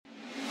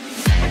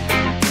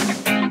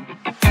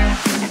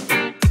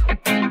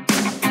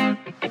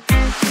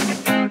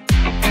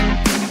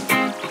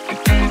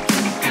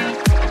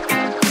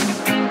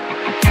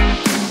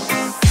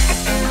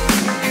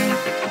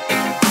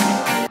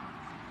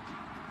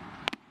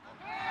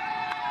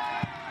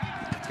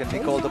going to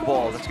be called the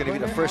ball. That's going to be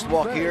the first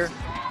walk here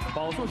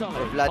for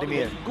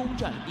Vladimir.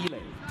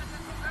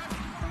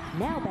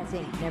 Now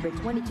passing number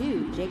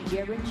 22, Jake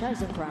Jaron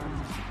Chosen-Crom.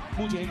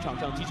 目前场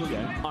上击球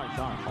员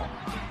22号。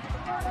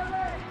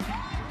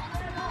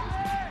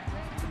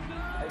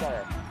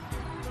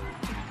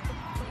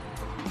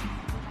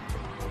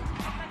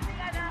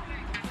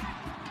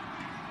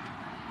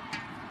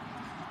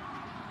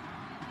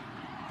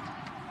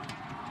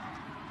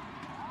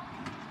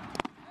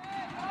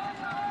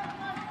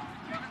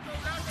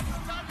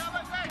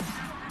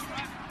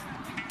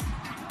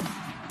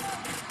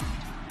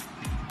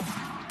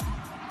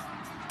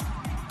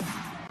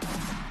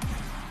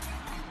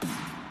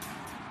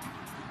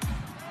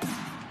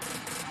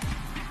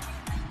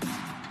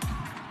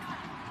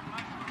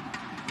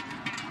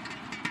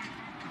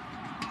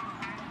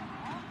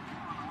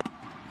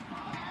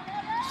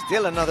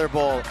 Still another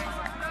ball.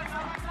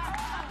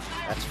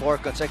 That's 4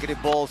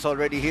 consecutive balls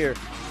already here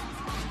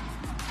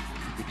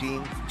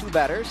between two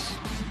batters.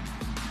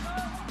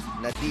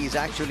 Nadi is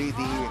actually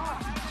the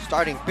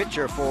starting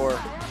pitcher for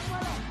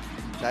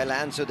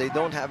Thailand, so they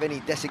don't have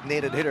any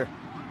designated hitter.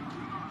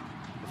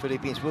 The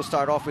Philippines will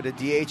start off with a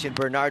DH in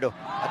Bernardo.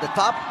 At the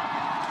top,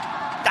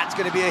 that's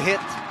going to be a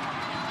hit.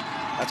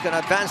 That's going to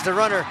advance the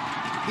runner.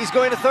 He's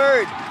going to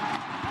third,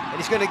 and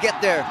he's going to get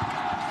there.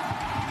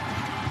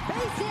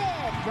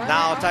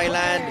 Now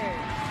Thailand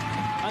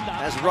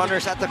has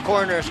runners at the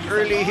corners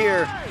early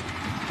here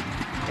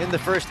in the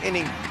first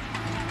inning.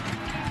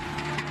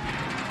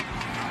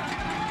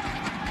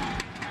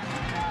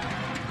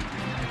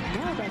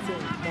 Now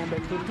batting number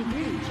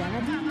 53,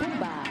 Janadi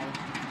Tongbai.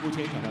 目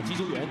前场上击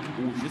球员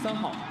53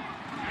号。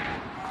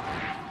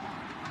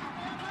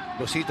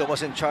 Bosito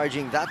wasn't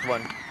charging that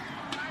one.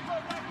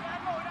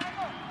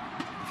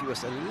 If he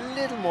was a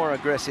little more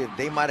aggressive,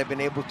 they might have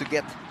been able to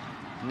get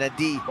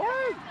Nadi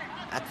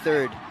at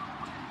third.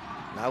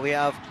 Now we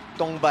have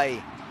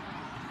Tongbai.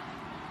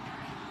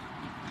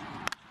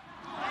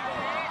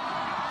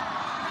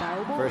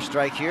 First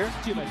strike here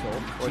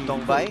for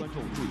Tongbai.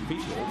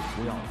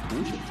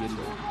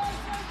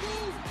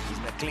 He's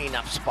in a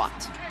cleanup spot.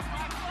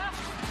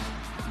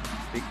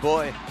 Big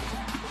boy.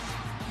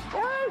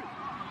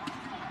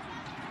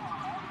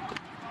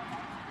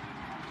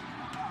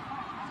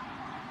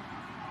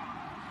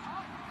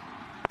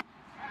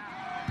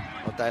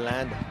 Well,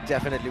 Thailand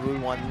definitely will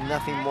want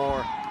nothing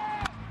more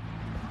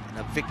than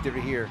a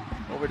victory here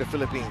over the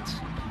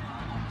Philippines.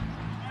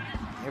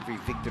 Every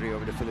victory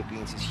over the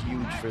Philippines is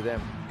huge for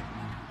them.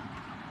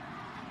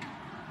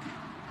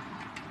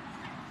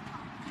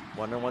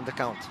 1-1 the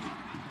count.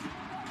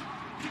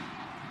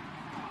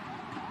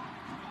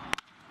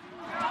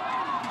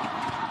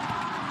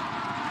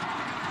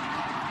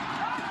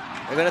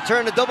 They're going to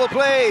turn the double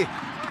play.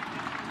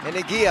 And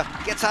Eguia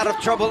gets out of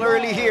trouble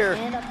early here.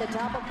 And up the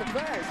top of the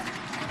first.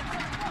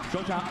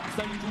 双杀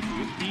3人出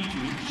局，第一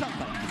局上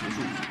半场结束。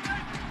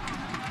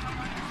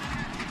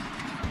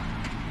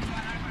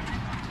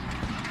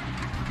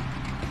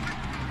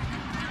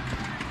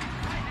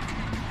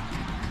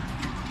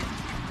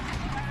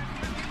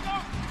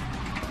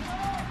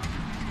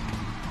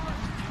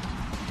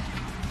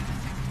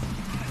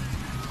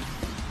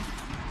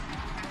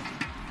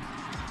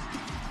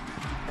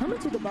 Coming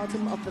to the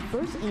bottom of the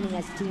first inning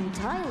as Team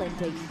Thailand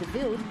takes the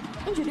field,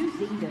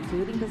 introducing the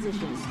fielding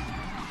positions.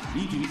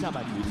 一局下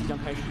半局即将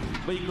开始，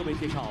为各位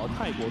介绍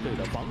泰国队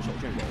的防守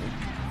阵容。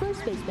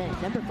 First baseman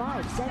number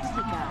 5,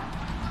 Sextica.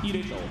 一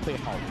垒手背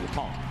号5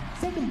号，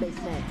 Second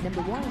baseman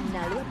number 1,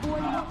 Naliapoy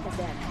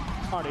Wakasan.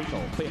 二垒手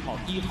背号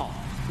1号，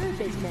 Third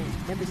baseman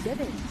number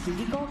 7,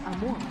 Sigikok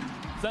Amuan.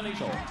 三垒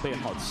手背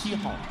号7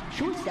号，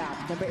 Shortstop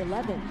number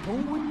 11,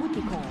 Tongwood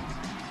Wutikong.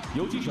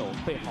 游击手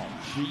背号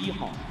11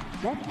号，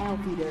 Left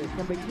outfielder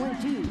number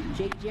 22,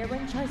 Jake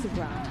Jaron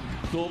Chosen-Crom.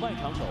 左外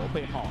场手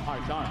背号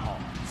22号，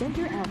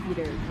 Center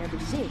outfielder number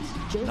 6,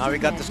 Joseph Now we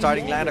got the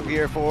starting lineup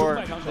here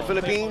for the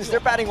Philippines. Their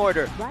batting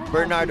order: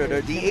 Bernardo,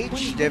 their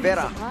DH, De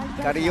Vera,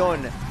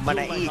 Carrion,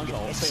 Manaig,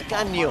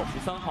 Escanio,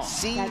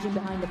 C,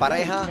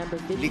 Pareja,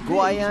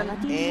 Liguayan,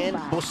 and 接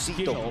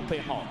Bosito. 手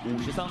背号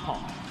53号，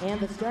 and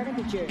the starting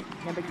pitcher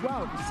number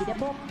 12,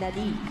 Sidapop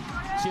Nadi.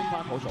 先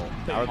发投手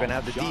背 Now 号 we're going to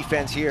have the 12号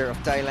defense here of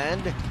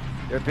Thailand.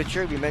 Their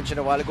pitcher, we mentioned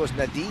a while ago, is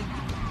Nadi.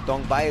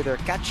 Tongbai, their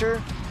catcher.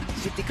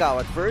 Sitikao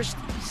at first.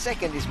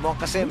 Second is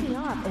Mongkasim.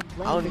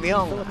 Aun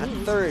Myong at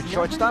third.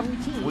 Shortstop,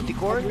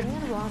 Wutikorn.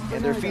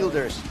 And their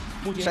fielders,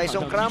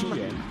 Saisongkram,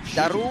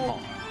 Daru,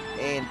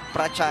 and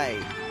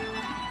Prachai.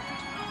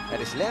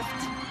 That is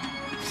left,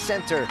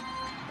 center,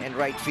 and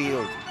right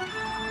field.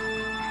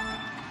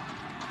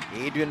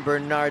 Adrian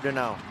Bernardo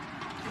now.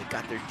 They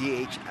got their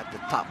DH at the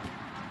top.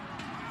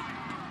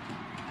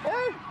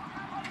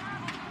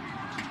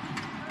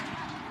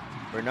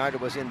 Bernardo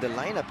was in the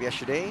lineup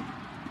yesterday,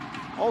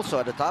 also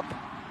at the top,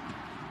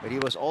 but he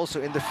was also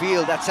in the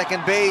field at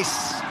second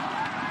base.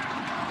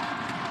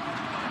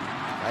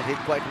 That hit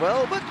quite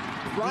well, but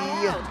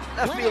the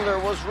left fielder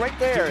was right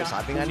there.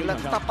 Sabi nga nila,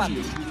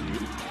 tapat.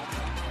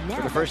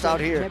 For the first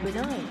out here. Number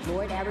 9,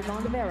 Lord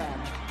Aragon Rivera.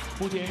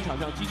 目前场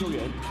上击球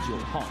员9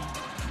号。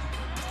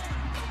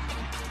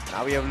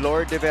Now we have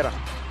Lord De Vera,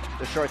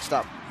 the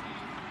shortstop.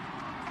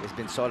 He's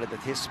been solid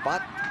at his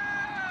spot.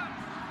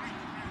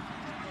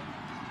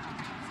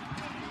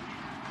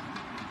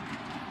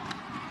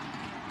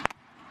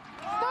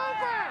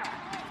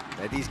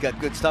 He's got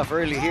good stuff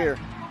early here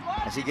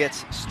as he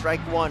gets strike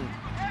one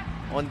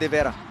on De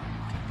Vera.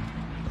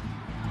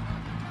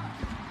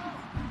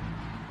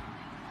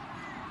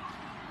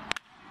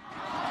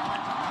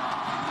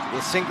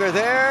 His sinker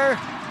there,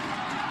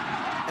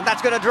 and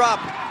that's gonna drop.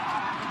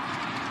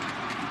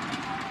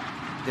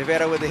 De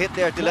Vera with a hit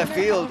there to left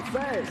field.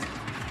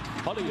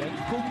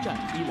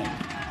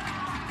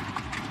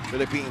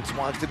 Philippines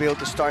wants to be able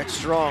to start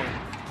strong.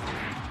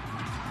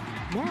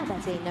 Now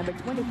that's a number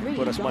 23.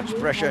 Put as much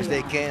pressure as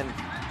they can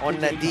on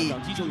Nadi.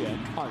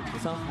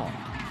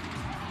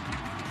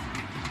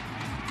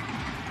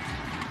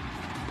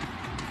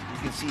 You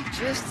can see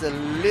just a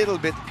little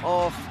bit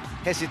of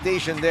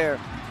hesitation there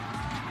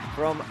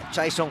from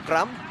Chai Song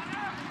Kram.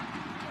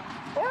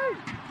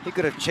 He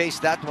could have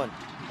chased that one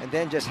and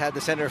then just had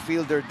the center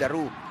fielder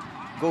Daru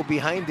go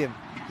behind him.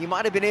 He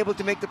might have been able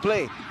to make the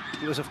play.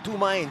 He was of two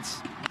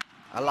minds,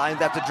 allowing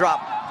that to drop.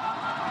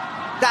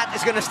 That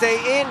is going to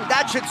stay in.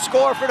 That should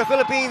score for the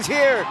Philippines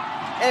here,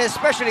 and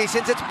especially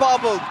since it's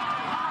bobbled.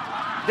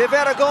 De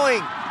Vera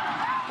going.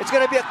 It's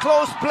going to be a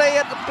close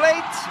play at the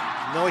plate.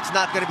 No, it's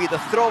not going to be.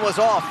 The throw was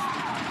off.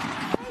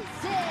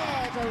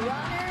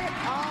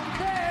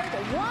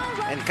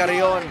 And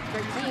Carrion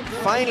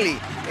finally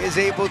is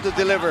able to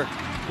deliver.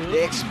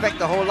 They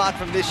expect a whole lot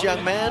from this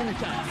young man.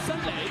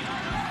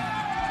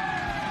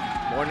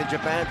 Born in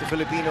Japan to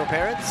Filipino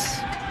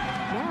parents.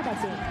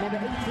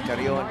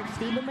 Carrion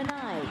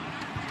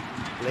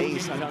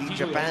plays in the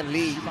Japan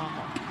League.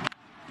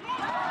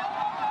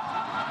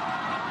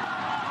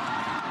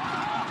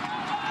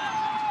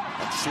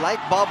 A slight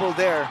bobble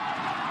there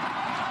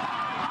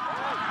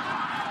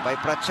by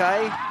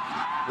Prachai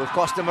will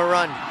cost him a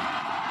run.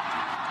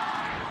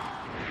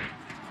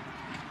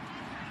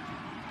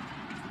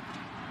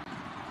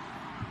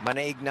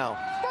 Manaig now.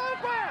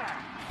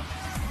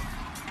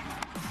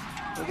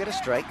 We'll get a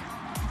strike.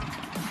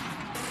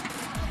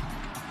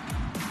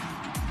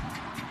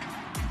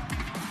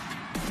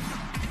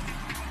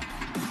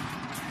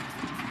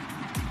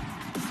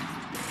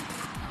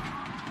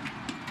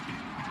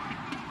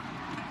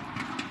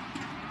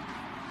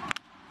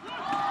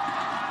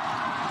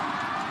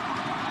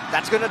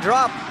 That's going to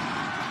drop.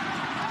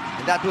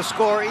 And that will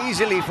score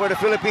easily for the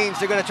Philippines.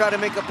 They're going to try to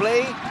make a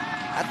play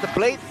at the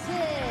plate.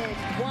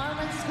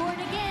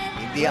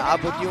 Hindi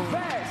aabot yung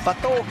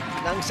bato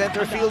ng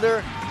center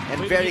fielder.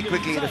 And very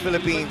quickly, the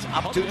Philippines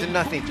up 2-0.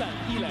 Now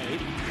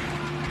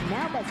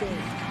batting,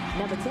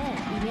 number 10,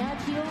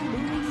 Ignacio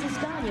Luis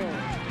Escaño.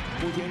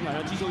 目前场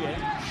上击球员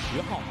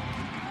10号。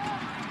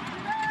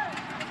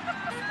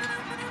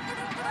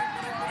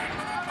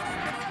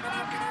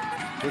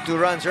 Two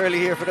runs early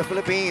here for the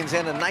Philippines,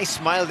 and a nice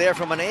smile there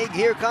from Manaig.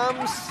 Here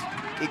comes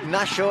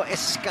Ignacio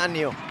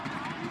Escaño.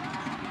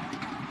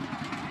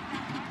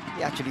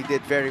 He actually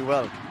did very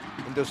well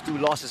in those two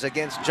losses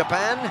against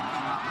Japan.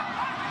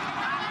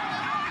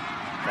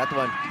 That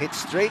one hit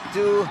straight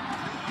to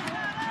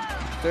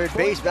third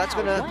base. That's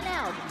going to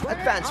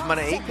advance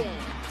Manaig.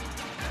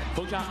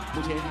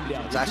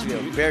 It's actually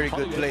a very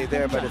good play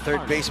there by the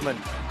third baseman,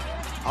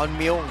 Aun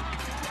Myung.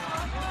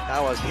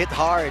 That was hit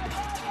hard.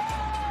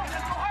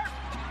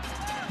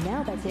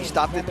 He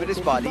stopped it with his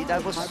body.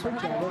 That was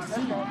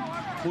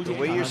the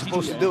way you're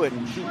supposed to do it.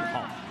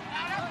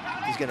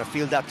 He's going to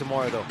field that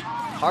tomorrow, though.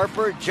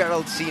 Harper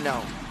Gerald C.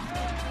 now.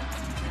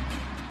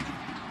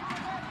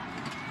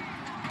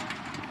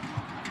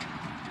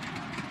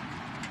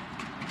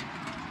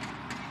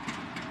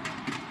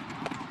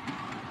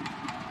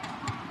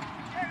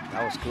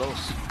 That was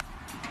close.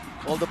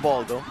 Hold the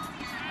ball, though.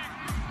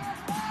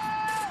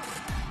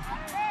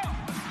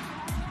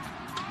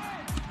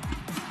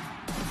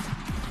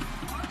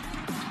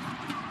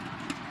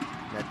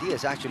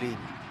 Diaz actually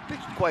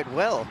pitched quite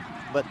well,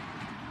 but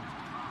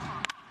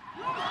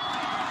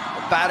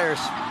the batters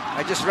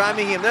are just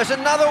ramming him. There's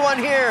another one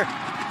here.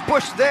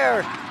 Pushed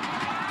there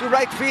to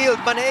right field.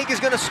 Manaig is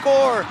going to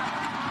score.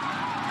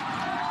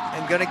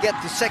 And going to get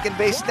to second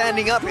base.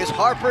 Standing up is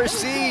Harper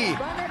C.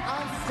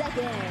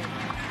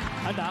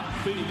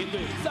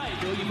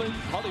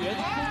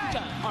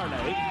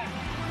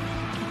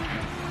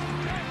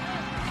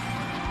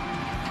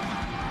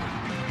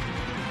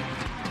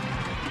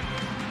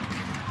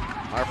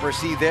 Harper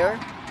C there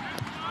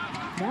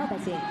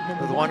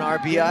with one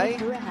RBI.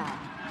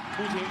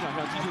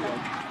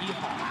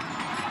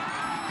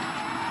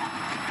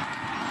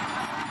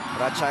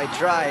 Prachai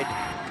tried.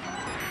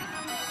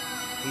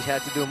 He's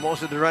had to do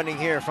most of the running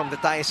here from the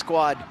Thai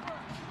squad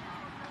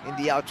in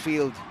the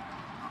outfield.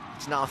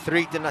 It's now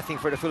 3-0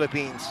 for the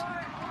Philippines.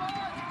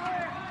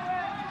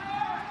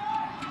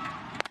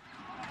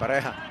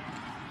 Pareja.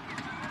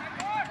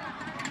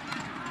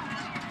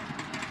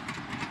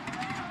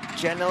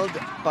 Genald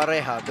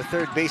Pareja, the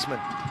third baseman.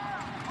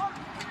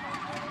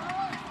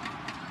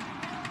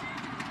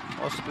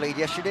 Also played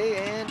yesterday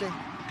and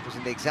was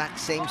in the exact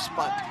same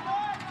spot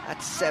at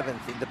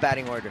 7th in the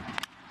batting order.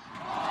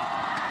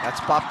 That's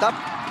popped up.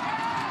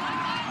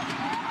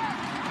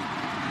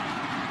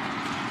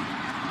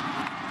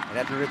 And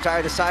that will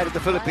retire the side of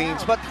the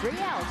Philippines, but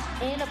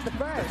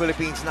the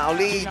Philippines now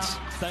leads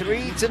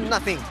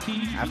 3-0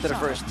 after the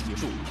first.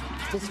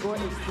 The score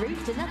is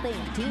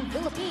 3-0. Team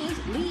Philippines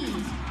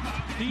leads.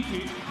 第一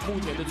局目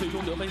前的最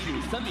终得分是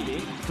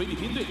3-0，菲律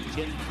宾队领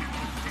先。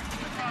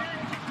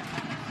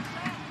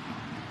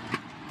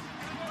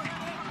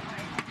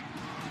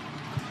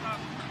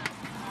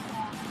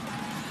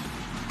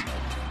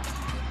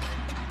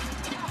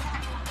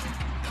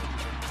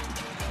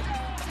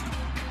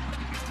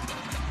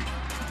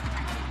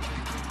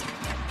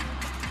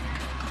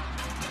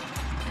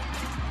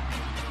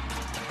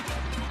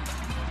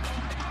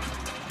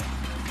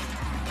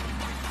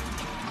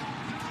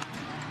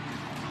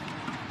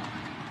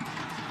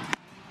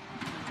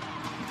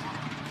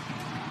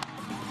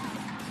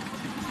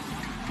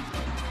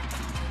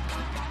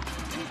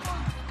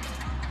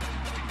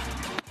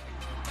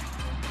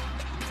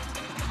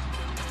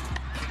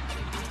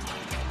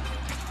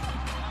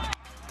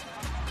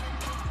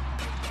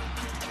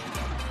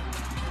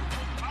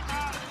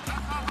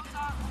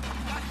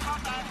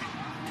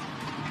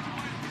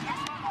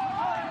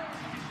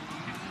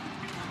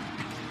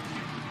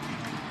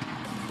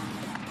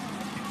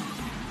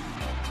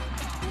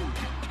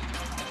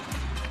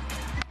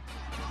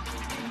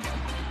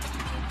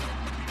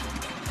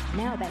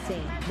 Now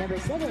batting, number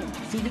 7,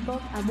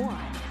 Sinikok Amuan.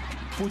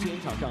 目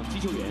前场上击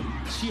球员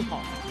7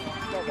号。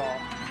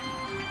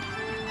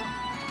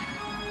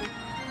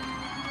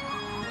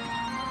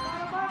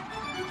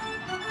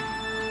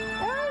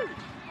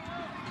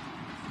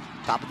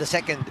 Top of the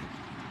second,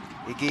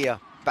 Igia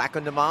back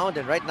on the mound,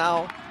 and right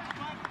now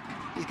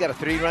he's got a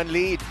 3-run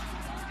lead.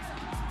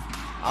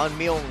 Aun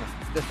Myung,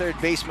 the third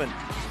baseman,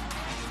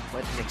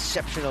 went an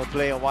exceptional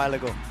play a while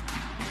ago,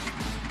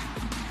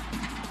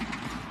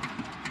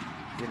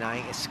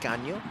 denying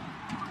Escanio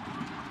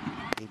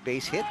a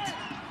base hit.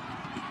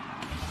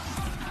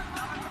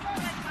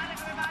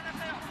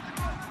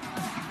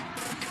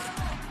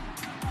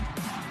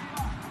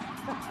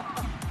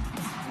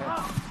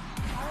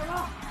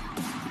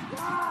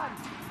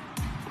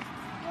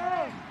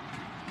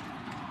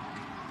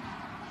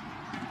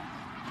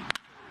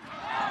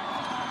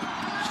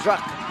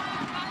 Struck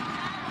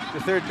to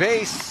third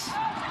base.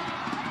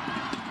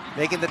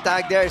 Making the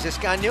tag there is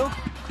Escanio.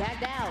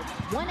 Tagged out,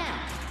 1 out.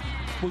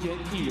 目前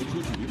1人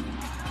出局。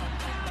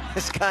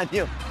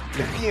 Escanio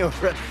looking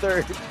over at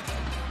third,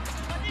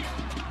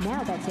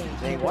 Now batting,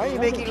 saying, number why are you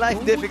 11, making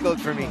life difficult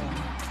for me?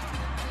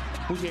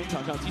 目前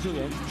场上击球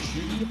员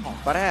11号。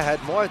 But I had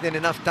more than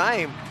enough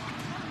time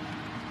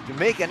to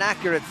make an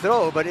accurate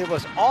throw, but it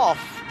was off.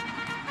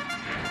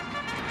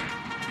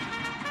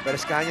 But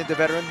Escanio, the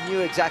veteran, knew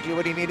exactly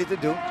what he needed to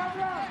do.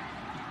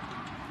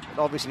 But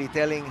obviously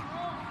telling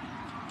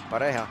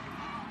Pareja,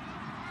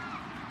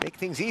 make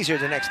things easier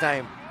the next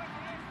time.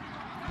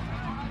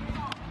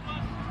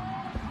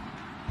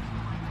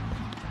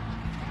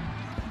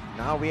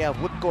 Now we have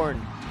Woodcorn.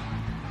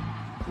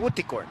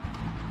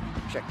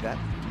 Check that.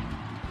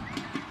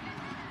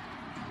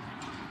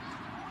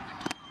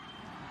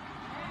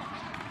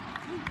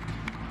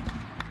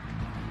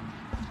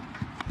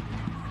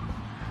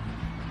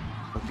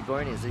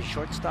 Woodcorn is a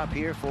shortstop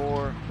here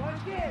for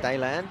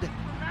Thailand.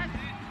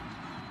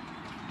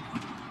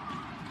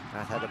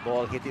 Not had a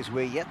ball hit his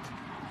way yet.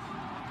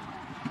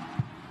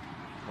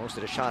 Most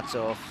of the shots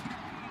of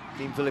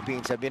Team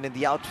Philippines have been in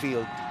the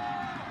outfield.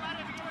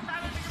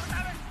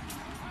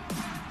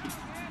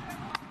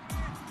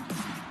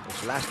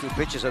 Those last two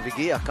pitches of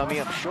Igia coming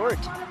up short.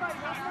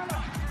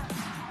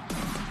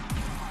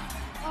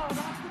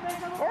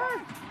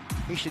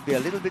 He should be a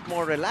little bit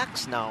more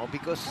relaxed now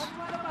because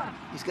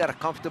he's got a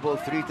comfortable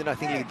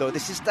 3-0 lead, though.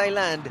 This is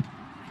Thailand,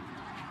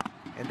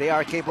 and they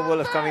are capable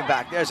of coming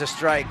back. There's a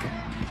strike.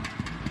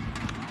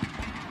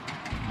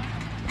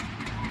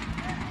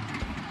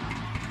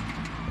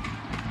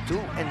 Two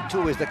and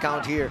 2 is the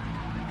count here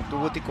to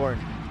Woodcorn.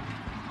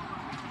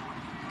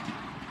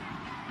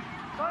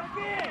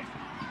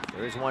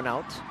 There is 1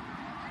 out.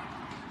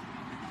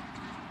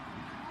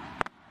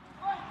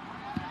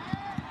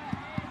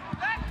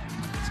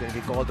 It's going to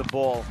be called the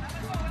ball.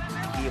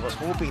 He was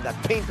hoping that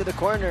paint to the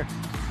corner.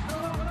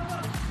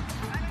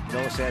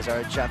 No, says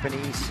our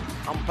Japanese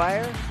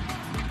umpire.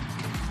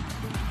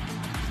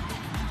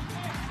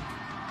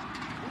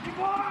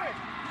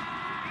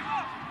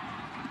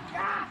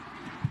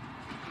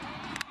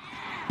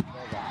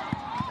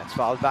 That's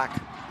fouled back.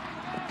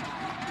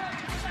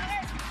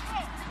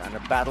 And a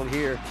battle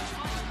here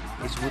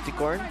is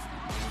Woodcorn.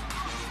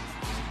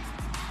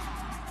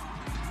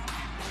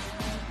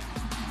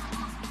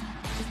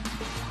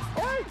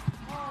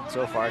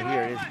 So far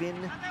here, it's been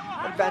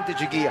advantage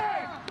Igia.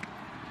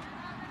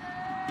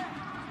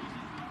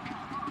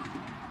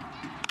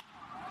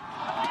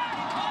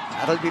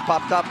 That'll be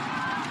popped up.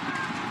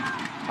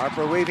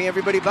 Harper waving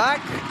everybody back.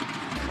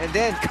 And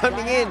then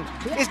coming in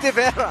is De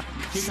Vera,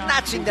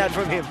 snatching that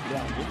from him.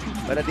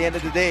 But at the end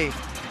of the day,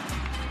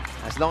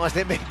 as long as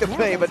they make the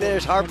play. But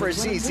there's Harper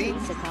CC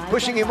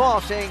pushing him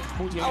off, saying,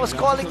 I was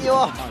calling you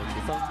off.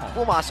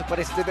 Pumasok pa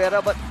rin si Tibera,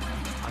 but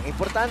ang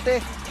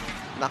importante,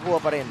 nakuha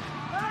pa rin.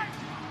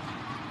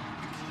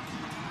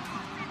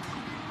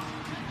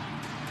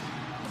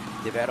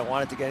 Tibera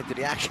wanted to get into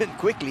the action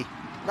quickly.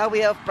 Now we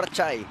have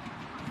Prachay.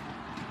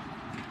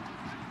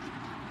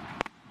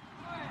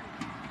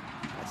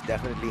 That's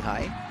definitely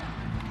high.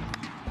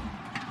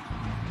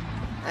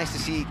 Nice to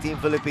see Team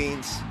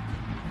Philippines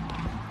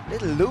a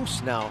little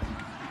loose now.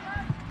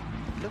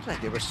 Looks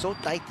like they were so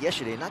tight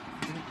yesterday.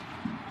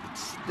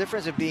 It's the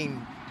difference of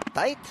being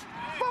tight.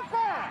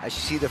 As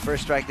you see the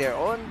first strike there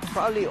on,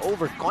 probably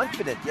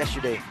overconfident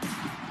yesterday.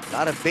 A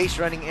lot of base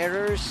running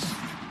errors,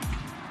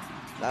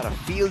 a lot of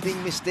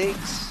fielding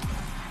mistakes.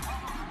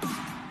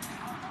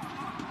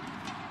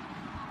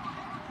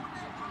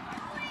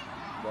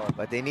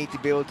 But they need to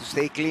be able to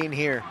stay clean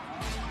here.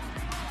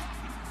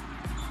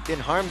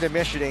 Didn't harm them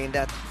yesterday in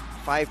that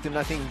 5-0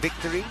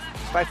 victory,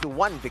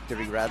 5-1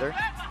 victory rather,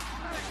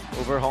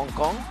 over Hong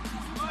Kong.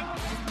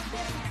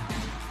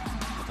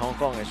 But Hong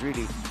Kong has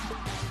really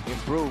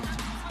improved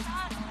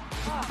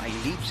by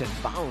leaps and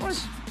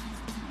bounds.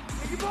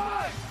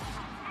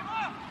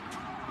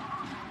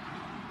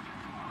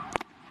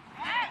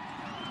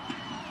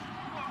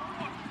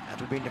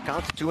 That'll be in the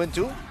count,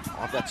 2-2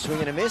 off that swing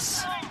and a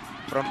miss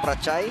from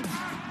Prachay.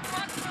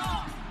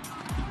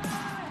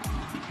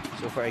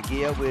 So far,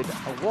 Aguia with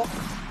a walk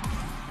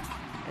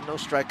and no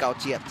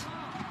strikeouts yet.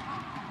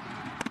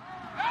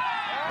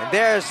 And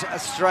there's a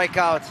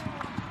strikeout.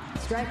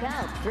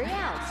 Strikeout, 3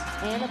 outs,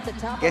 and at the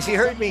top. Guess he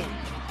hurt me.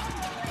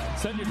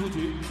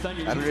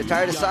 That'll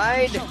retire the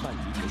side.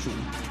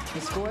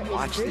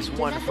 Watch this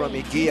one from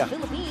Aguia.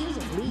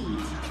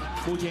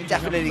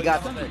 Definitely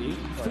got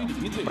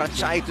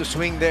Prachay to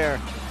swing there.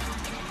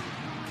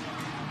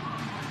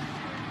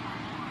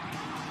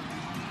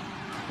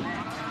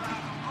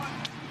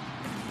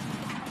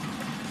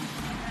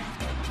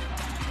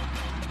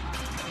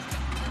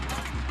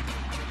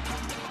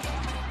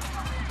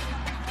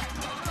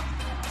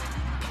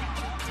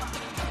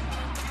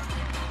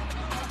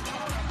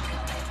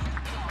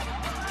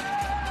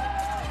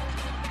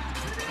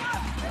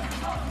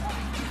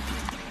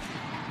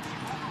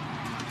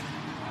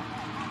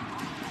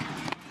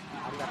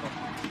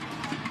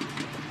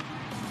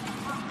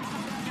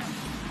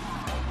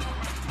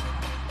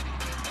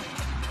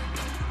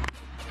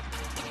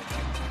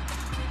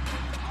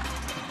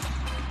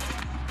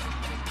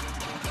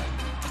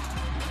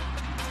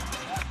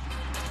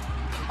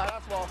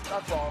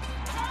 That's all.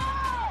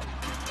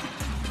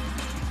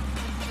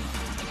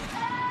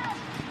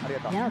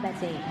 Now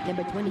batting,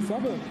 number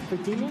 27,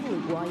 Ferdinand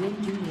Uruguayan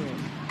Jr.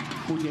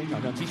 目前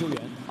场上击球员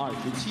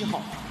27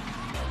号。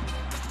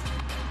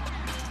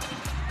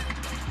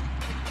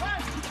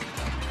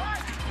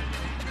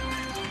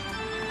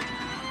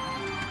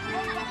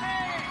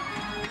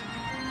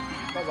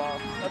 That's all.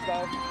 Let's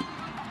go.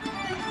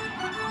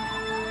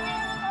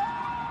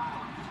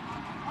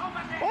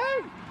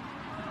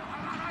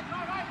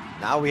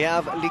 Now we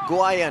have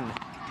Liguayan.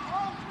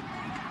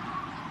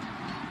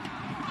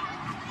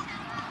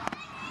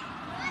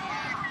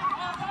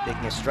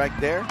 Taking a strike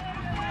there.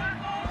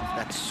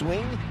 That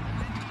swing.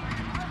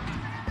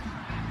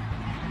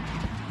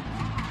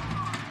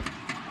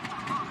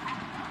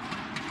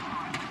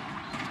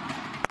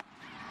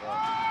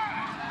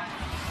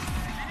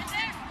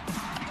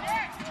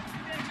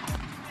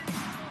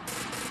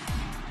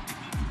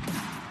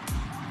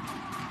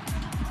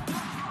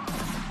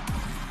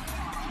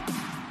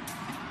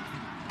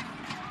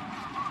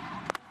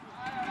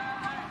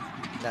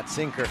 That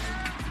sinker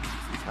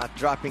not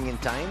dropping in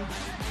time.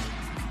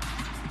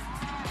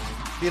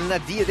 Feel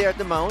Nadi there at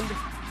the mound.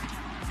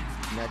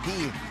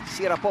 Nadi,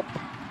 Sirapop.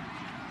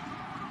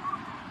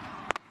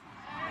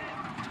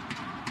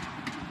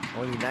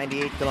 Only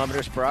 98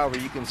 kilometers per hour.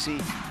 You can see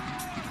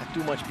not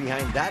too much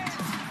behind that.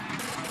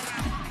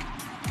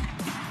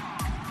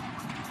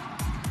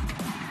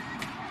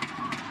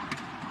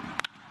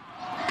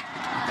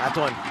 That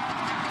one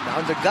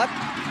down the gut.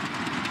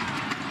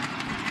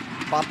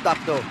 Popped up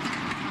though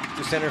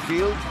to center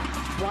field.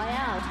 1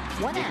 out,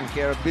 1 Taking out.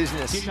 care of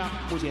business 接杀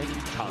目前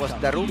场 was 上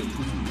Daru. 第一人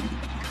出局。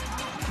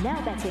 Now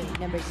batting,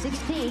 number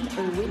 16,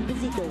 Erwin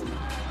Buzito.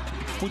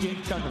 目前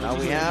上场 Now 的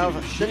we 击球员 have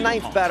是 the 11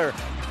 ninth 号。 batter,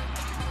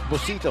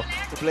 Bosito,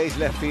 who plays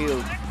left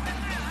field.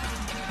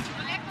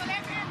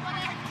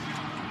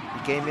 He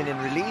came in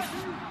relief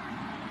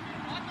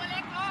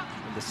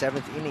in the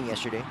 7th inning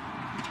yesterday.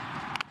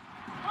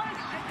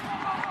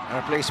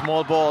 Gonna play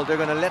small ball. They're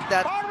gonna let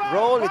that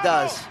roll. It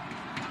does.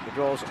 It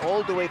rolls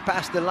all the way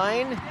past the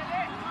line.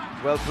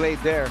 Well played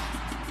there.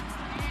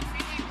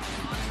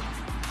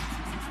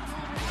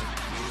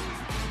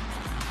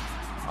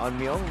 An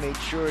Myong made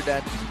sure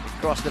that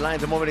it crossed the line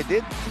the moment it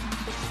did.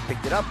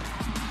 Picked it up.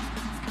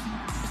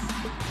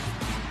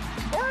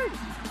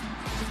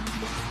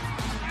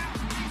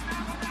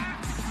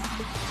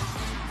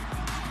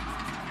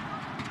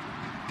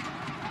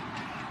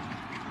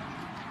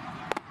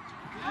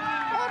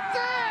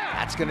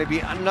 That's going to be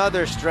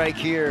another strike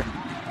here.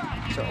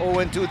 So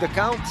 0-2 the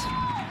count.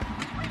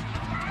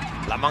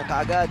 Lamang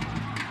kaagad.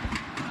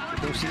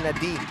 Itong si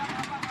Nadi.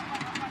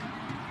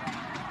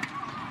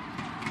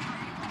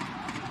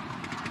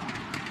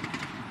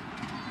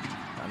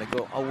 Trying to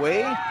go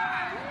away.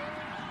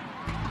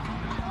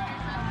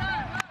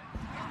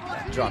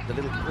 That dropped a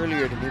little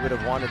earlier than he would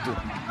have wanted to.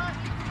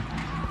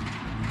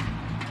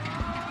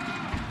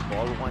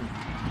 Ball one.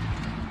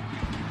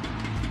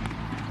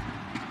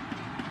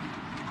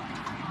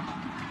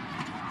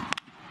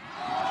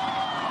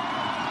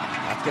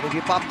 That's going to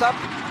be popped up.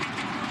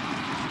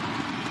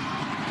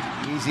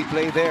 Easy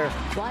play there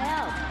Fly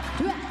out.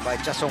 by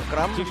Chasong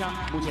Kram. 接杀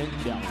目前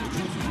2人出局。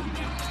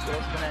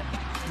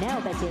 Now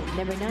that's it.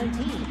 Number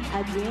 19,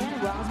 Adrian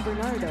Ross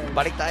Bernardo.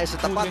 Balik tayo sa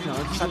tapat,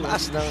 sa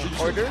taas ng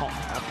order.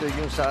 After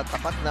yung sa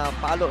tapat na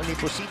palo ni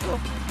Posito.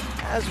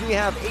 As we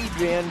have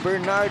Adrian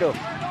Bernardo,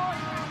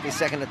 his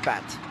second at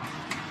bat.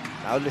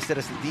 Now listed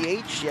as the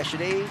DH.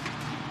 Yesterday,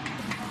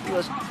 he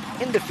was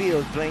in the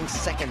field playing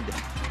second.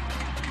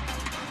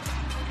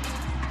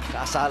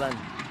 Kasalan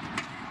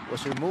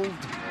was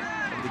removed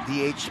from the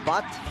DH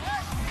spot.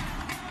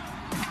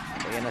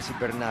 Ayan na si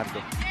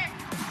Bernardo.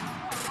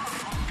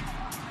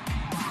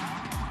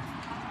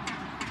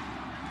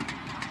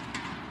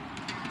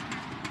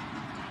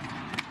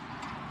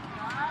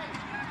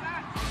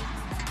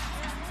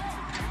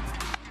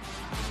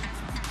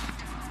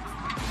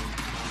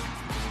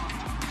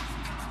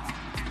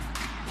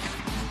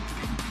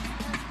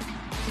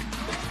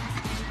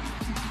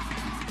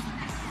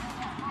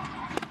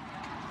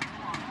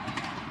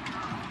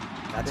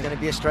 That's going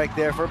to be a strike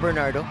there for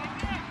Bernardo.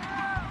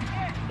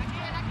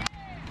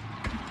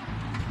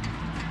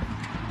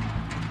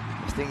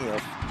 Was thinking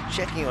of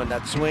checking on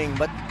that swing,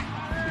 but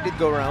he did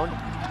go around.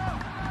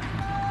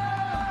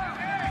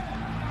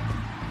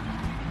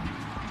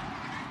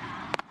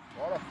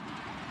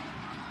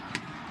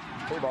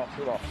 Two ball.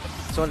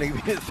 It's only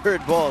the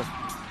third ball.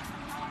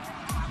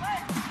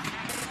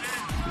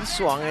 He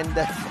swung, and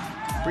the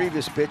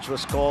previous pitch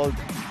was called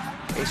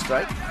a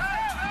strike.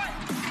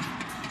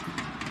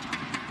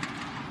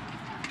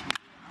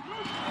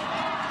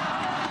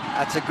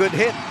 That's a good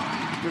hit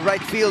to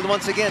right field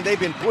once again. They've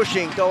been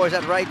pushing towards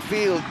that right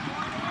field,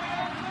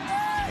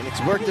 and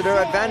it's worked to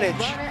their advantage.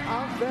 Runner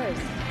on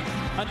first.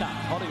 安打，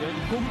跑垒员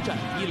攻占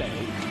一垒。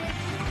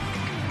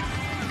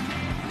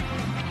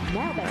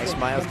 Now that's Nice it.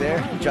 smiles Number there.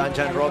 9, John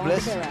Leonardo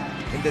Robles Rivera.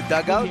 in the 目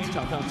dugout. 前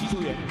场上击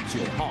球员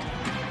9号。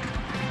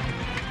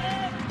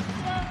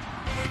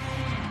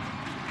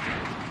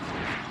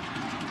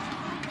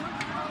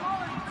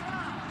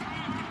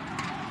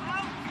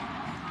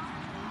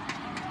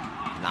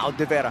 Now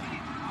De Vera,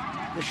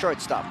 the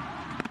shortstop.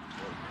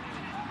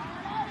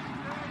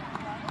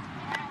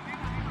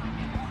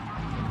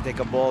 Take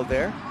a ball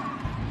there.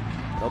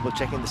 Double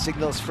checking the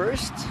signals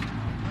first.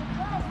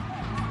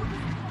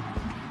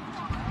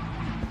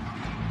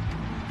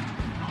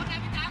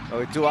 Oh,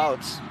 with 2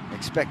 outs.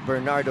 Expect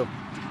Bernardo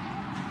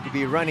to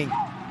be running.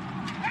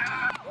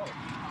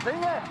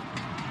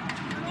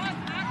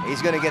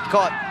 He's going to get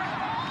caught.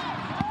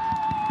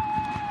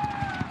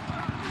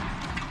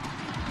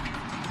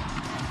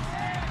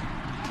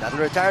 That'll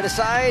retire the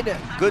side.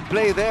 Good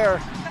play there.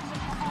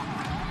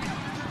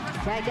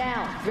 Tag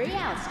down. 3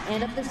 outs.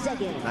 End of the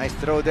second. Nice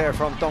throw there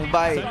from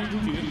Tongbay. 3人出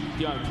局，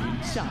第2局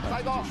下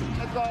半场结束。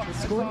 The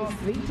score is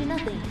 3-0.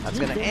 That's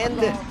gonna Team end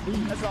Denmark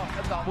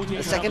leads. 目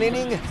前 The second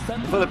inning,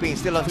 Philippines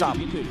still on top,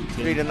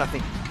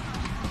 3-0.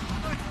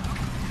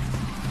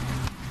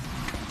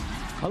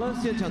 好了，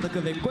现场的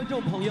各位观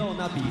众朋友，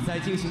那比赛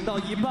进行到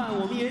一半，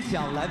我们也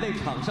想来为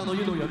场上的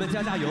运动员们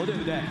加油，对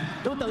不对？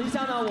那么等一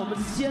下呢，我们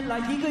先来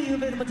一个一个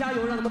为他们加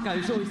油，让他们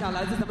感受一下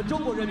来自咱们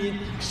中国人民、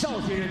绍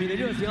兴人民的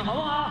热情，好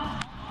不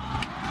好？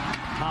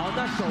好，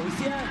那首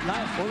先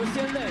来，我们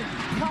先为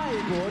泰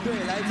国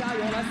队来加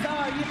油，来3、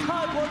2、1，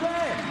泰国队，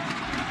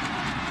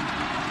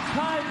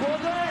泰国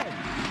队，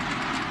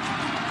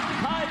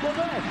泰国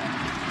队。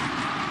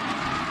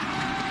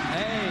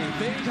 哎，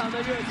非常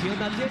的热情。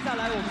那接下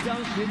来我们将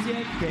时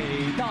间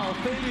给到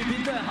菲律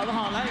宾队，好不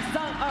好？来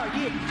，3、2、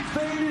1，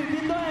菲律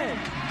宾队，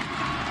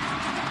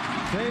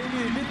菲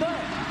律宾队。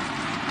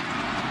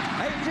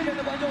哎，这边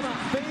的观众呢？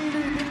菲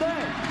律宾队。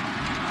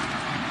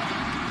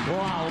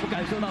哇，我们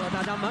感受到了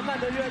大家满满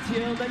的热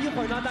情。那一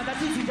会儿呢，大家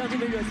继续将这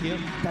份热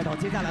情带到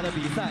接下来的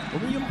比赛。我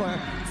们一会儿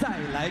再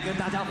来跟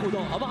大家互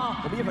动，好不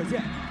好？我们一会儿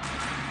见。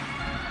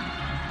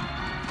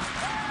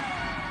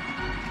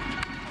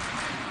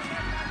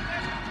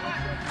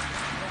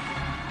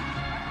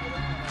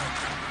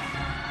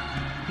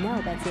 Now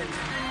that's it.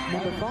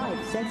 Number 5,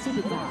 Set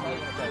Civica.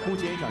 目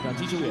前场上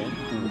击球员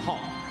5号。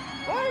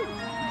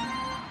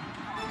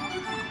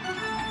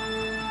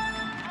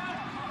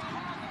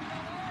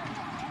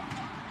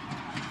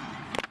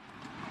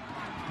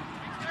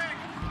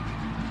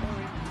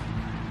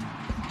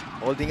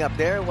 Holding up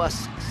there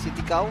was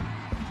Sitikao.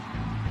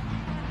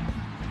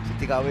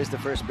 Sitikao is the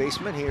first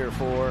baseman here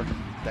for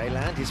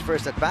Thailand. His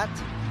first at bat.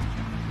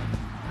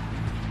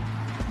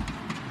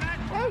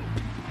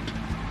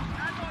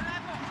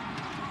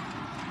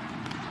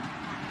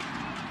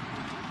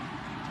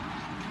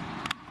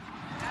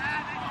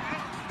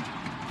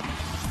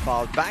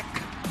 Fouled back.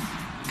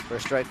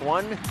 First strike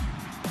one.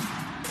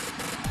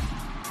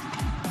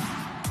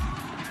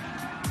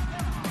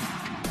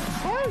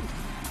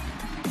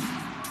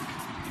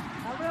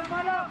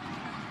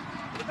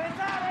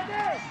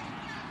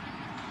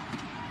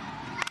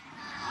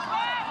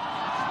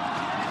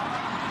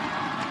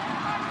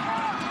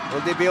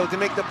 Will they be able to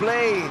make the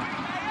play?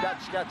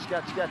 Catch.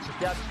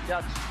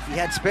 He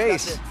had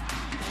space.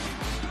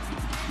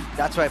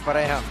 That's why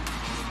Pareja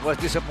was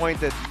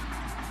disappointed.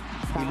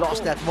 He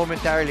lost that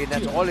momentarily, and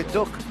that's all it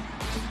took.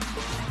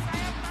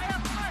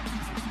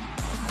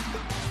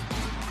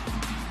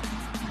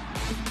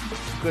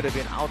 Could have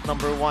been out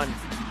number one.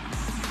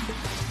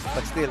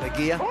 But still,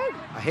 Aguia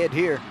ahead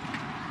here.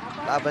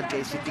 Laban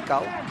kay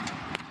Sitikao.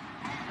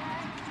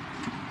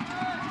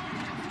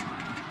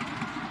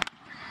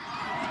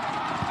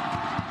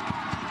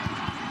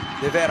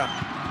 De Vera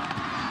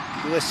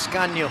to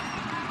Escanio.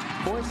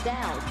 Force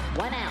down,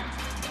 1 out.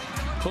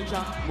 封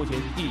杀目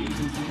前1人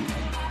出局。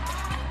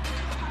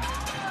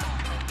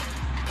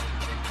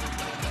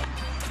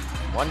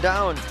 One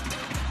down.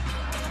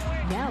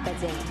 Now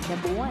batting,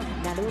 number 1,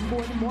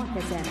 Nalumpun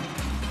Mwakasan.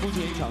 目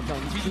前场上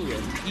击球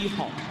员1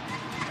号。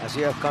 As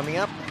we have coming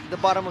up, the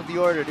bottom of the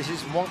order, this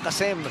is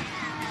Mwakasem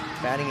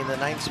batting in the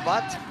 9th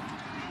spot.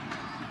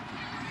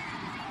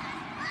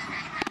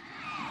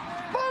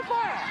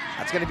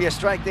 That's going to be a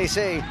strike, they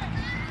say.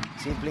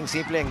 Simple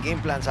ang game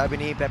plan, sabi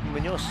ni Pepe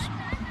Munoz.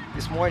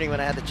 This morning when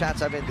I had the chat,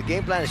 sabi, the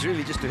game plan is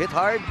really just to hit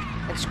hard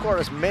and score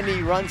as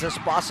many runs as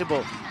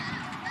possible.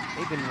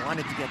 They've been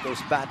wanting to get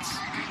those bats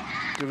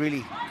to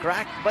really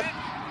crack, but it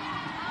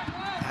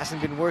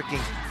hasn't been working.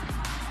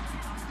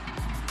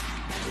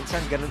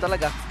 Minsan, ganun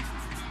talaga.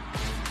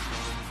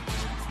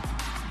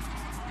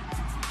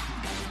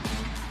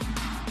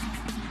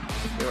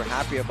 They were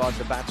happy about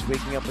the bats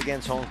waking up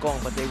against Hong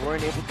Kong, but they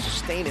weren't able to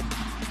sustain it.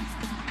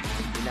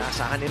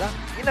 Inaasahan nila,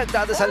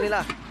 inagdadasal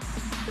nila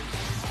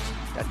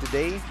that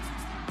today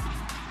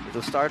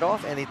it'll start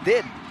off, and it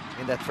did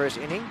in that first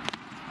inning.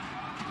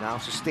 Now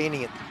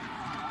sustaining it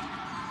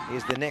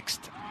is the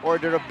next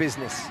order of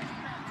business.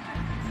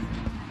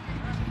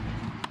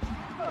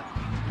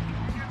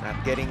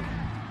 Not getting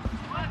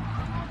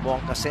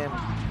Mwakasem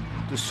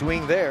to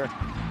swing there.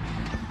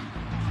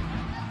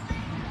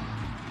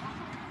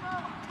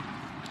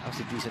 That was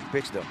a decent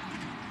pitch though.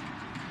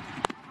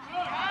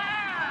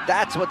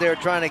 That's what they're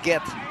trying to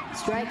get.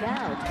 Strike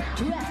out,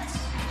 2 outs.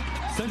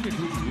 3人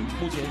出局，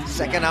目前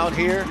Second out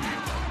here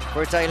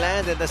for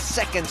Thailand, and the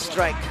second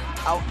strike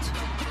out.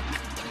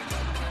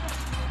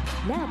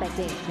 Now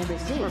batting, number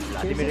 6,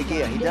 Vladimir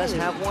Aguia, he does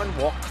have 1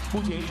 walk.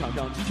 目前场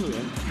上击球员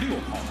6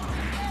号。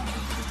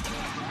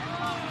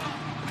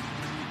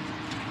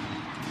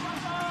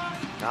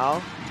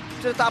 Now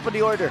to the top of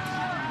the order,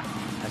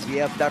 as we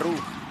have Daru.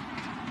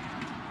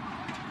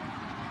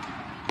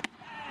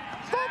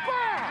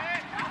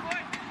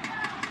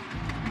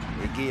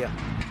 Aguia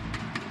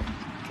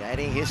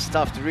getting his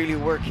stuff to really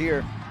work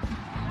here.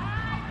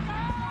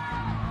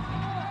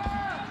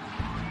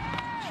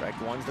 Strike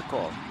one's the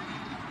call.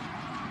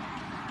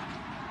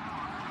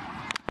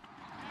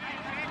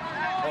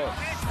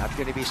 That's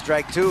going to be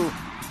strike 2.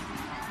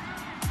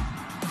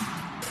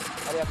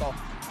 Arigato.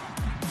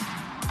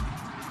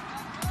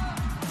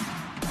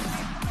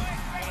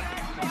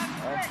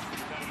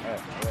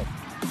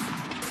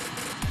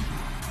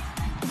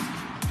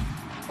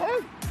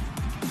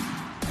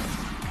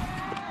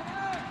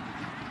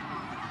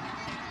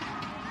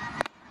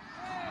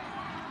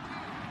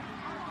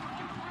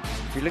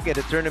 If you look at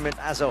the tournament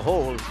as a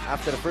whole,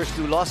 after the first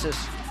 2 losses,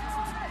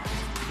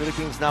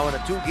 Philippines now on a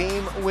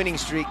 2-game winning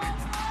streak,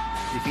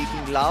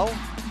 defeating Laos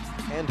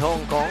and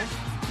Hong Kong.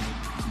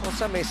 Well,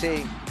 some may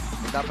say,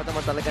 dapat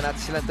naman talaga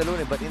natin silang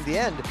talunin, but in the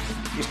end,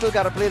 you still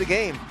got to play the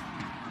game.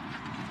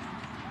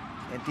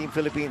 And Team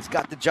Philippines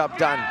got the job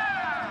done.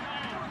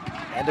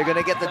 And they're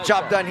going to get the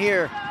job done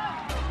here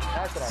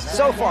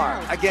so far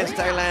against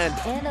Thailand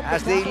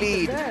as they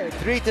lead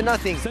 3-0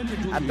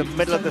 at the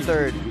middle of the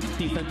 3rd.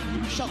 第3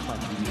局上半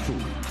场结束。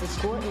 The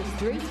score is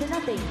 3-0.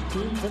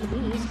 Team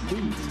Philippines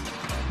leads.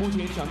 目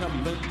前场上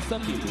比分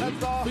3比0， Let's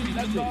go. 菲律宾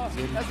Let's 队 go.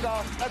 领先。 Let's go.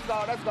 Let's go.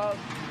 Let's go.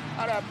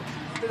 Arab.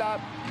 Speed up.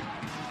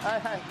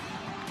 Hey.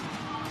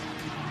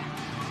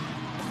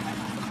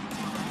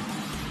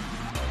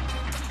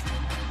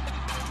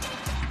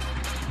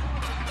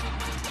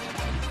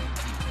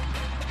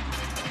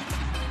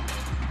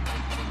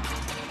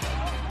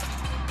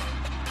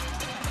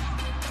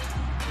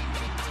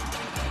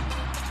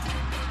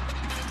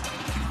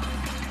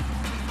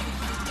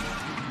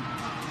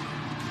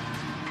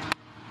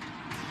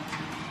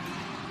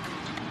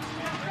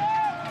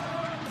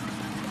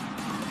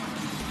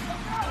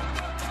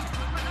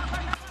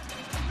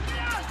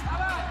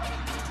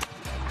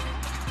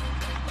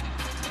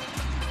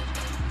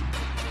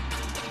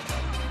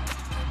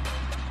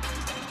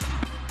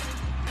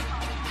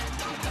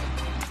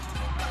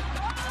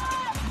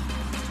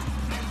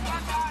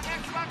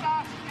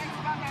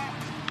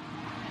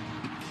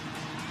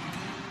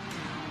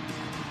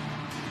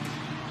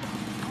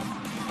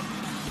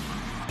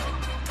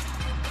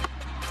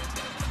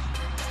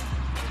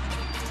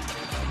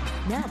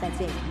 Now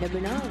batting, number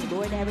 9,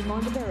 Lord Eric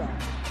Rivera.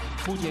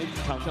 目前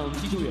场上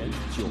击球员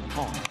9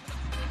号。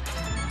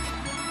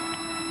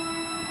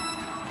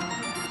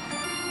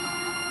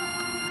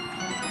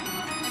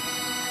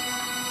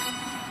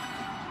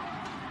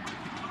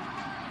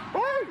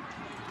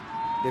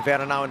 De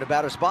Vera now in the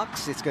batter's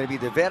box. It's going to be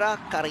De Vera,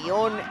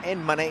 Carrion,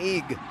 and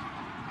Manaig.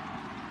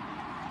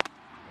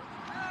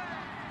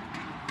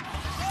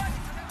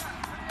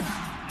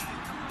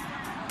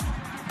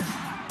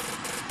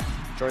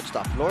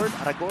 Shortstop, Lord,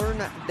 Aragorn,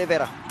 De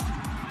Vera.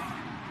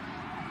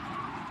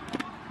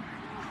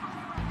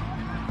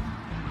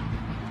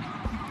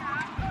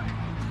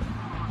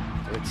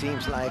 So it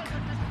seems like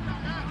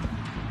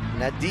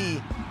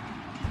Nadi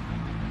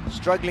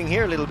struggling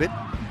here a little bit.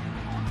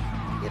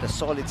 He had a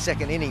solid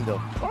second inning though.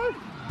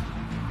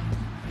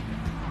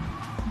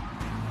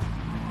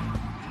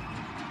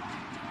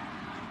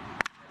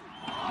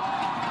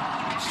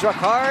 Struck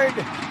hard,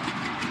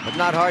 but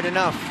not hard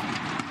enough.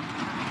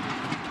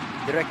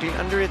 Directly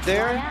under it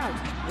there.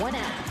 One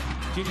out.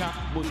 经常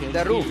目前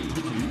Daru 1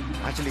出局。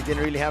 actually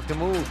didn't really have to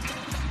move.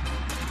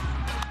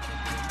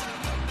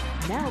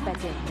 Now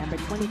batting, number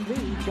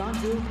 23, John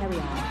Drew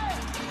Carrion.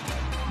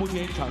 目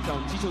前场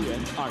上击球员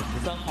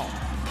23号。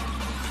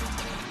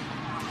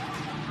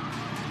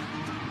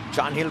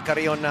 John Hill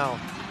Carrion now.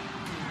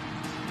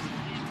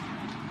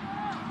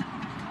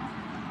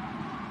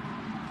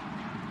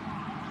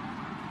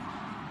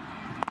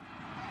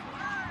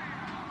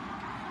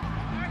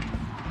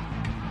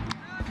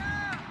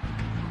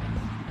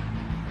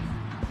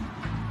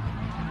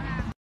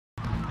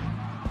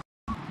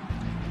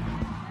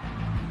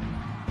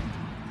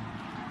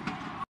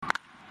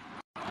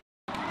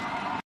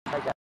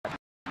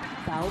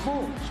 Foul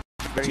ball.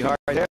 Very hard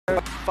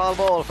there. Foul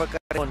ball for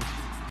Carrion.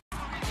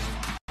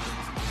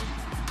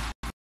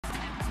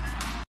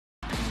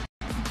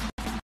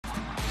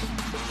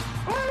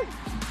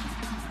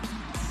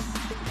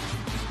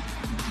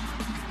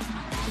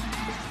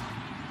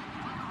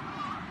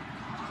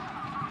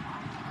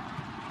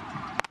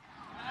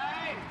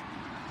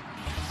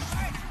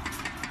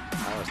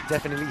 That was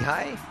definitely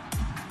high.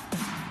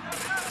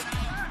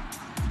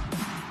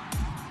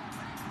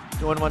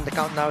 2-1 the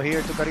count now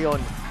here to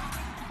Carrion.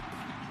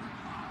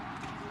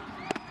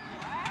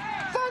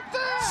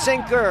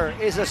 Sinker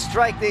is a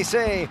strike, they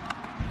say.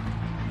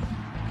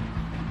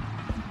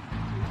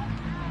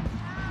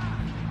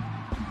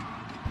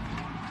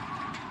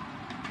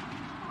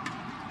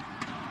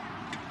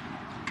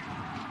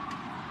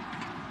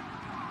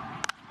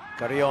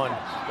 Carrion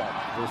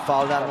will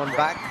foul that one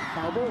back.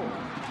 Foul ball.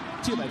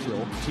 界外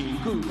球，请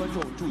各位观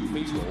众注意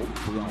飞球，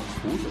不要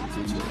徒手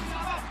接球。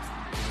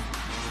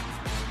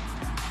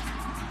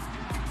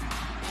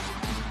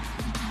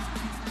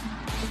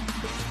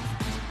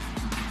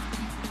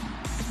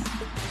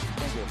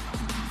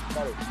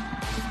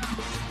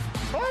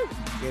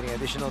 Getting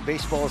additional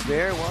baseballs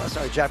there was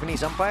our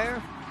Japanese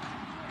umpire.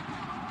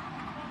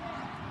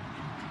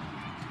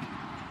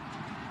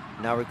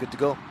 Now we're good to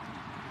go.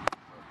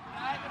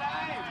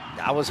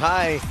 That was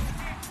high.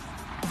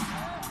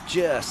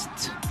 Just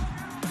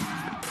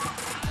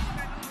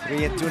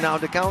 3-2 now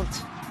the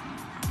count.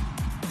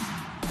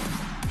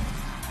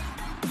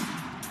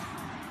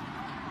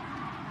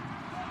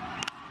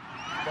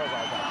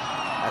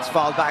 That's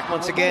fouled back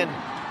once again.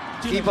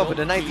 Keep up with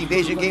the 19th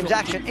Asian Games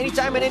action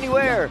anytime and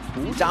anywhere.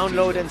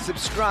 Download and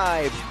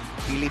subscribe.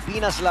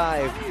 Pilipinas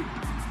Live.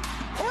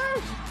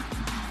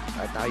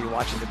 Right now you're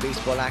watching the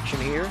baseball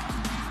action here.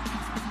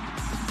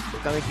 We're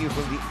coming to you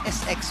from the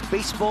SX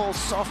Baseball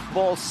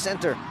Softball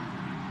Center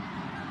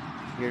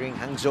here in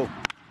Hangzhou.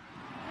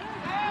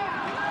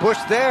 Push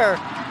there.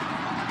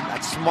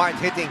 That's smart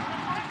hitting.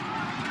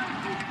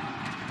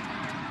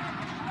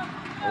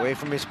 Away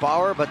from his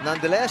power, but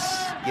nonetheless,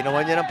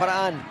 ginawa niya ng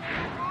paraan.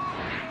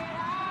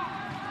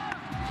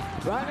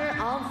 Runner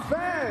on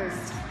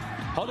first.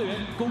 好队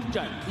员攻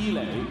占一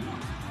垒。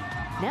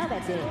 Now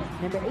that's it.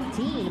 Number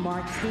 18,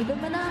 Mark Steven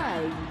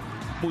Manaig.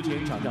 目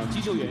前场上击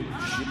球员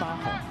18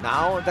号。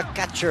 Now the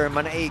catcher,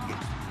 Manaig.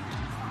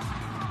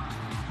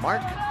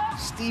 Mark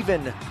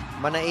Steven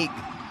Manaig.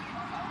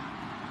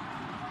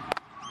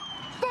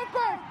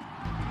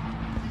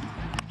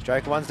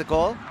 Strike one's the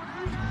call.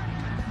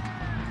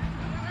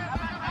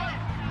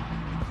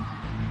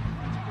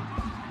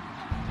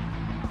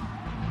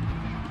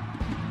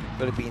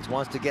 Philippines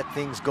wants to get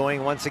things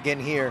going once again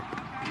here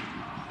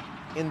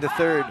in the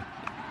third.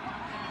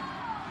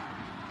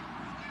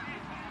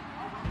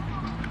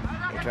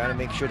 They're trying to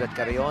make sure that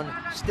Carrion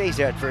stays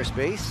there at first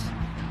base.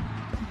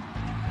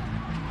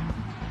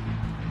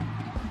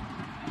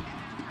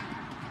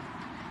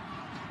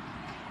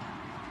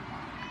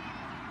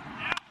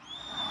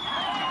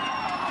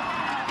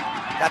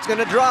 That's going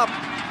to drop.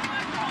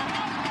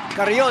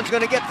 Carrion's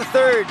going to get the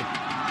third.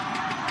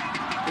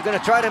 They're going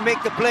to try to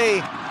make the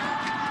play.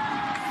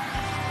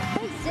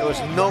 There was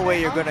no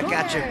way you're going to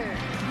catch him.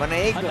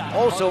 Manaig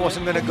also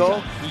wasn't going to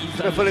go.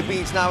 So the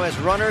Philippines now has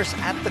runners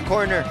at the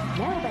corner.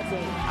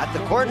 At the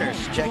corners,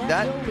 check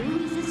that.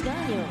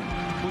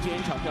 目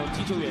前场上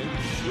击球员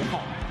10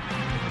号。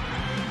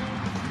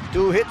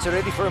2 hits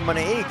already for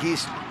Manaig.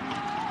 He's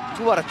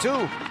 2 out of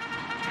 2.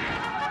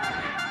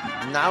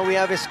 Now we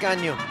have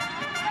Escanio.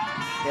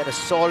 He had a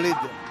solid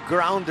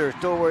grounder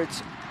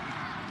towards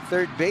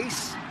third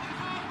base,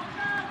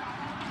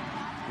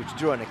 which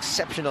drew an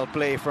exceptional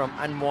play from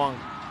An Muang.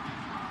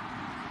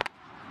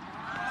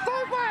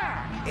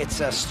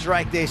 It's a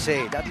strike, they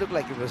say. That looked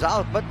like it was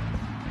out, but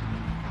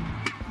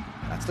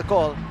that's the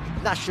call.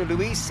 Ignacio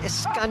Luis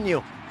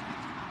Escanio.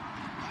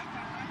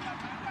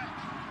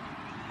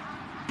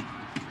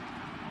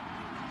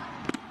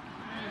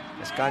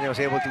 Escanio was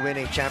able to win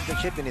a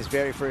championship in his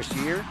very first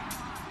year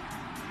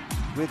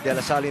with De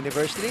La Salle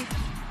University.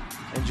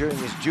 And during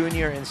his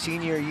junior and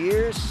senior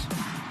years,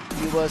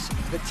 he was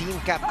the team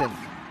captain.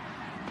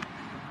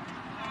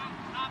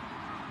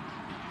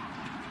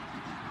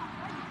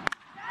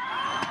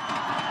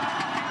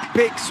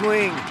 Big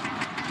swing.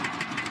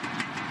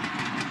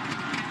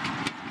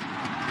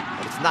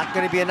 But it's not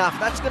going to be enough.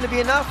 That's going to be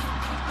enough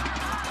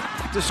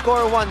to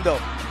score 1 though.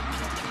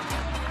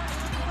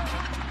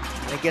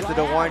 And get to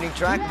the warning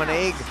track.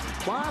 Manaig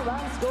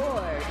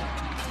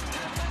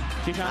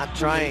not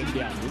trying.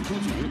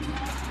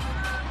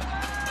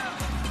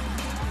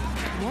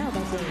 Now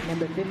that's it,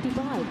 number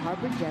 55,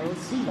 Harper Gerald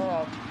C.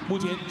 目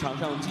前场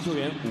上击球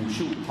员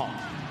55号。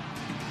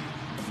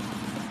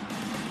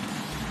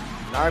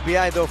 An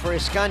RBI though for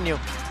Escanio.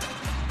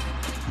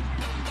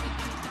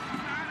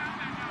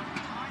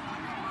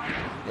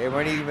 They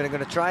weren't even going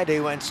to try. They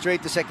went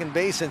straight to second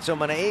base, and so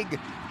Manaig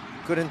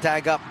couldn't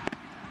tag up.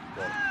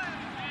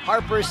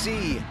 Harper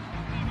C.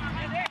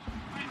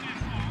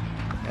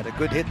 Had a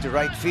good hit to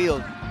right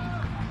field.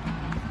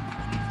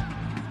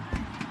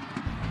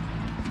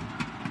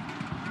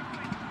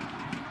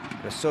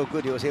 It was so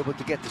good he was able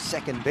to get to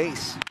second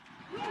base.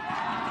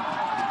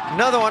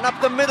 Another one up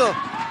the middle.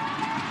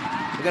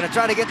 They're going to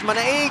try to get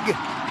Manaig.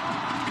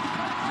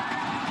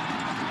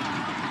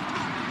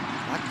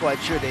 Not quite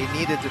sure they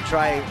needed to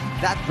try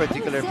that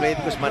particular play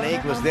because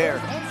Manaig was there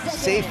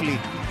safely.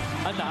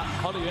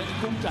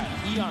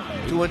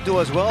 2-2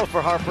 as well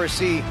for Harper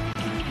C.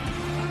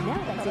 Now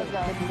that's it,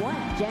 number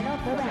 1, Jenna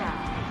Ferrell.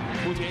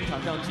 目前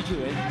场上击球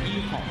员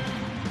1号。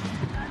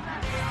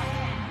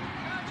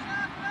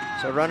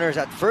 So runners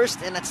at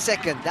first and at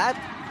second. That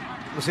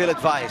was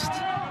ill-advised.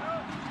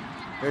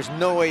 There's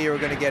no way you were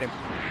going to get him.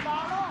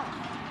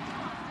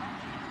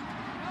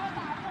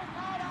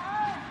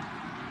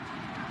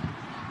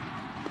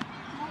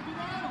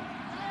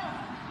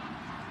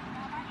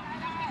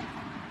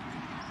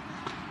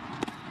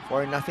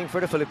 Or nothing for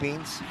the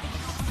Philippines.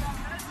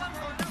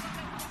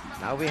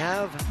 Now we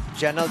have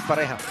Janald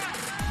Pareja.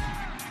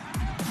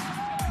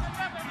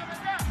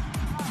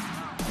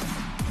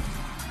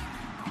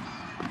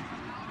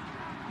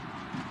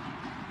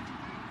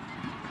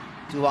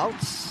 Two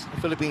outs.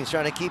 The Philippines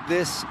trying to keep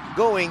this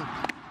going.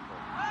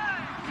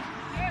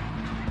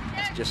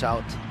 It's just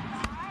out.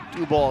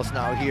 2 balls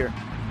now here.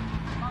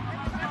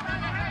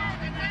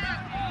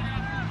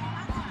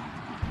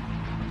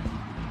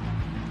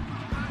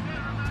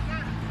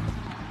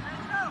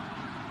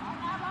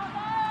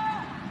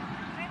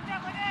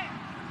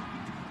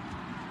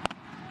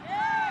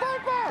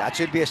 That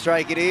should be a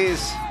strike. It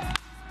is.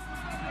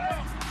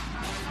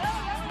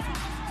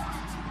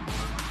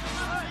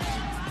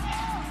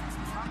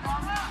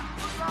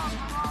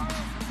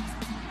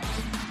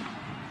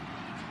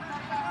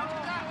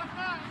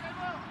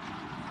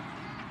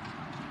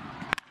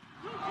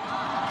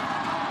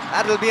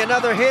 That'll be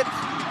another hit.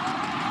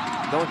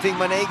 Don't think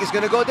Manaig is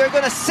going to go. They're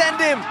going to send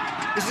him.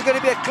 This is going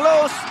to be a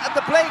close at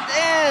the plate,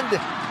 and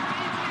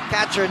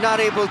catcher not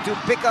able to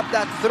pick up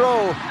that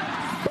throw.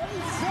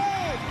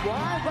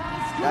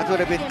 That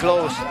would have been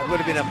close. That would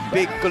have been a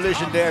big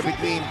collision there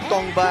between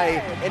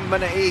Tongbay and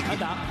Manaig.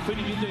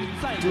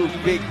 2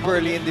 big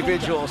burly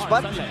individuals,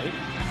 but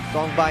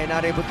Tongbay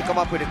not able to come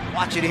up with it.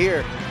 Watch it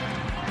here.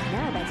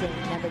 Now that's it,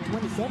 number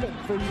 27,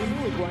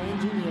 Virginia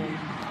Iguayan Jr.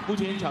 目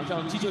前场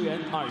上击球员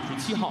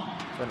27号。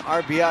 So an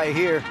RBI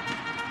here.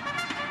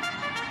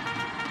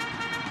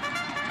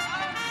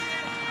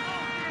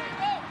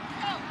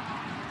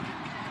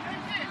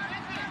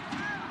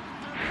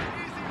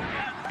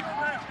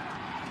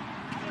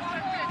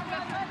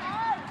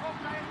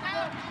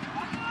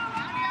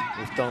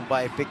 If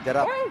Tongbay picked that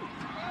up,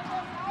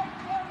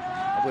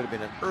 that would have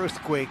been an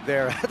earthquake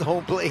there at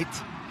home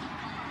plate.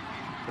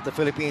 But the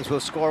Philippines will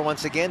score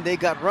once again. They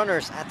got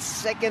runners at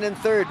second and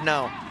third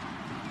now.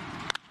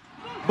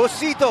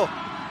 Bosito.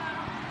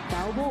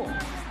 Foul ball.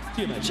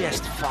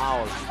 Just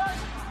foul.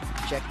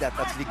 Check that,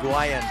 that's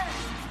Liguayan.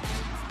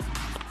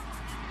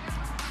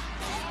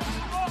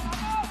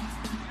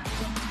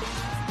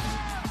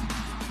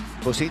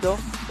 Bosito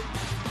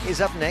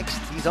is up next.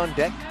 He's on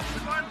deck.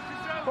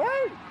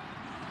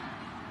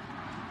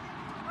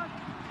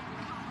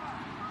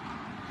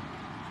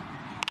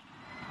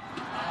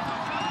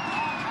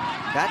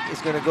 That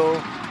is going to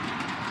go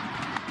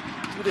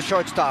to the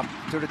shortstop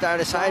to retire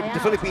the side. The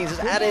Philippines has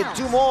added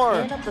 2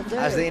 more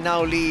as they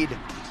now lead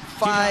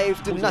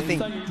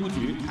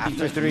 5-0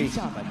 after 3.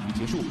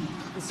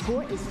 The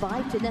score is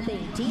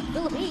 5-0. Team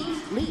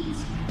Philippines leads.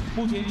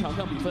 目前场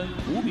上比分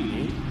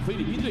5-0，菲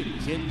律宾队领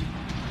先。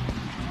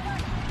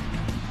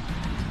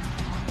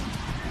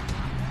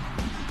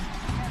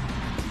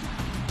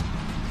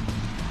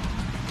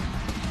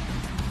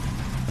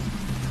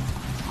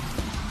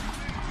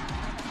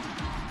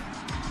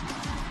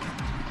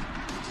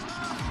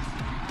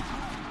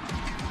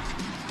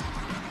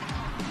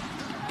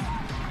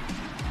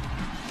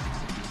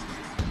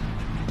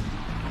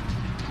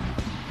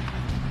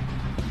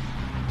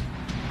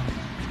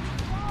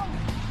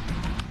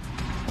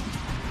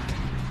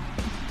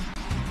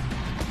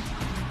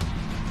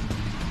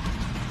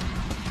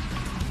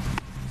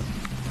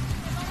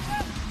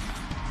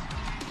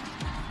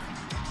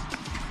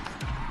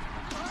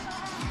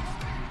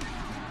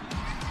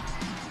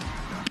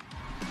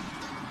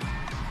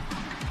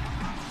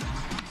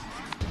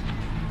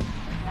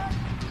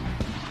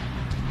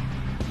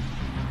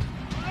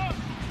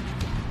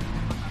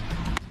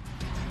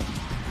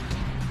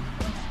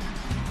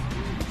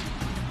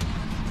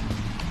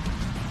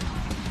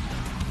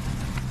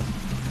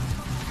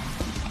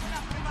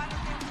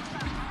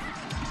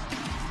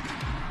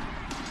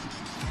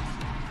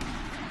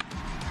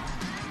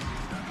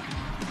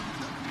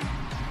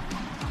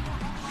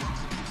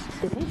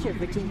 The pitcher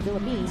for Team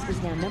Philippines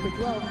is now number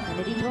 12,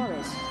 Kennedy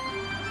Torres.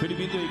 菲律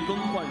宾队更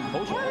换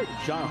投手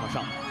，12号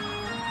上。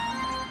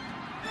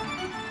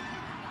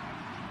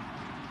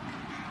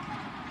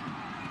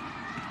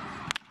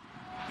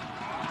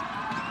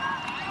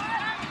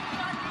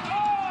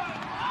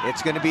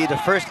 It's going to be the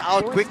first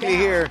out quickly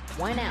here.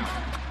 1 out.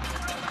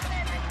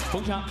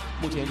 封杀，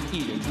目前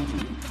1人出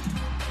局。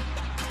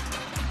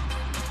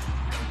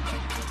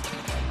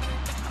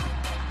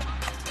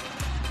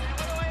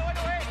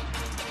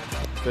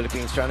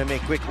 Philippines trying to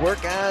make quick work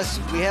as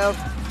we have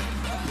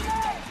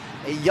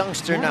a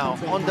youngster now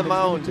on the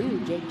mound.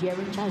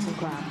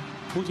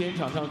 目前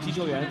场上击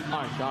球员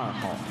22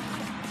号。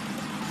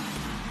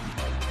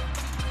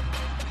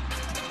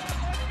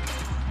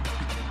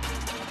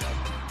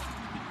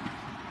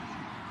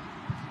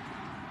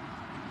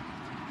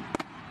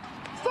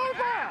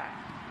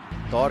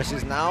 Torres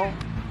is now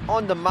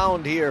on the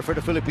mound here for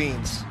the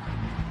Philippines.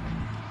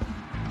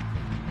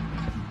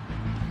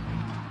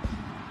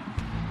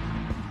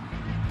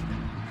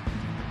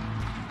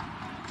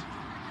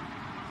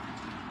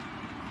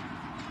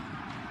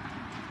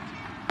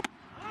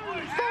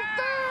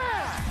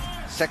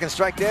 Second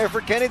strike there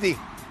for Kennedy.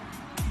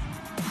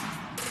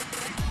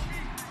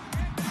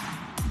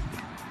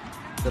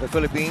 So the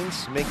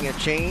Philippines making a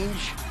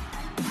change.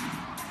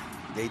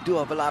 They do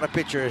have a lot of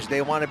pitchers.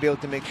 They want to be able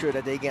to make sure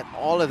that they get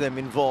all of them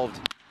involved.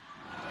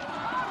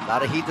 A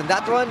lot of heat in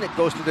that one. It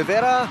goes to De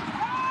Vera.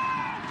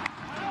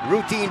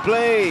 Routine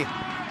play.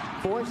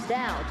 Forced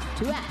out,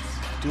 2 outs.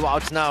 2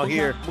 outs now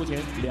here. 目前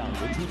2人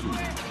出局。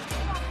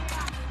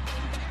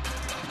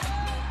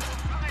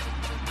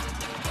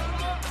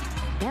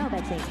 Now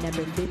batting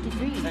number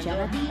 53,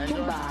 Jonathan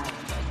Tumbay.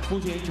 目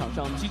前场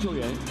上击球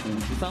员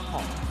53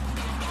号。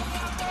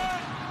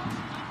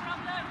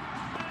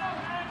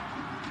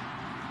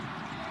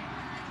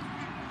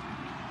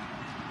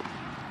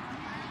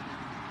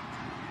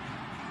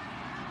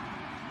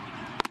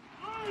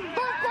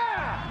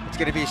 It's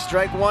going to be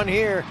strike 1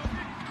 here.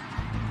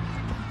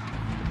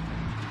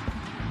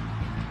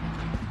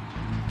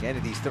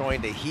 Kennedy's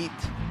throwing the heat.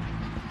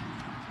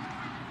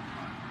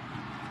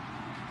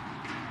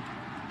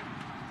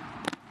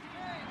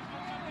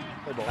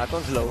 That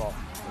one's low.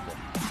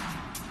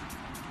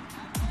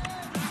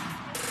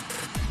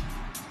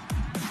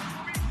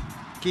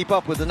 Keep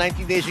up with the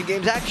 19 Asian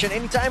Games action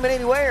anytime and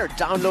anywhere.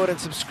 Download and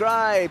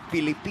subscribe.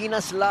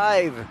 Pilipinas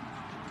Live.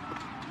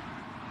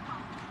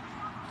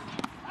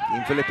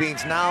 Team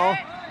Philippines now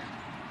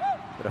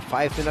with a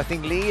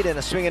 5-0 lead, and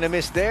a swing and a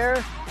miss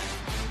there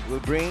will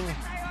bring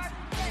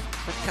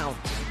the count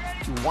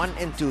to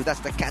 1-2.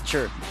 That's the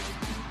catcher,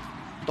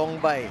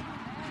 Tongbay.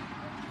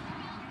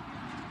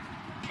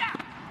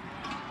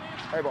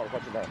 Hey, ball,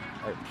 watch it there.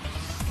 Hey.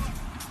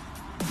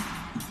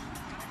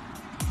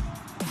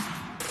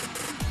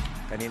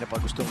 Kanina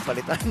pa gustong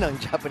palitan ng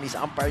Japanese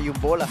umpire yung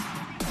bola.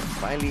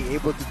 Finally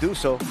able to do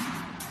so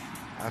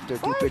after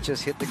 2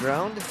 pitches hit the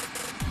ground.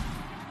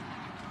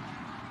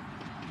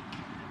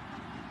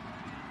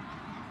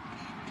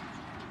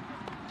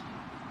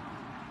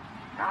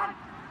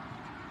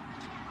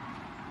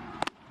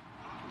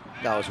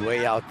 That was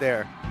way out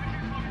there.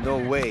 No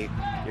way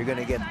you're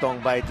gonna get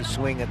Tongbay to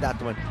swing at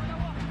that one.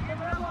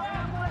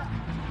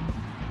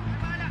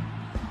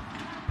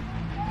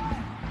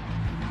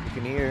 You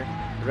can hear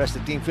the rest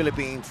of Team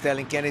Philippines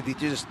telling Kennedy to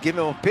just give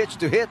him a pitch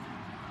to hit.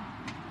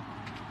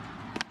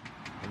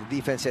 And the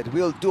defense said,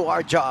 we'll do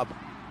our job.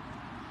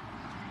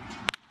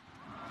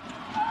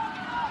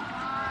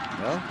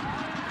 Well,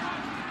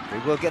 we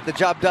will get the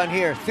job done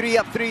here. 3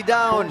 up, 3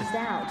 down. Forced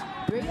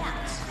out, 3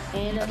 outs.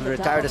 And at the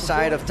Retire the top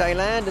side the of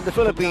Thailand, and the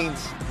Philippines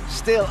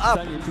still up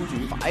 3人出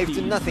局，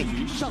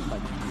 5-0. 上半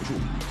场结束。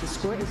 The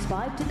score is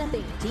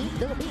 5-0. Team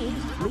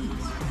Philippines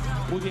leads.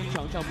 目前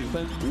场上比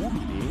分5-0，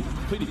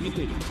菲律宾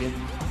队领先。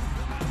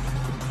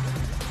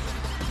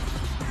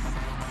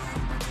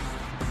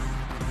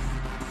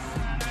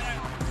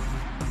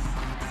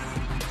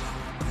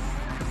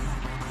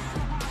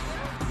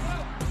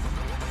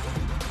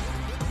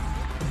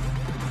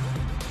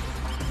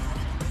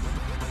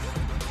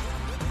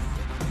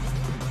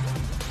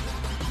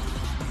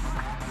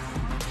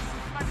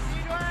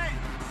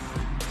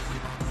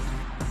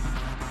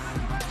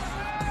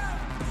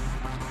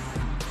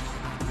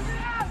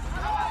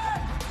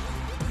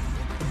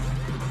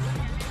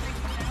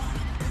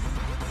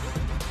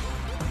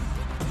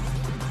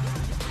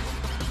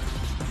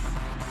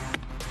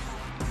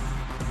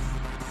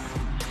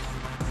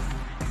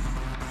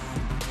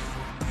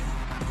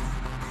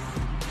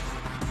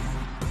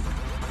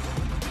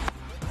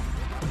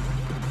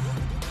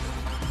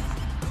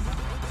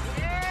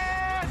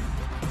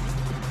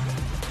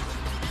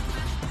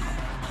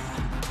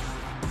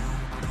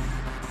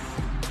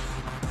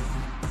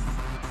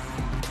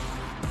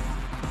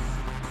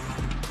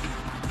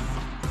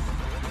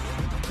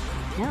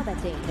Now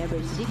batting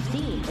number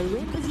 16,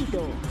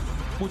 Bosito.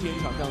 目前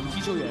场上击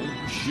球员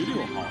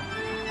16号。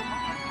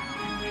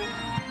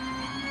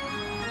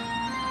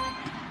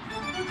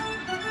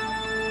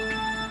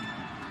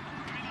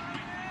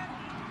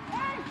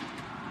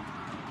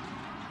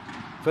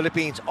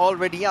 Philippines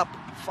already up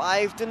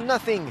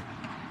 5-0.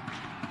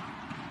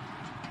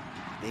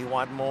 They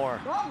want more.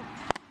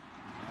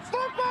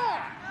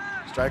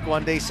 Strike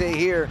one, they say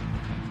here.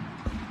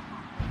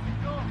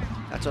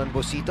 That's on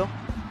Bosito.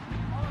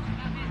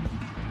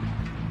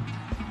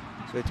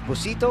 So it's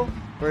Bosito,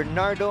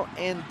 Bernardo,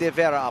 and De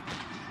Vera up.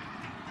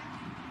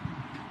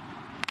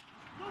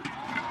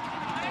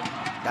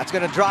 That's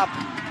gonna drop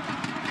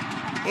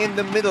in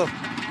the middle.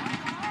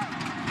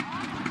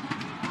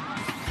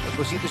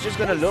 Bosito's just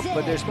gonna look,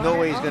 but there's no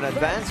way he's gonna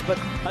advance. But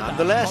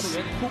nonetheless,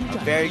 a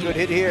very good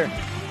hit here.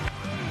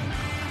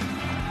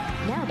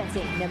 Now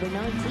batting number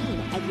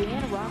 19,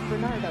 Adrian Rock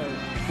Bernardo.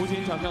 目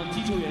前场上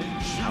击球员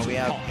Now we 19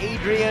 have 号。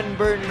 Adrian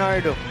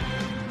Bernardo,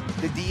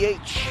 the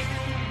DH.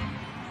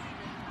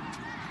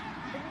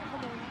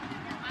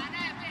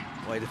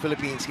 Boy, the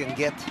Philippines can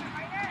get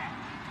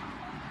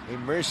a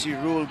mercy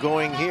rule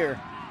going here.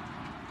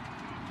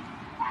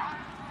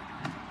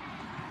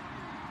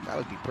 That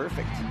would be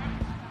perfect.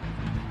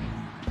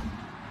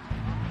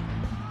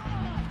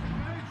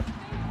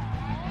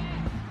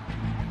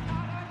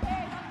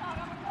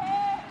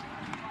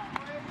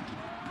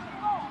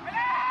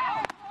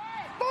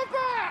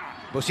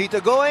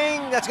 Bosito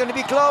going, that's going to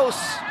be close.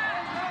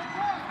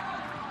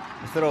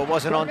 The throw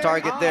wasn't on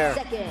target there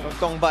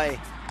from Tongbay.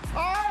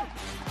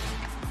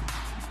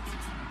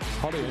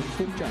 好垒员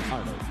攻占2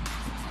垒。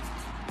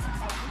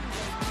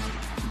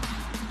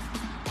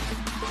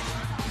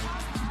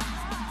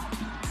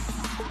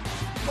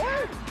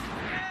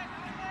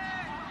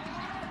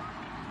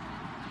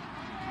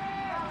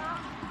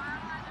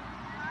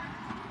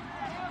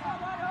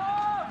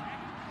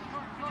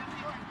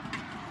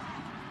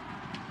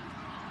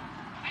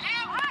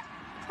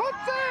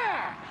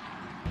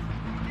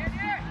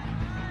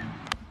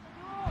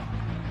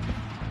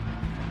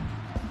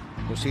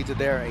 Bosito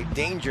there, a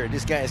danger.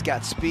 This guy has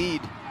got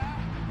speed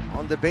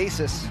on the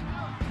bases.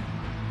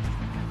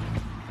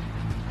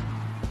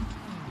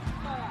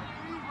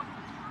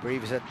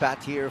 Previous at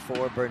bat here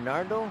for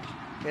Bernardo.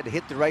 He had to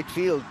hit the right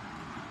field.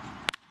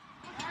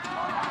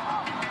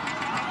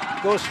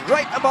 Goes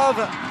right above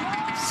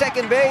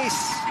second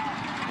base.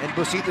 And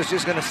Bosito's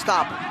just gonna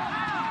stop.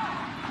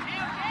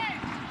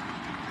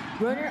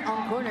 Runner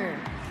on corner.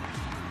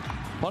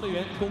 跑垒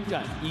员攻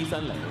占1、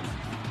3垒。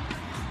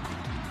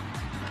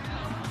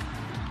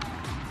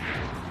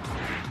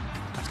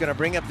 That's gonna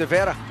bring up De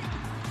Vera.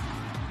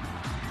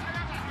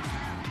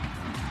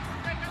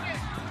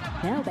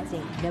 Now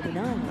batting number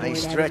 9.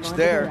 Nice Lord stretch Adamon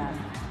there.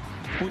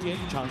 Rivera. 目前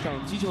场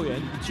上击球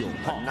员9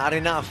号。 Not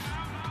enough.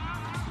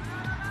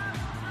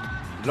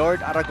 Lord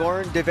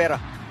Aragorn De Vera.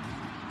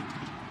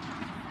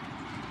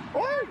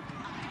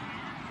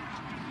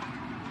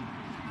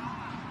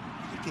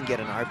 He can get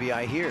an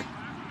RBI here.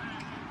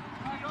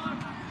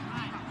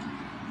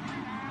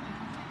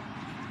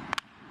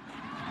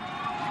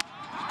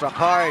 Struck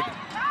hard.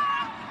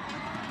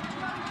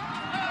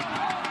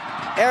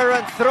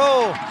 Errant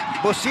throw.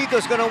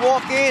 Bosito's gonna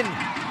walk in.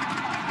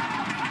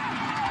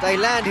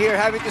 Thailand here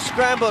having to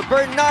scramble.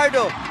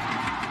 Bernardo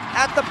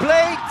at the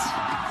plate.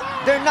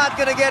 They're not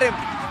gonna get him.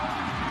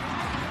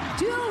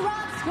 2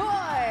 runs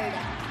scored.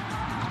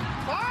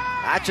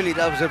 Actually,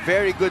 that was a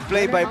very good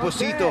play by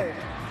Bosito.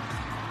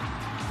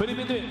 菲律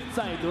宾队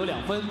再得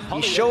2分。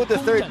 He showed the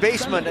third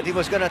baseman that he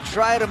was gonna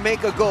try to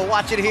make a go.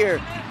 Watch it here.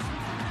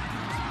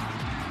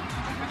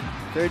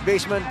 Third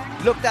baseman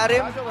looked at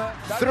him,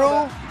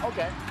 threw,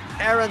 Okay.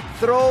 errant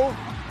throw,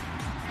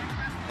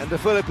 and the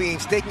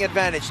Philippines taking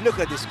advantage. Look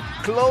at this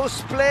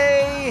close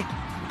play.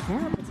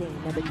 Now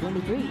batting number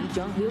 23,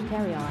 John Hill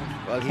carry on.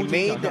 Well, he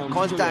made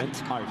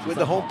contact with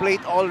the home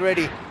plate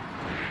already.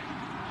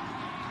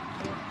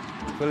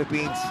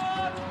 Philippines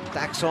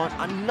tacks on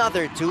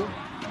another 2.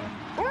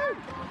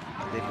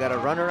 They've got a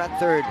runner at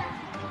third.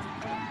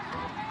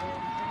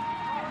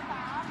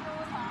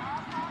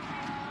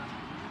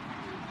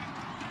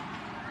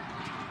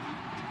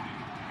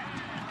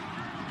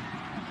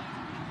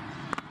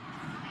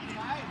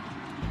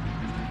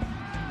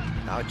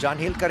 Now John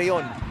Hill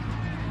Carrion.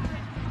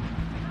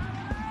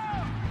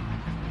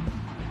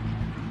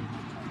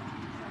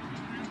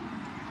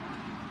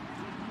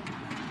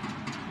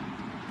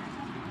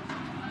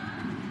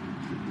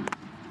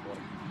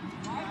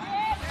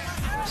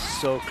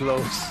 So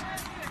close.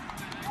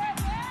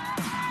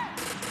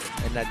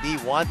 And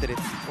Nadi wanted it,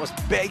 was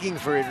begging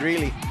for it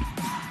really.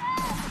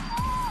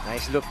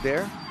 Nice look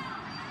there.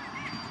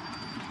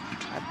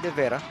 At De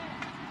Vera,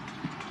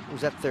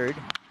 who's at third.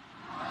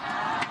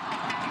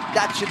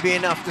 That should be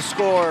enough to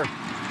score.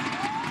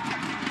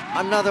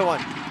 Another one.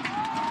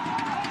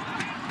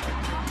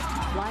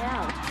 Fly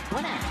out.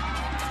 1 out.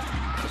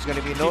 There's going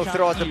to be no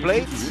throw at the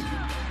plate.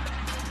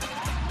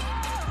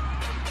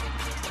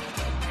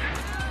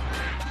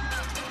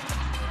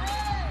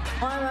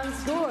 One run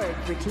scored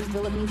for Team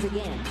Philippines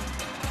again.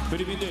 菲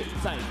律宾队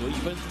再得1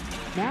分。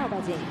 Now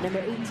batting number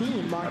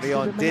 18, Mark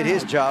Arion did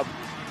his job.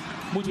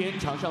 目前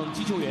场上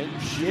击球员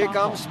Here 18号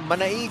comes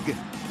Manaig.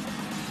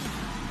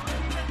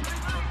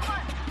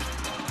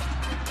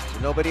 So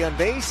nobody on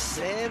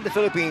base, and the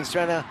Philippines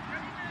trying to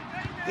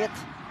get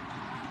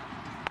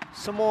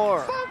some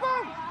more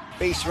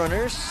base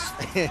runners.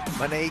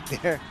 Manaig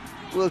there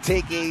will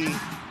take a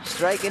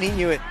strike, and he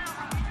knew it.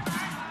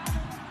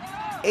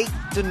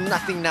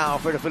 8-0 now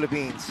for the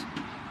Philippines.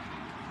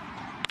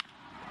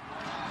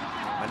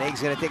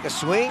 Manaig's gonna take a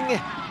swing.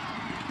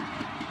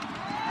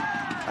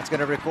 That's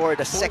gonna record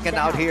a second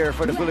out here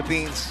for the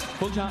Philippines.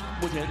 封杀，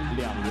目前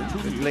2人出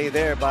Good 局。 play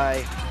there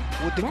by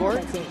Now Wutikor.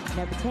 batting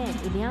number 10,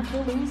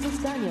 Ignacio Luis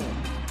Escanio.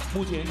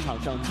 目前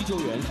场上击球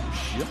员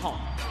10号。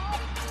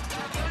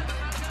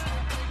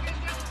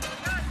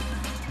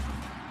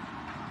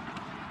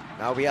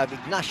 Now we have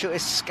Ignacio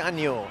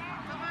Escanio.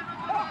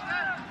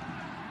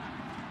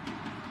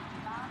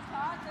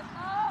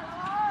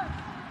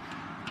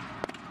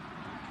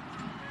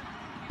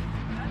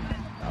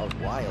 That was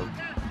wild.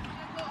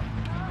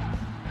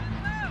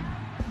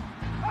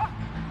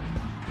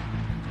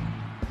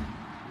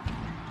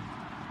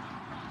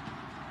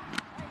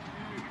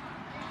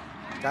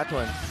 That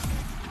one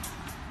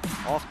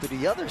off to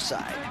the other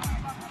side.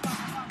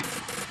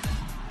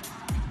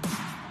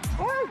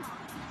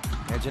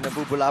 Medyo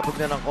nabubulabog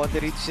na ng konti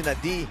rito si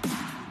Nadi.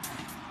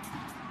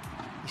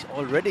 He's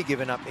already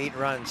given up 8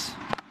 runs.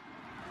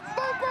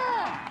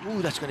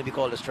 Ooh, that's going to be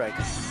called a strike.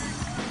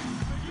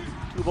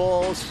 2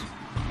 balls,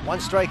 1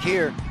 strike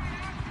here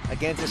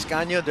against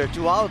Escanio. There are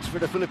 2 outs for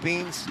the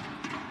Philippines.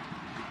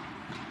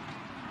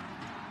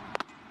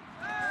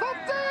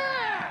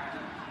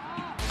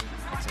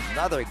 That's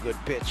another good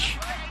pitch.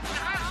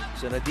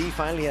 So Nadi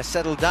finally has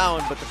settled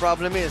down, but the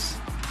problem is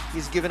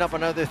he's given up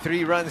another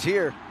 3 runs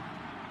here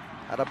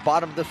at the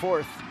bottom of the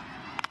 4th.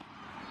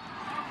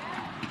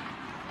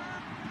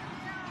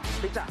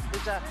 Pizza,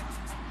 pizza.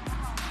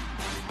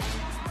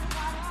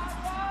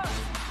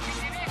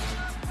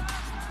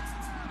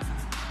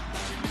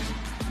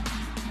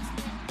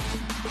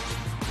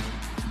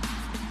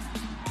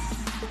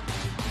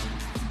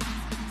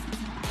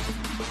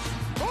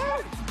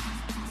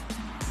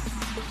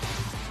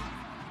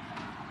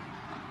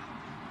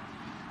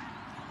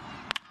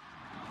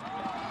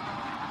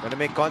 Gonna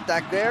make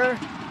contact there.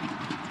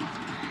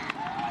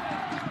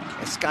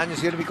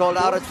 Escanio's gonna be called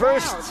out at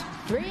first.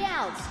 3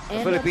 outs.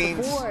 And Philippines.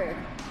 up the 4.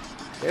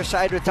 Their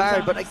side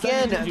retired, but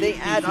again, they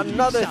add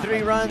another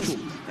 3 runs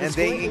and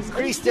they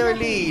increase their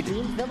lead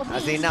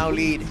as they now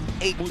lead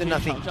 8-0.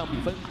 场上比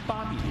分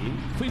8-0，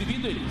菲律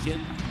宾队领先。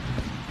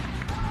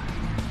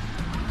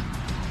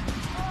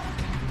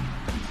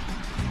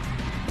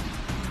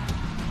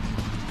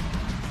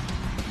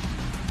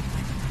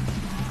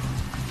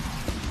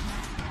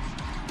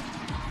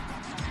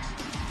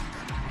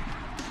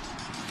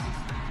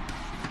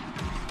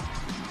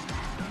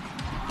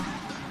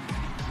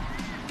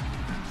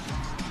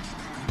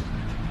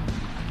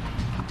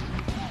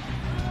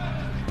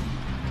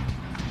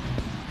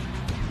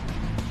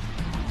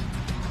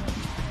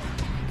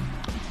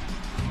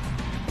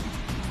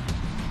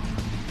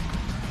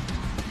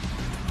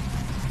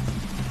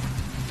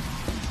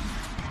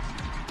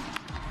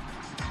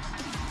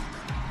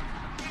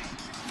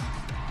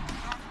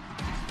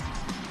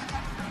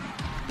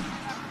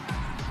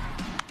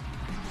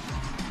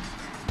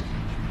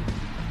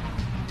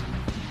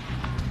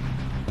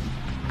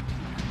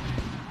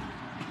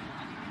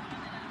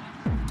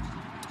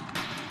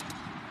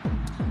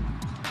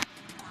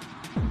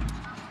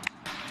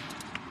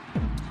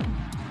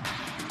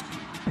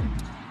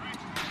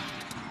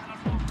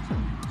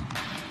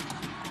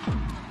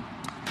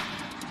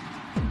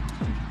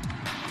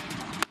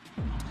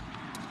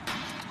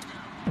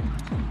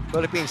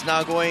 Philippines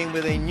now going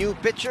with a new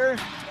pitcher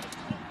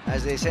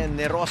as they send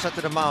Nerosa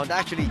to the mound.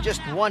 Actually,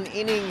 just 1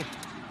 inning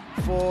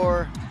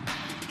for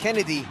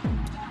Kennedy.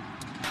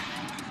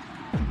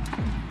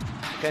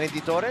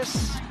 Kennedy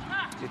Torres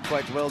did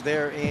quite well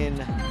there in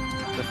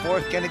the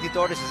 4th. Kennedy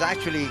Torres is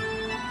actually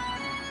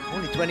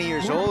only 20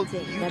 years old,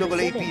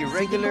 UAAP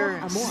regular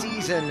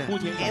season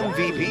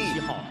MVP.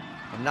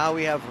 And now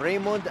we have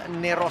Raymond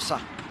Nerosa.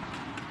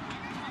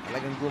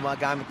 Talagang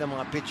gumagamit ng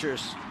mga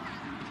pitchers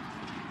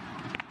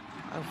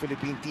ang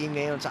Philippine team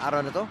ngayon sa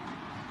araw na to.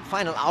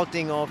 Final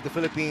outing of the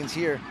Philippines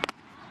here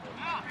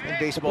in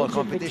baseball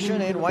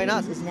competition, and why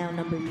not? Is now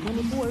number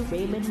 24,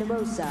 Raymond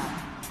Nerosa.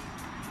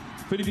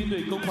 菲律宾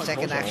队更换投手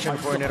Second action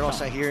for 24号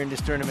上 Nerosa here in this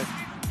tournament.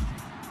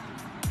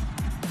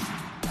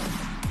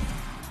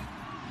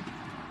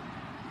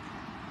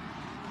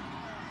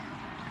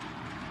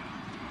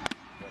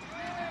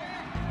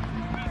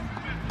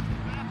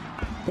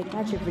 The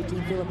catcher for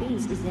Team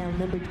Philippines is now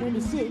number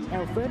 26,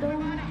 Alfredo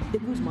de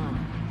Guzman.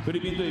 菲律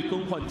宾队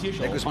更换接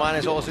手 De Guzman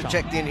has also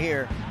checked in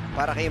here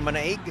para kay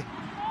Manaig.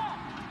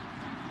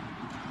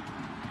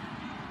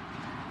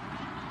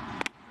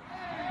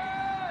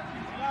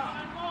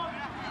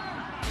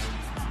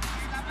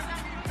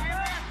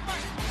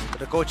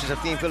 The coaches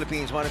of Team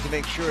Philippines wanted to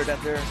make sure that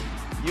they're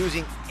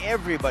using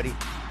everybody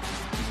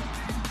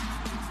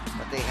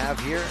they have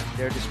here at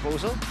their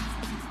disposal.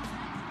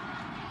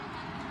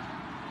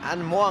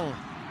 And Muang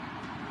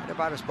at the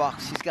batter's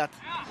box. He's got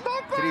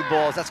 3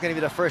 balls. That's going to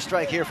be the first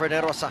strike here for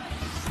Nerosa.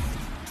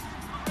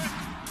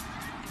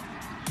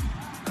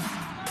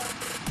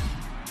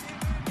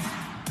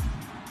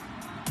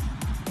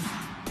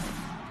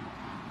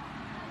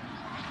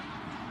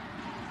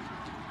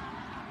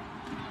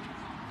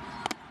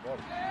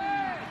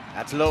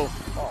 That's low.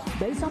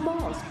 Base on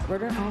balls,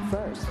 runner on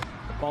first.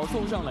 保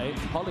送上垒，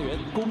跑垒员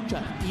攻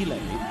占1垒。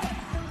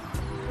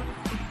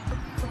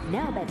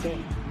 Now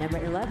batting, number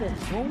 11,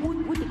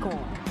 Songwood Witticon.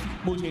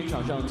 目前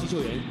场上击球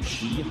员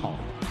11号。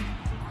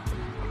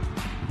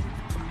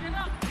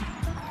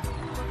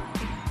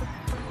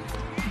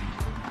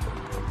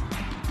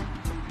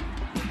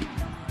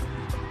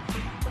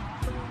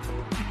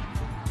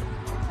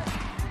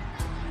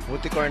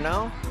 Wuttikor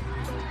now,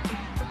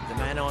 the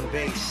man on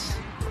base.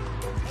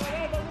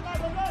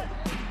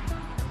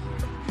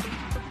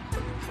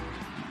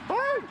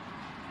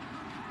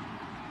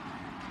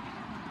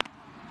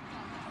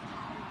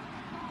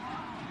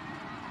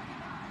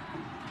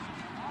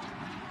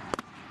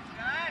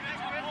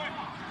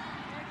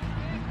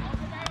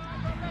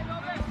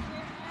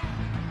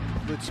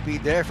 Good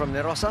speed there from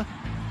Nerosa.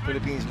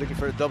 Philippines looking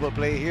for a double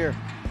play here.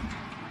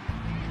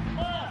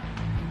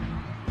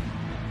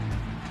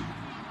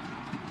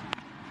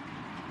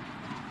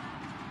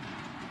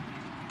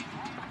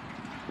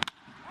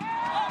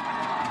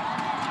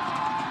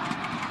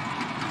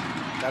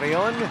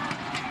 Carrion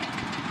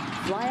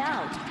Fly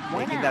out,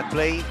 one making out. that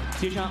play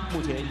接杀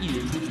目前1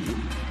人出局。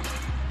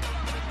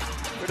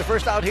 for the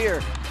first out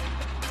here.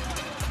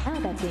 Now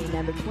batting,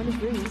 number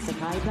 23,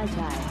 Sakai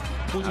Bajai.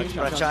 目前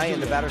场上击 Prachai 球 in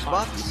the 员 batter's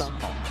box. 23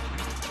号。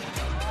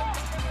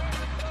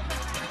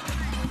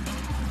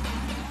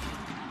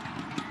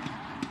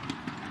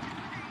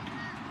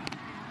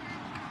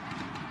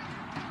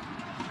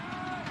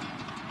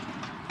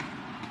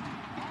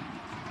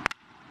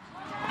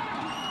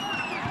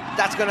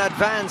 That's going to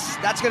advance.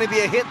 That's going to be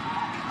a hit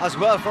as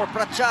well for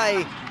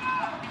Prachai.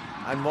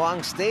 And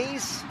Muang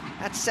stays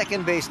at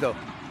second base though.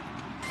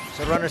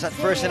 So runners at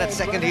first and at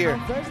second here.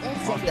 First and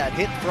Off second. that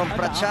hit from 安打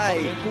跑垒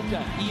Prachai. 员攻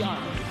占1、2垒。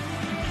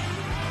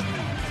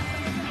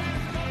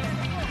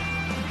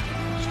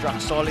 Struck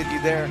solidly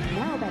there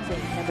Now batting,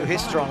 number to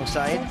his 5, strong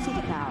side.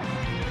 City Cow.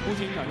 目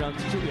前场上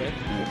击球员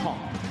5号。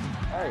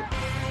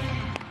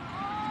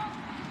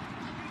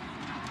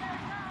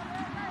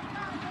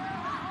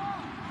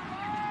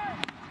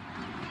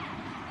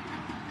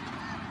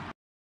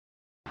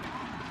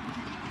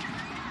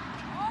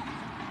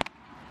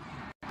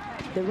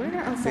 The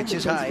runner on second Pitch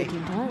is base high. for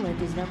Team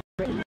Thailand is number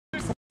 8,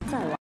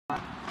 Sakai.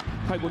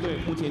 泰国队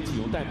目前仅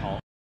用代跑。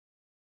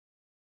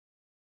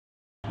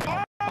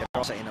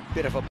 Also in a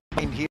bit of a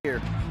bind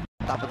here.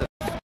 Top of the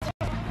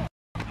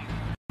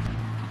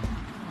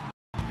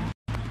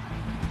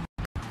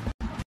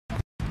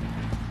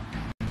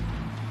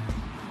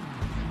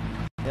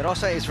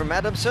Nerosa is from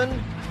Adamson.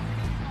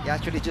 He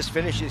actually just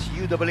finished his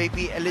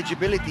UAAP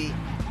eligibility.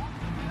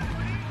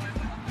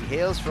 He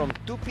hails from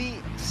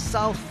Tupi,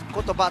 South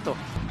Cotabato.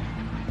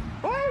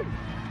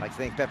 I'd like to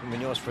thank Pepe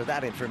Munoz for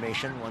that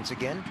information once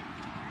again.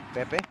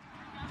 Pepe,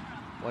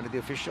 one of the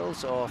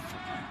officials of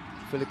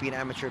Philippine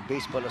Amateur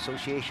Baseball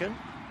Association.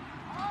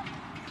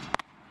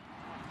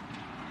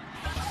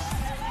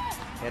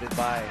 Headed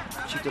by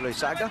Chito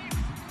Loizaga,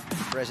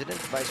 President,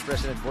 Vice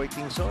President Boy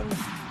Kingson,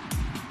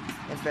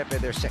 and Pepe,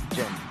 their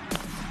sec-gen.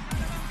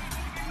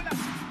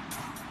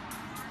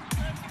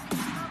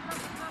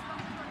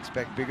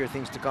 Expect bigger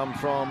things to come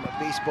from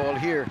baseball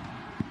here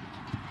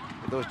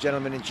with those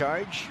gentlemen in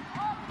charge.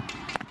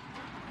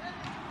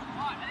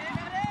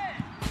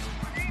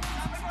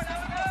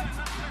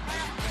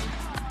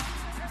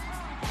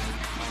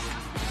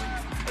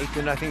 Eight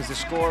to nothing is the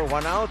score,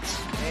 1 out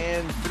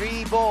and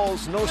 3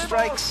 balls, no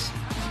strikes.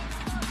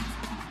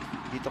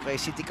 Dito kay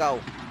City Cow.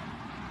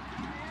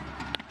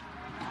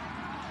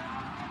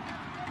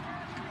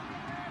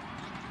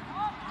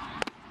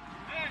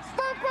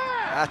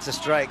 That's a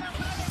strike.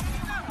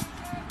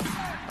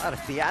 A lot of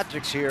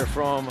theatrics here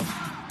from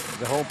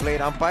the home plate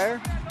umpire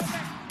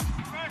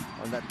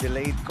on that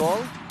delayed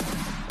call,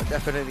 but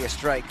definitely a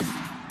strike.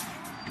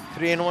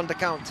 3-1 to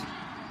count.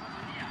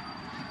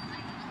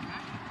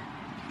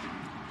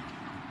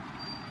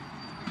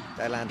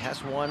 Thailand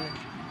has one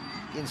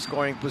in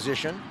scoring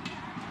position.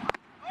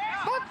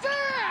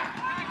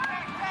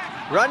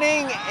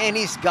 Running, and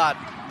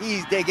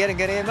they're getting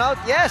him out.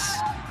 Yes,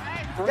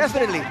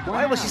 definitely.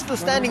 Why was he still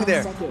standing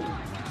there?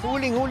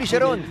 Huling-huli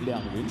siya ron. 2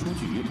人出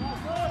局，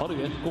跑垒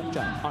员攻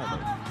占2垒。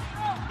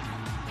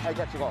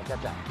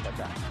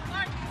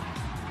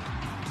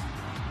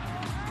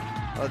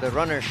 Oh, the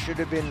runner should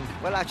have been,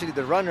 well, actually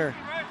the runner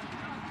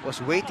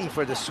was waiting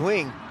for the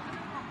swing.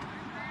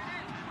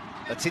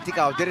 But City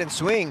Cow didn't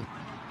swing.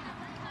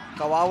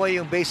 Kawawa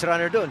yung base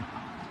runner dun.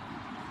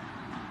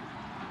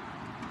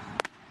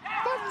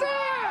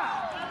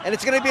 And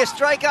it's going to be a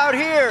strikeout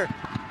here.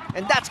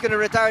 And that's going to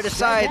retire the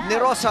side.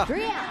 Nerosa.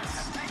 3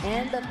 outs.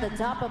 End of the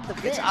top of the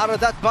Gets fifth. out of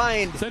that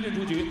bind. 3人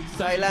出局，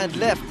 Thailand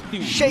left,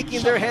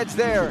 shaking their heads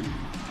there.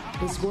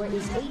 The score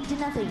is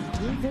 8-0.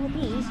 Team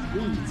Philippines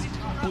leads.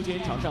 目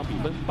前场上比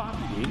分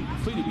8-0，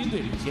菲律宾队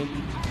领先。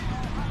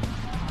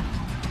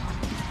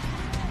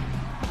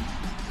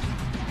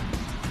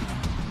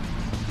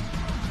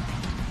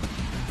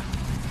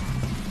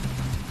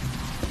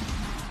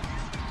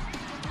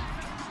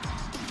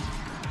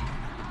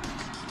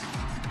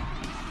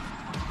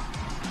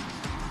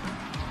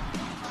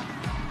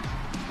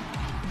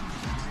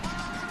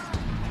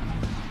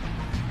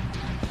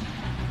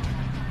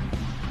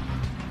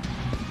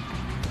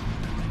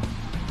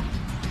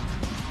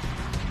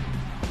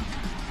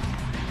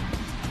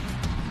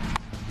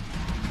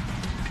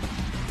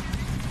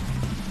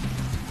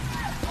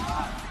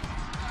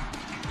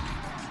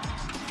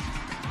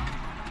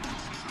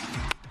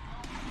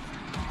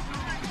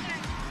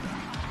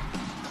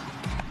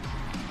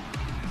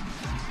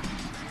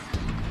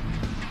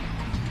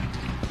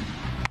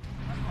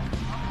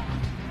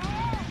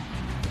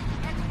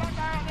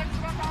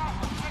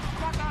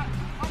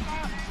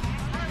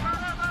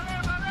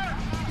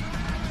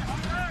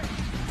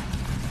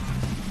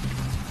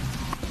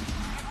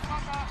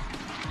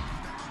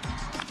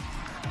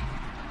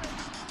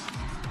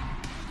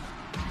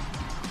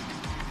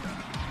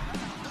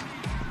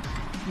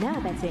 Now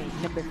batting,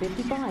 number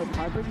 55,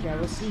 Harper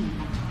Gerald C.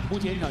 目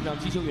前场上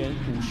击球员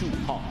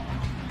55号。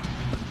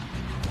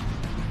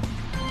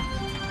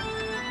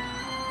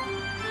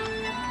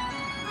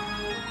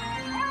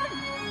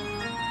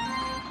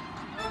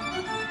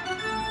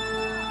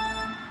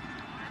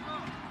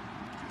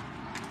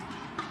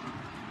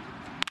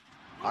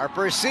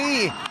 Harper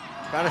C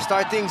trying to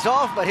start things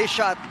off, but his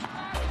shot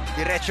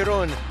diretso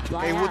ron kay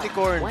Fly out,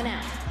 Wuticorn. 1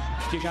 out.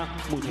 接杀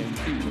目前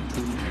1人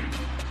出局。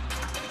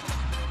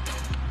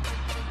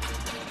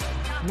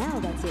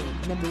 Now batting,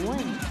 number 1,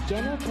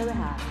 General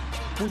Pereja.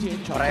 目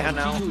前场 Pareha 上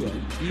now. 击球员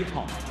1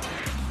号。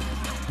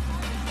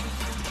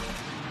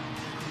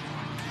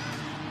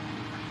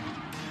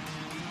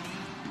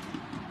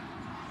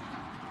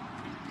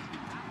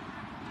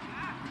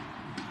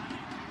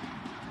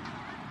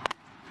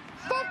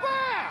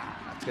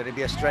 It's going to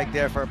be a strike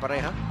there for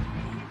Pareha.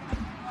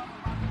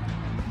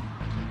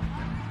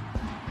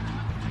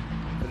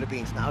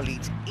 Philippines now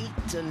leads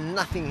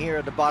 8-0 here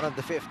at the bottom of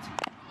the fifth.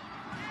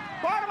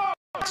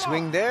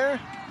 Swing there.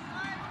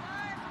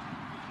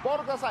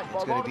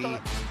 It's going to be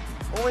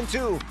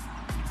 0-2.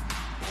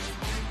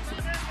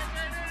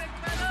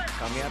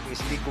 Coming up is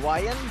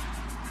Ligwayan.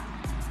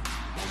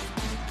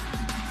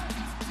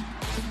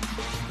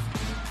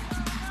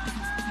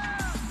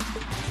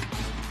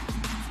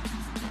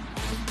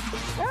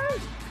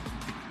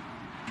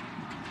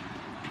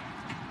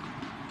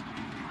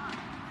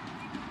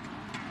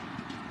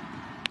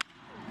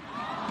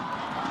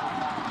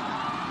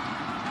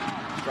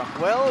 Struck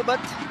well, but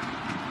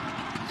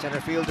center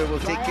fielder will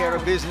take care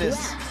of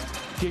business.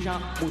 接杀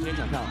目前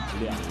场上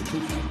2人出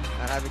局。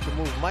 Not having to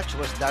move much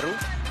was Daru.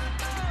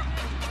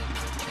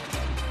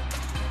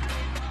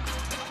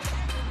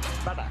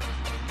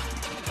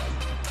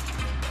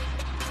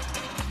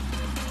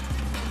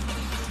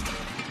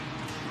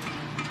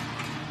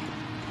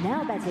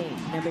 Now batting,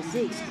 number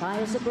 6,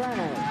 Kyle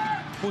Sobrano.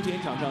 目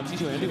前场上击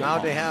球员6 Now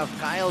号。 they have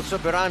Kyle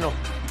Soberano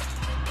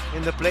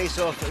in the place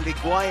of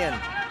Ligwayan.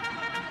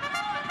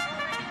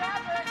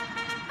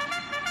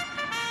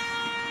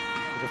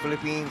 The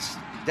Philippines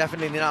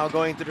definitely now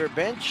going to their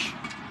bench.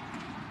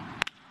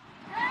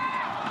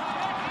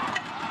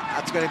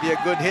 That's going to be a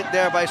good hit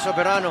there by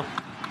Soberano.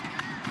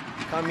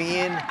 Coming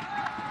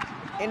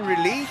in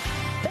relief.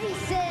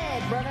 Base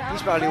hit, brother.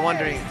 He's probably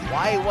wondering,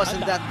 why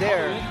wasn't that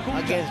there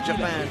against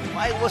Japan?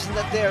 Why wasn't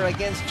that there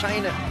against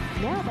China?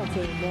 Now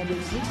batting, number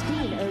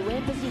 16,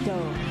 Owen Pasito.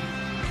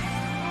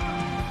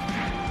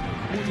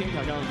 目前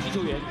场上击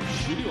球员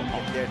16号。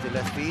 There to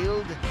left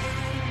field.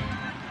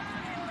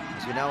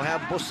 So you now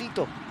have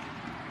Bosito.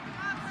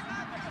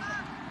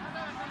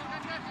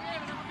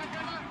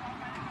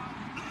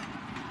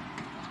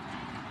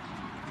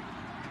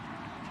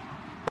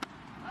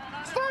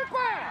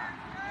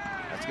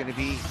 That's going to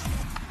be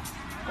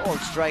called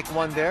strike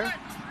one there.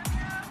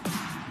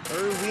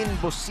 Erwin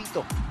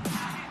Bosito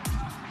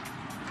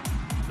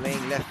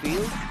playing left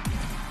field.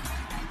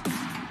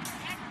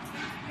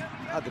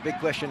 The big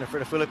question for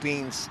the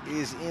Philippines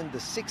is in the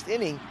 6th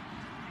inning.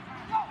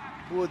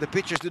 Who are the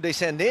pitchers do they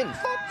send in?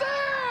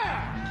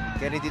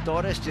 Kennedy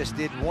Torres just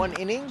did 1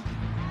 inning,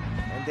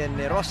 and then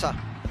Nerosa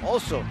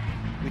also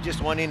with just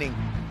 1 inning.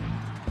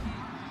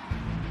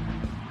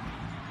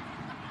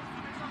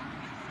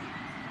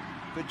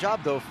 Good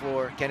job though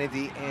for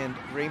Kennedy and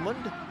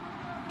Raymond.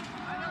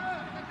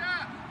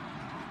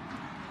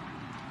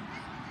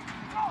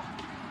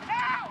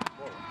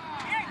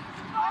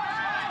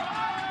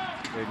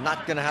 They're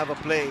not gonna have a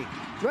play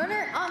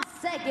Runner on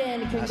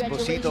second. as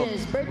Bosito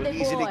Congratulations, will birthday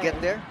easily boy. get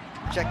there.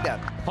 Check that.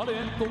 跑垒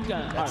员攻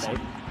占2 That's 垒。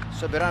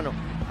 Soberano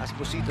as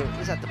Bosito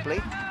is at the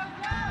plate.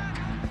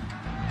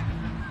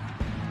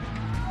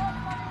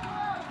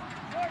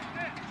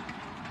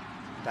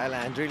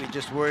 Thailand really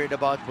just worried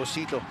about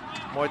Bosito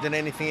more than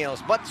anything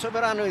else. But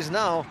Soberano is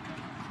now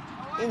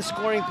in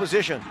scoring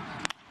position.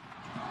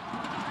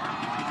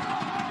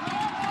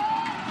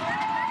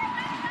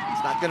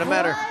 It's not gonna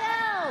matter.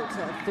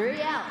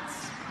 3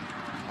 outs.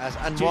 As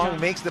Anwang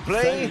makes the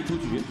play.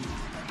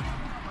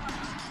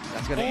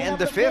 That's gonna end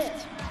the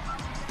 5th.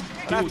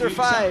 But after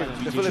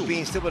 5, the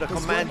Philippines still with a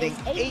commanding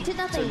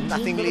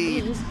 8-0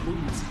 lead.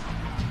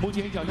 目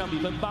前场上比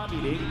分8比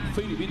0，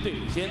菲律宾队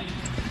领先。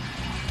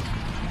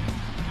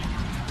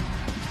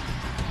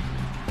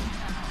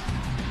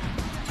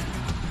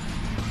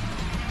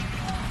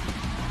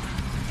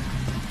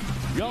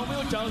让我们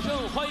用掌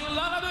声欢迎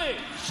啦啦队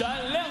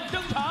闪亮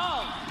登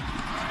场！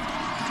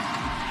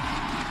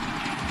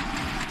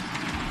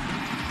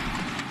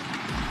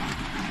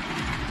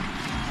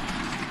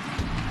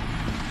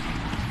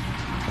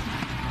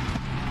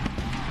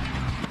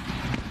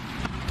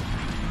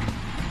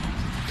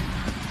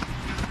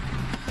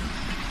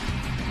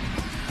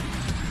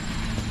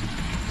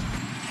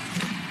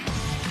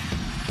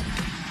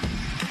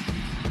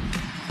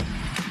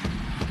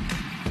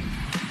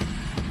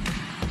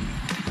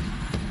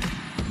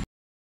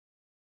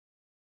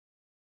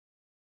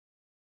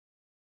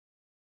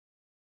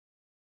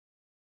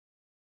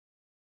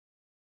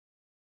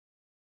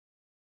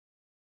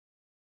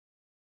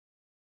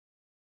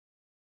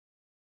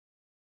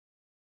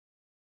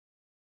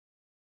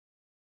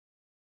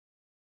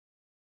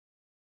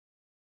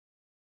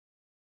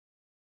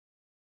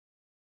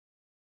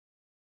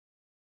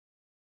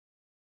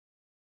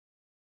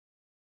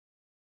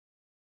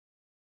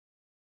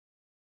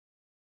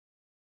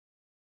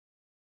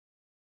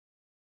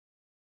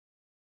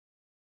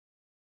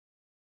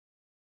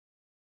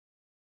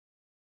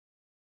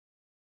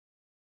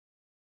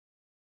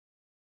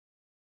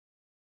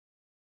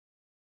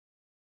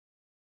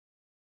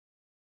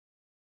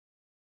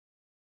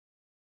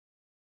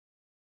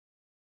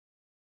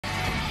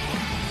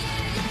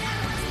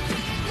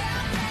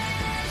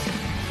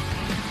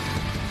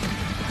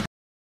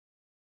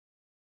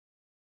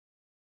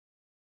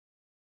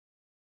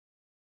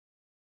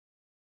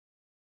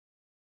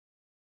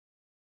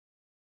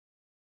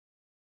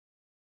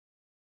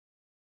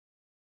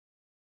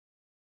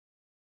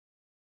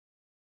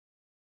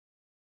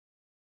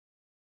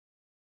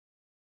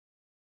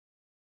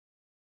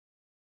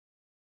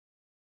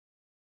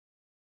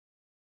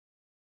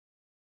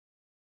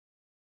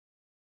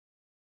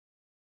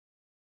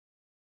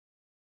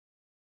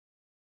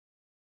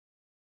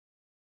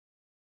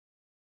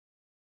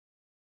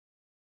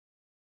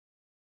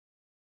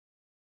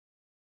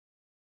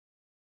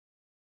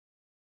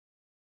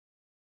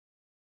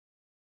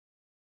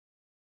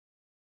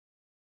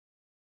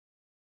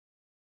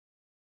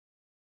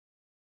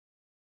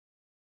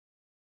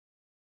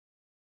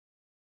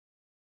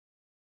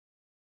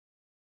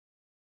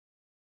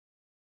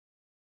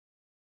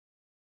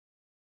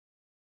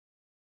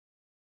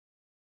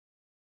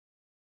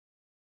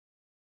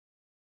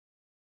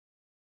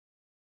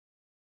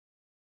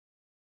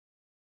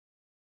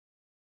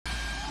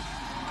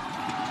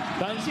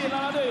 感谢啦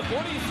啦队活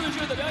力四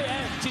射的表演，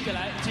接下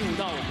来进入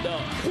到我们的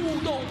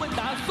互动问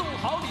答送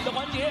好礼的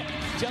环节，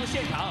将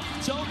现场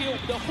交给我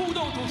们的互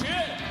动主持人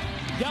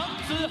杨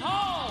子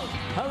浩。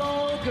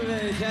Hello， 各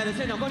位亲爱的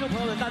现场观众朋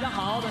友们，大家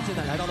好。那现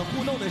在来到了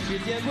互动的时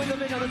间，规则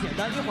非常的简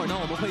单，一会儿呢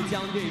我们会将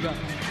这个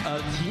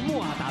题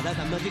目打在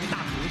咱们的这个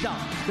大屏上。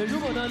那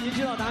如果呢您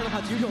知道答案的话，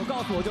举手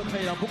告诉我就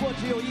可以了。不过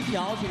只有一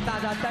条，请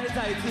大家待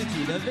在自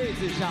己的位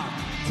置上，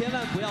千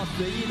万不要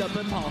随意的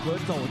奔跑和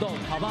走动，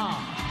好不好？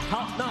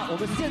好，那我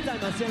们现在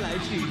呢先来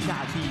试一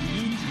下第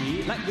1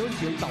题，来有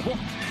请导播。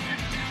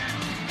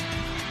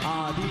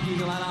第一题已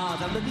经来了啊！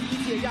咱们的第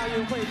1届亚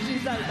运会是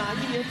在哪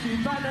一年举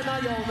办的呢？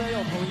有没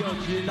有朋友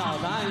知道？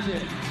答案是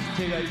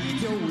这个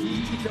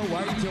1951、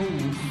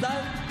1952、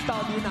1953。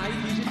到底哪一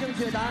题是正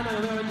确答案呢？有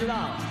没有人知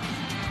道？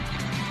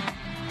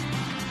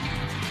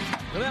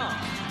有没有？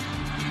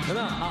有没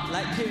有？好，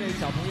来，这位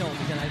小朋友，我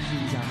们先来试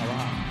一下，好不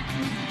好？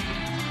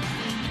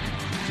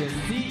选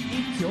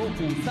C，1953，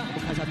我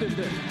们看一下对不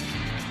对？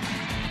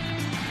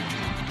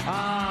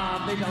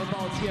非常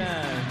抱歉，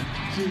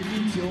是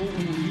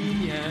1951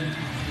年。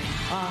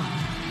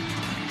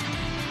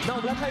那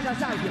我们来看一下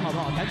下一题好不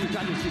好？赶紧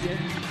抓紧时间。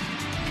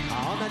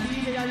好，那第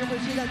1届亚运会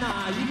是在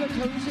哪一个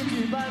城市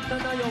举办的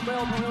呢？有没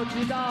有朋友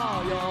知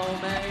道？有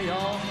没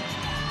有？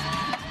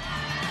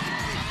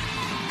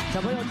小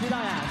朋友知道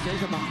呀？选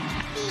什么？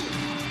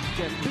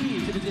选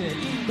B 是不是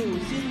印度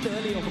新德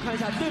里？我们看一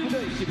下对不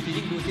对？是不是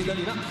印度新德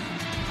里呢？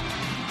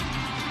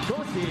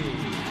恭喜！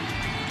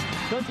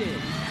恭喜！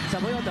小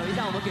朋友，等一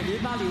下，我们给您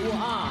发礼物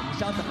啊！你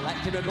稍等，来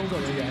这边工作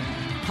人员。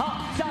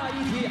好，下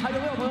一题还有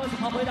没有朋友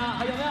好回答？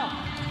还有没有？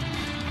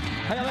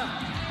还有没有？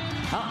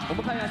好，我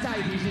们看一下下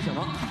一题是什么。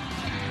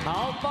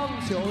好，棒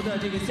球的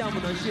这个项目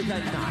呢是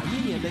在哪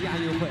一年的亚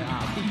运会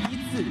啊？第1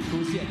次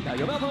出现的，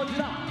有没有朋友知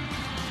道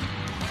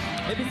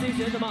 ？A、B、C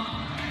选什么？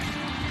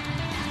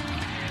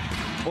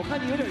我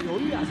看你有点犹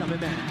豫啊，小妹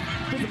妹，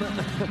这怎么？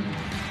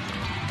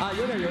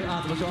有点犹豫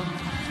啊？怎么说？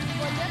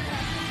我觉得可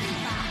能是 B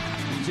吧。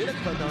觉得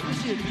可能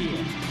是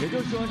B， 也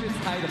就是说是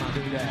猜的嘛，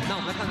对不对？那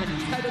我们来看看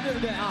你猜的对不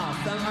对啊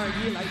？3、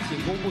2、1，来，请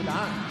公布答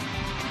案。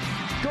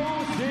恭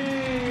喜，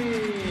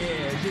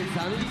是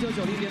咱们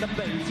1990年的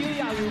北京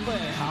亚运会，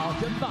好，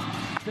真棒，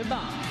真棒！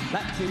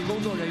来，请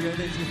工作人员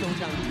为其送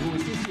上礼物，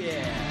谢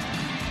谢。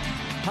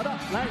好的，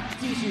来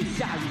继续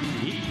下一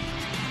题。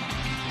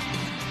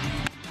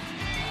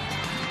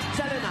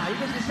下列哪一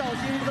个是绍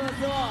兴特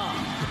色？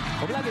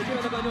我们来给这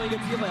边的观众一个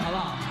机会，好不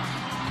好？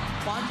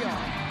黄酒，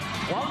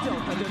黄酒，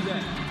对不对？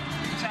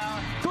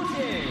恭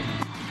喜，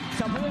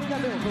小朋友应该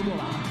没有喝过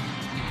吧？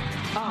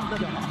啊，那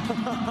就好。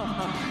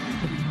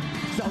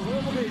小朋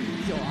友不可以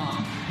饮酒啊，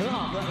很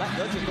好喝。来，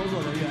有请工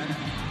作人员。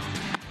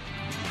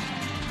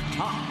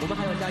好，我们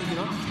还有下一题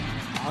吗？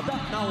好的，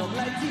那我们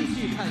来继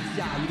续看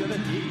下一个问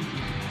题。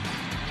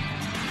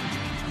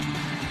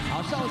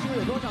好，绍兴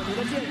有多少年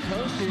的建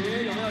成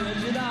史？有没有人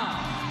知道？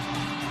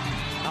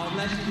好，我们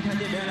来试试看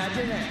这边，来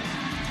这位。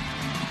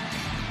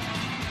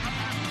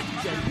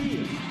选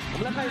B， 我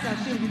们来看一下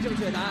是不是正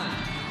确答案。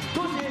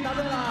恭喜答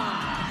对了。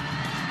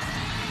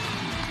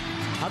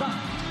好的。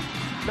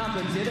那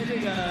本节的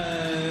这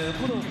个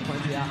互动环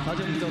节啊，到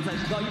这里就暂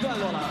时告一段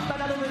落了。大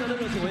家都非常的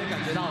热情，我也感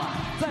觉到了。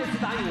再次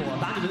答应我，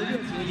把你们的热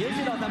情延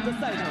续到咱们的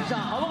赛场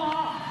上，好不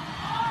好？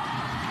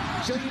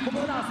声音不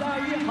够大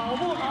，3、2、1，好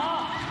不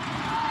好？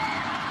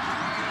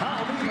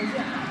好，我们一会儿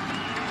见。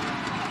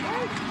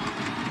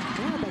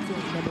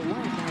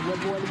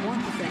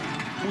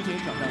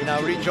We now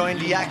rejoin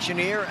the action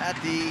here at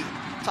the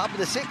top of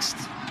the 6th.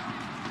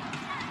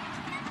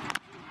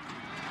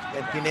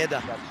 And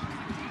Pineda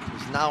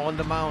is now on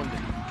the mound.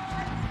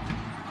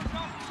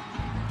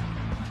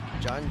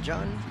 John,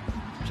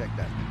 check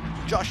that.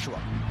 Joshua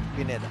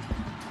Pineda.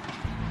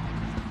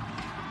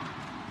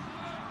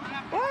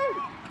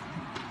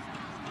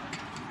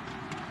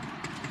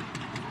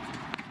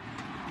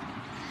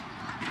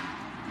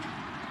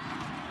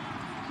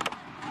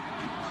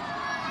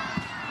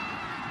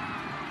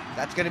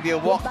 That's going to be a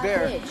walk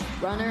there.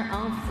 Runner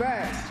on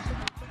first.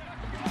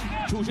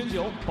 出身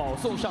球保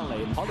送上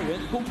垒，跑垒员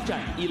攻占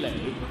一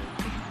垒。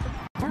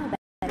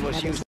It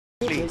was used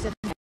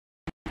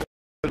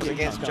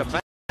against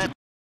Japan.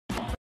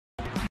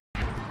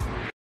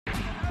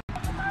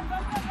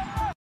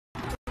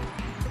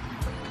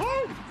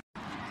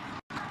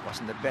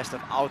 Wasn't the best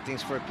of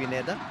outings for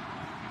Pineda.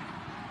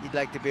 He'd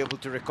like to be able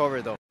to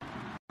recover though.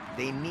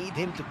 They need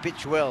him to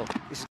pitch well.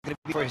 This is going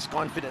to be for his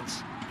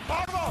confidence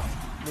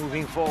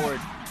moving forward.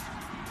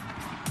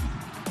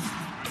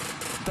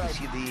 You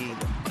see, the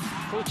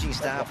coaching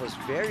staff was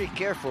very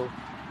careful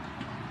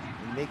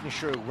in making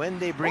sure when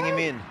they bring him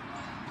in,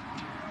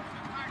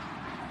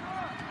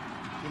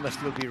 he must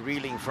still be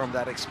reeling from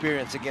that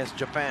experience against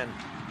Japan.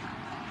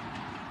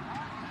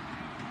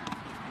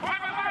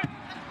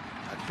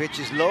 That pitch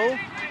is low.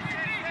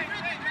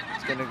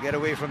 It's going to get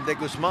away from De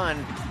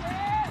Guzman.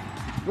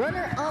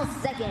 Runner on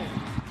second.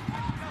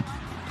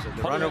 So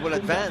the runner will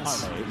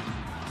advance.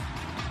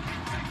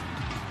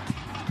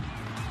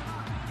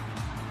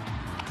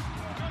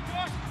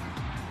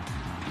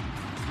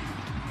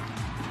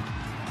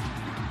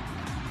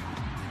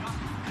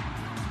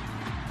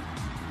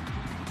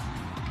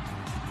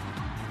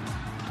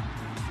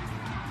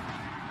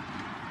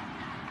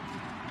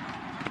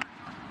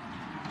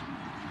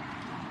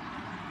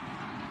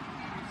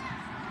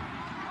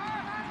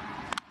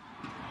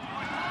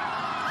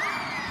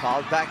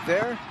 Fouled back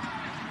there.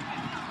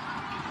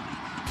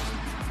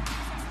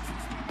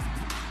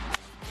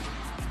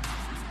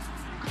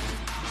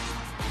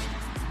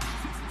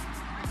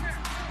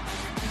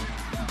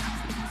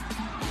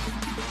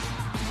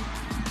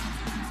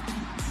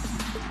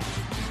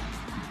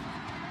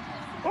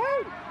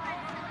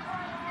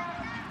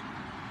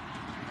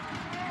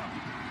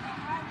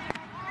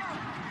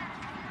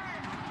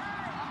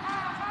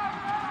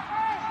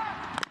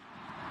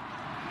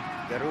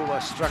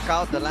 Garuba struck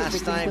out the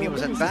last time he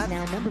was at bat.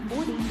 Now number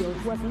 40,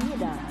 Joshua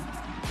Pineda.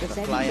 The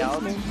second fly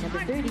out. baseman, number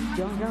 30,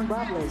 John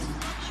Robles.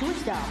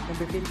 Shortstop,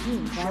 number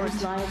 15, Carlos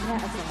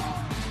Castle.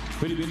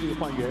 菲律宾队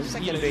换员，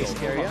一垒手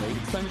更换为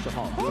30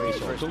号，二垒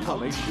手更换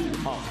为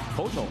15号，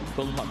投手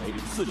更换为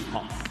40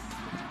号。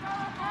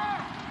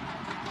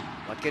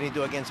What can he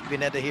do against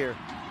Pineda here?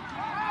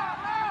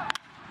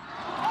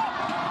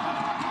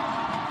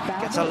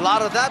 Gets a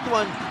lot of that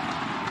one.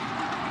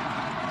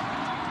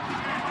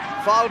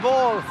 Foul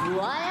ball.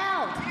 Fly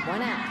out,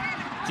 1 out.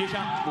 接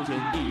杀，目前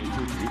1人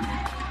出局。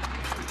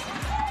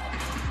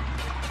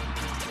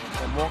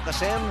And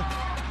Mokasem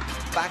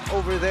back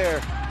over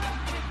there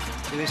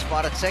to his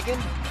spot at second.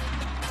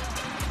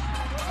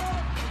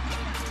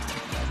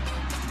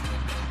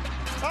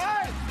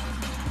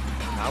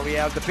 Now we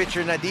have the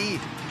pitcher Nadi,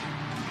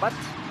 but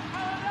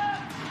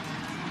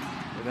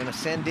we're going to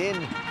send in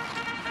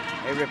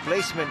a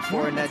replacement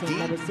for Nadi.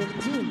 Number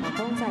 17,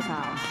 Pacong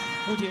Saikao.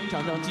 目前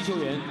场上击球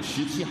员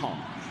17号。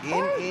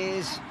 In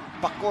is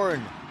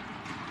Pacorn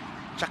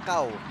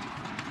Chacao.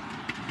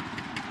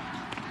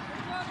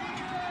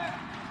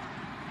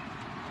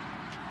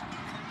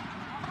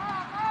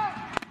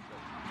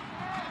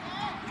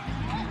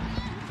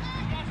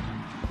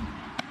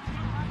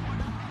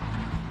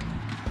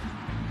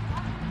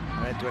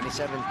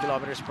 27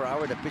 kilometers per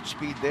hour, the pitch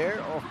speed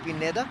there of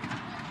Pineda.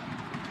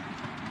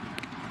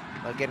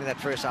 Well, getting that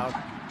first out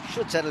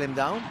should settle him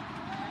down.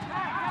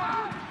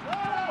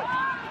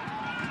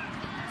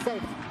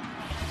 Safe.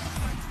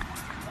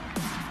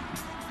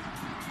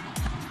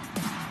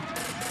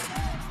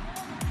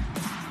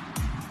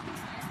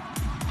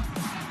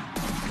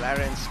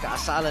 Clarence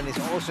Kaasalan is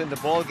also in the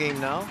ball game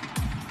now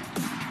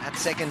at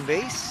second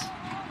base.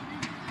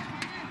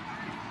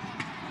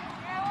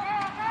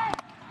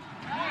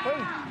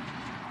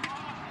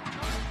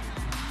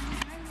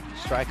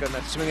 Strike on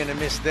that swing and a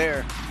miss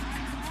there.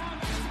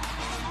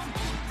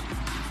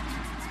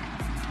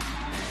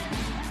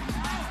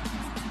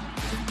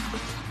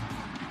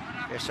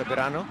 There's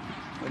Soberano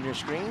on your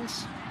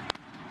screens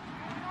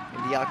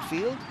in the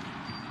outfield.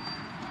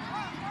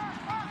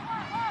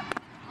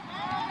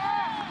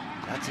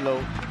 That's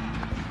low.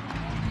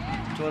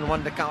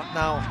 2-1 the count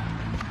now.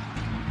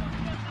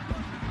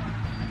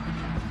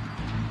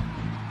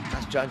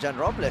 That's John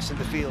Robles in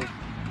the field.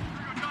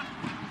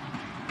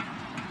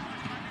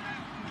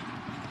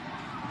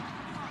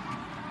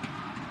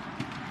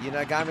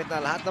 Ginagamit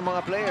na lahat ng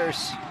mga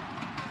players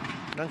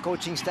ng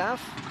coaching staff.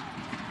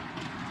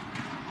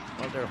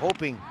 Well, they're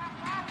hoping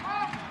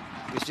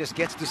this just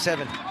gets to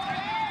 7.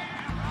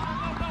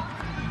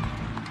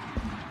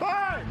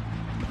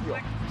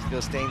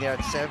 Still staying there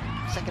at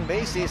second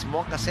base is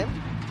Mocasem.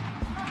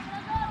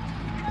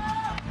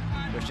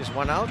 There's just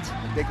one out.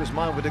 De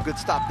Guzman with a good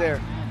stop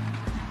there.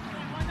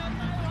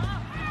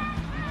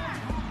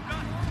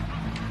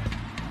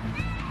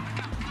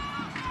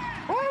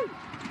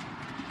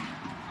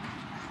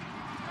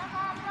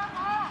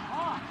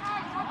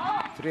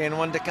 Three and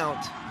 1 to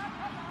count.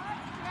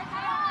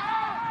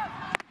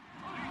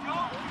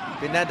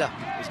 Pineda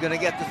is going to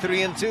get the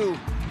 3-2.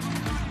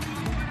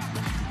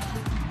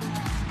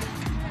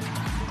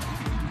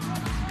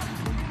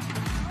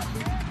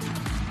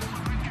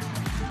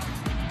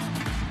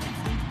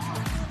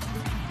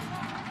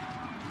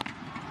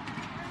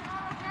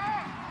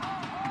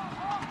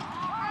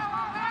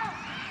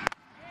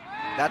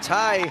 That's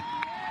high.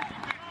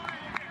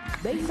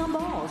 Base on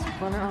balls.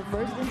 Runner on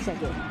first and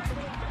second.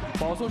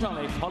 保送上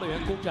垒，跑垒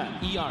员攻占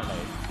1、2垒。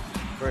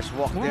 First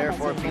walk Now there that's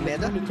for it, number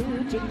Pineda.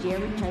 22,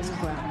 Jerry Tyson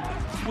Brown.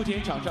 目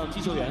前场上击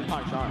球员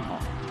22号。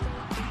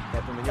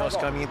 Pepe Munoz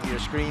coming into your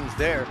screens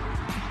there.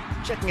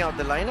 Checking out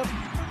the lineup.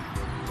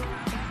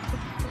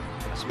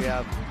 So we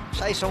have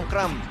Chai Song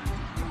Kram.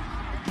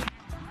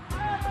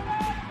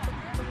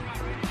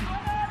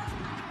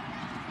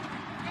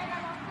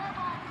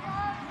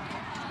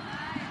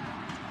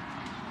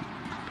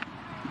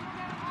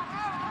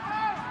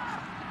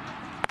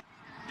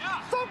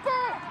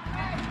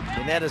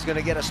 Pineda's going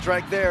to get a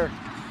strike there.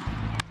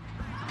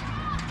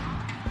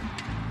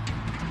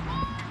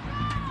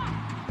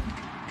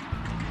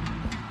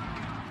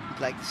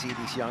 I'd like to see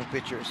these young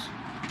pitchers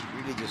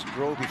really just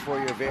grow before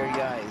your very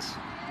eyes.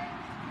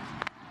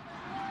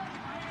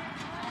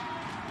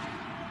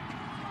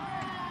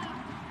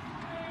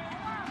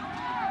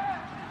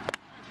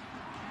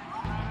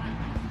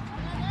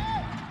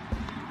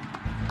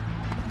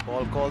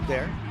 Ball called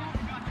there.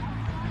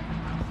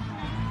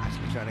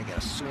 Actually trying to get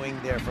a swing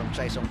there from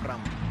Chai Song Kram.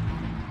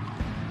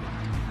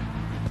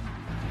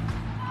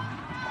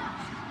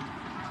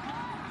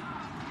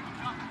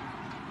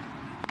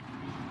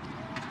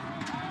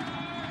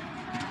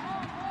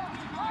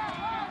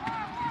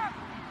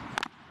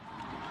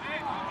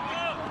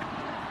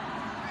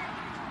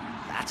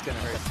 That's gonna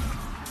hurt.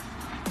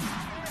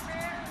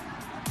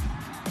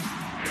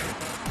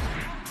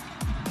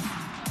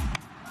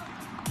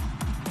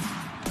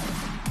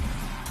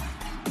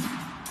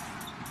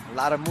 A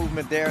lot of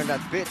movement there in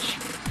that pitch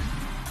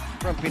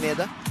from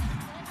Pineda.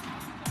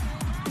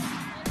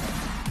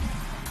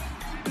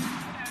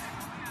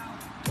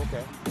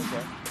 Okay. Good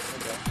track.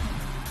 Okay.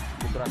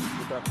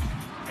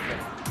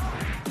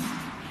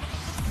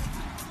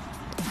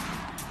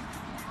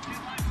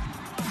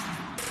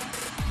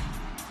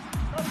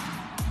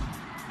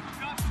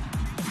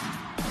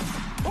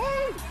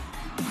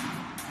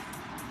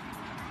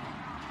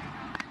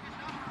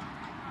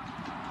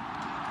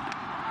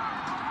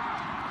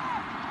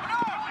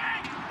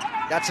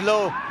 That's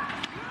low.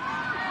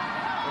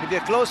 It'll be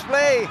a close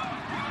play.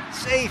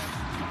 Safe.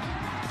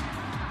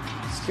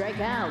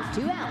 Strikeout,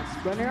 2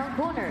 outs. Runner on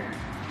corner.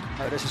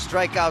 There's a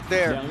strikeout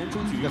there. 2人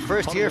出局， The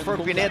first 跑垒员 here for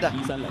攻占 Pineda.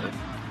 1、3垒。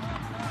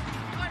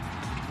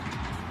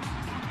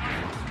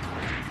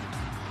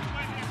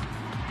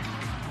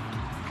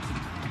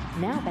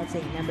 Now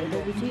batting number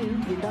 32,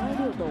 Yudai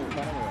Ryoto.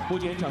 目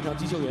前场上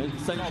击球员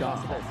32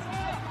号。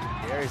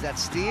 There's that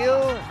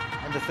steal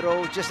and the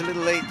throw just a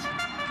little late.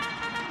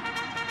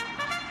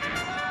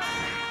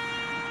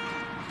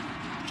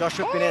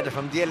 Joshua Pineda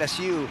from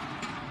DLSU.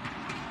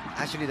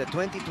 Actually the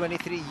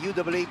 2023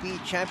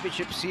 UAAP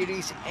Championship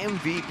Series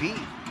MVP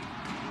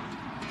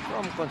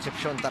from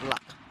Concepcion,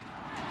 Tarlac.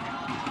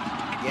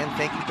 Again,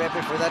 thank you,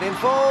 Pepe, for that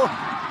info.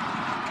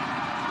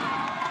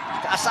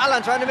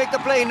 Kaasalan trying to make the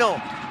play, no.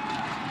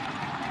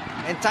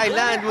 And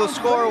Thailand will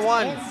score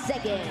 1. And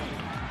second.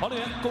 黄队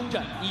员攻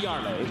占1、2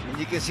垒。 And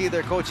you can see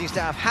their coaching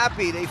staff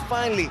happy. They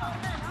finally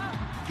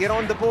get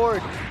on the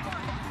board.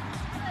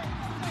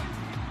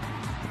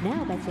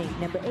 Now batting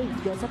number 8,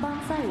 Yosaban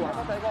Saiwa.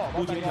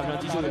 目前场上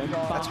击球员8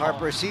 That's 号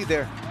Harper C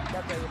there.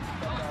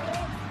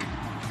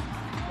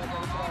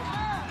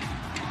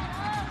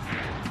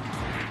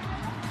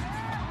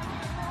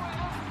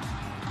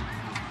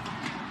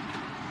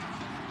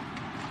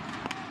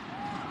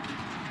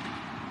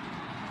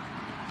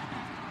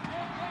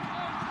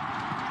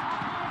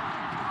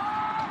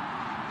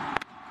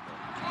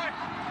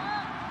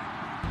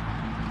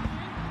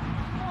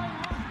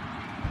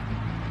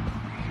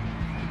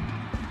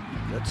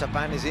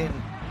 Sapan is in.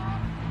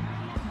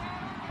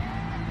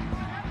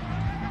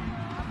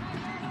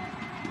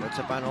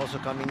 Sapan also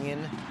coming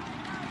in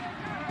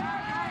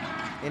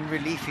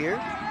relief here.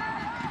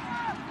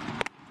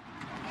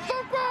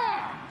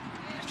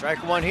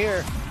 Strike one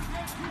here.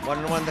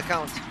 1-1 the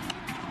count.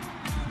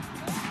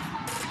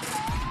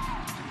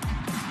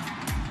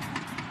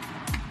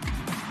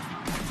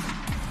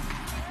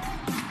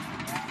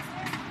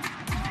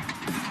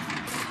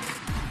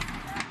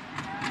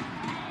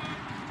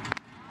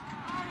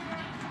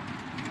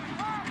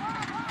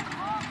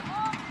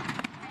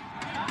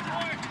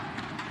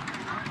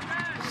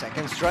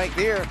 Second strike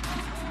there.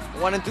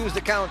 1-2 is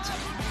the count.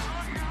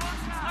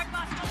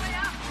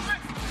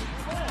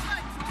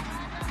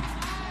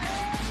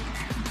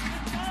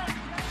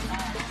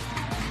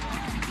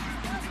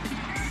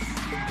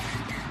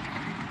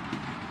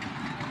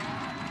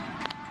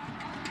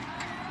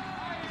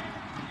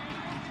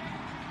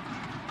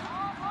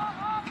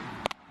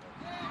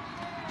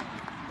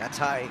 That's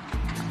high.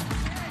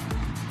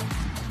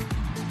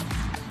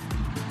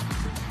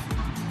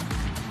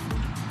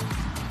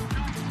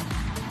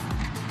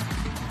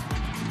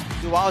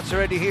 Two outs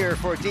already here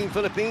for Team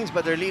Philippines,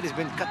 but their lead has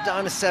been cut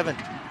down to 7.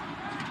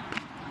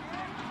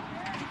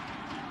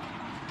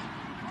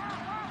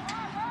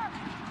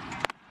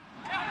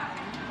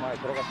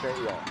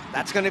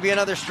 That's going to be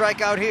another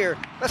strikeout here.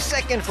 The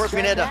second for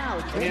Pineda.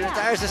 And he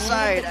retires the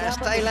side as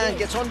Thailand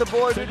gets on the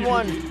board with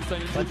 1.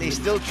 But they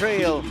still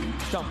trail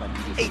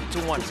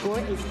 8-1. Score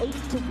is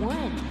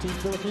 8-1. Team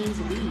Philippines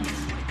leads.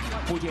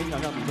 目前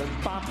场上比分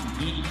8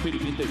比1，菲律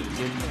宾队领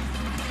先。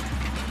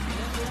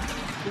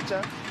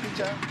 Pitcher.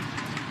 Catcher.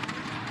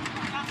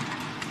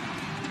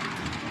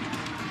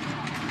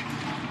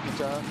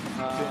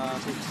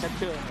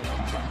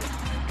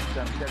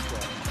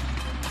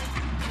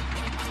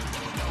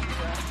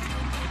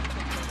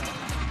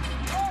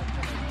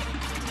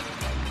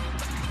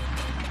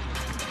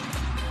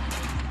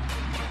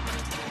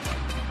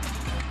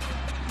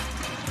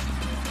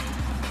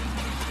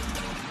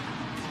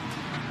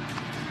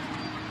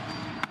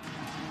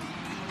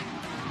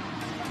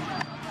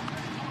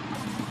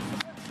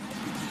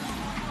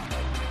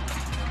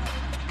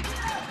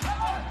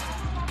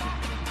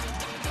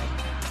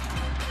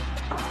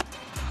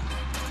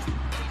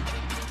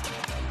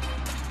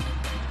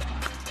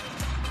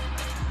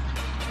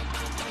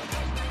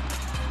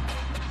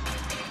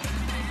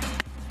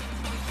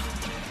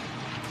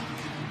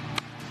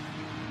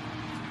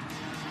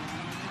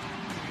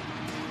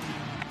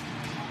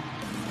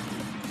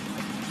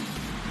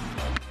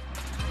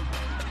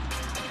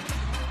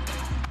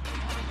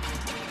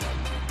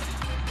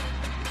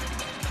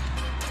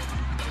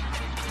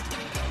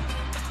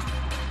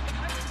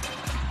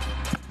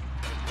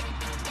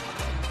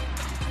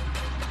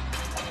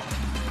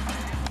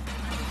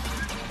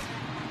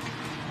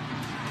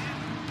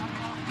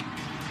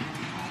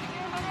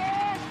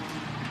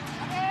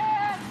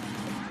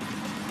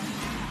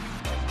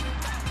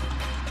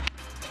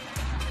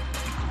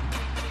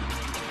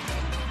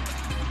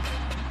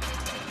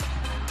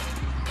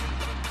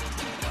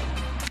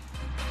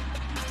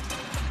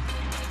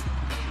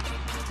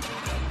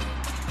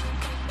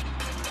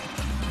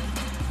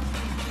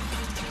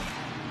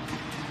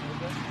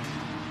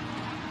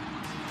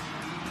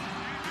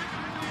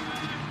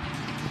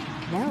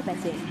 Now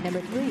batting number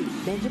 3,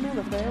 Benjamin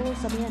Rafael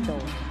Sarmiento.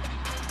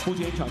 目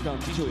前场上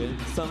击球员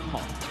3号。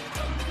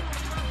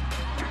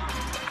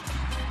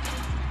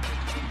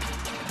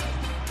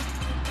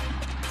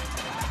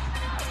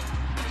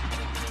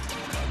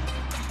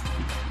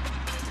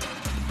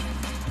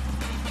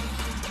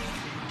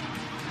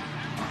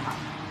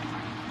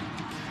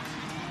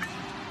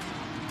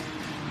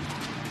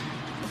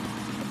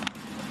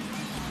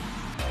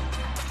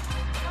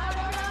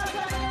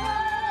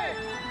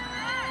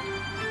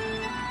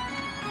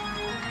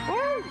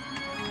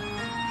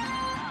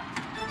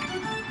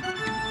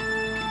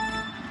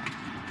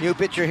 New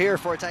pitcher here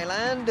for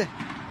Thailand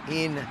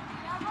in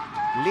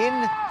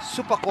Lin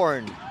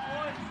Supakorn.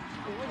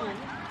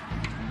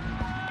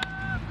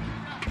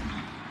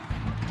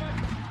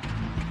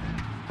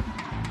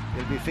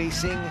 He'll be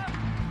facing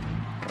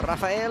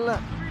Rafael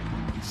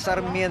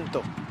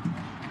Sarmiento.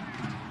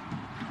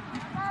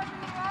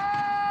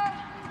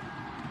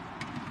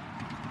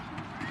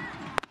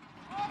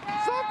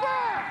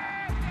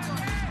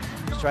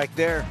 Strike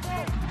there.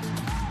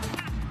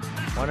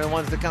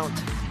 1-1's the count.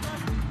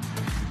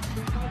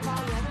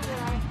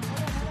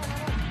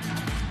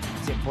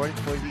 important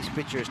for these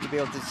pitchers to be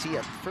able to see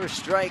a first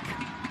strike.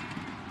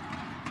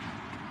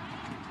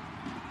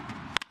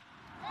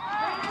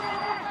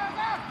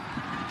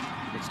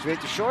 It's straight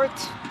to short.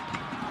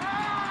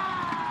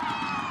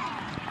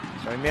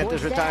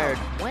 Sarmiento's retired.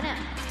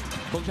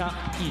 封杀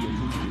1人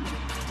出局。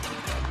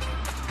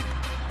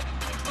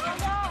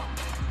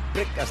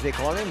 Brick, as they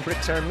call him,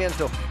 Brick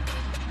Sarmiento.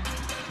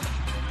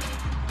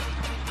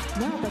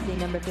 Now batting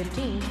number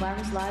 15,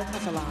 Clarence Live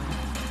Casalan.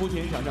 目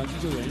前场上击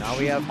球员 Now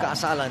we have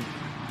Casalan.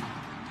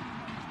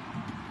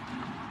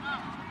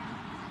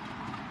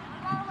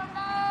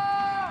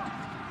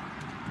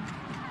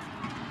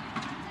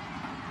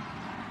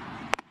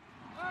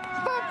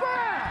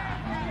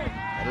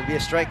 That'll be a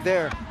strike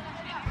there.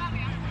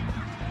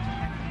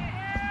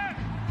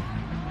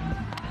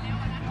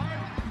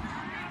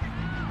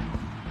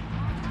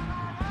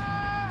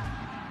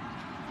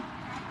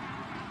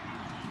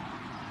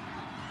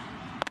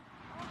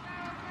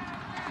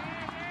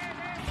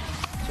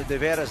 So De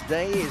Vera's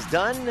day is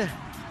done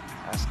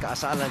as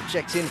Casalan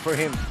checks in for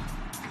him.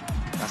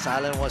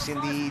 Casalan was in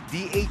the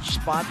DH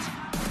spot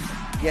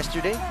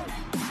yesterday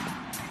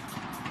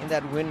in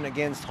that win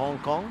against Hong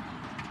Kong.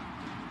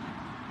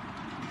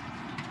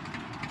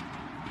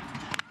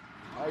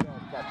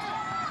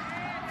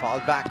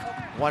 Fouled back,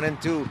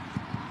 1-2,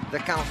 the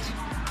count.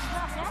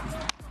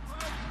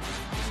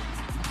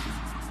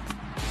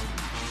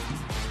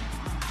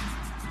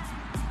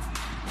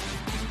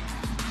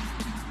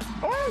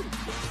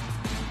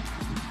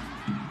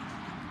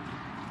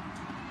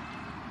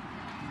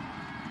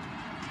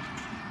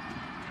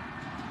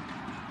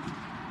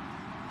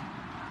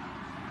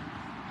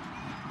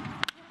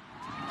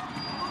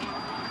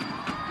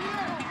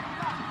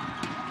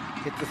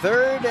 Hit the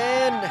third,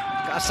 and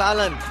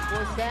Casalan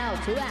Forced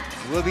out, 2 outs.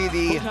 will be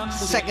the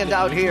second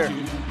out here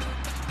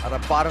at the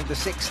bottom of the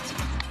 6th.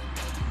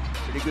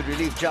 Pretty good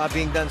relief job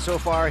being done so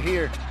far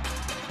here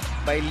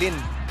by Lin.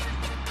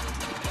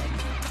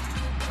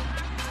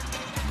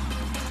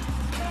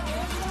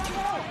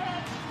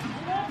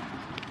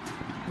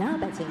 Now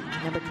batting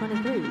number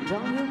 23,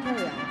 John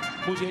Carrier.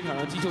 目前场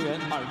上击球员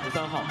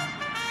23号。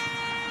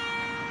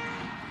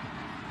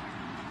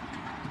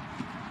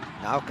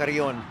 Now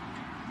Carrion.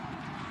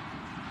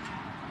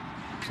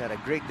 He's had a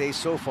great day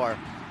so far.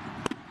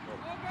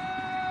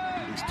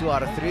 He's 2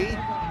 out of 3. With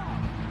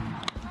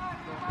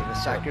a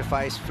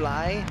sacrifice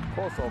fly.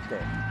 Course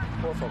okay.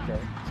 Course okay.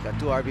 He's got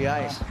 2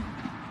 RBIs.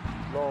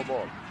 Low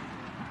ball.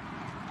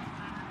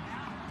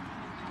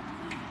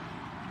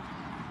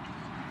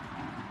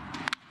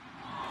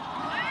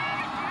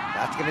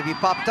 That's going to be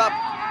popped up.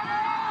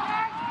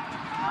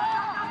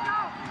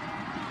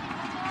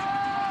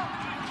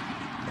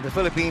 And the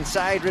Philippine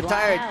side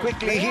retired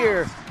quickly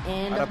here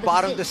at the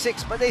bottom of the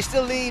 6th, but they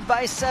still lead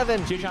by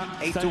 7,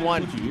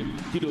 8-1.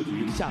 第6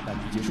局下半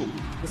局结束。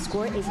 The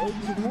score is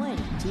 8-1.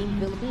 Team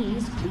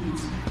Philippines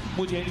leads.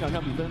 目前场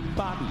上比分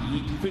8比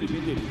1，菲律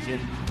宾队领先。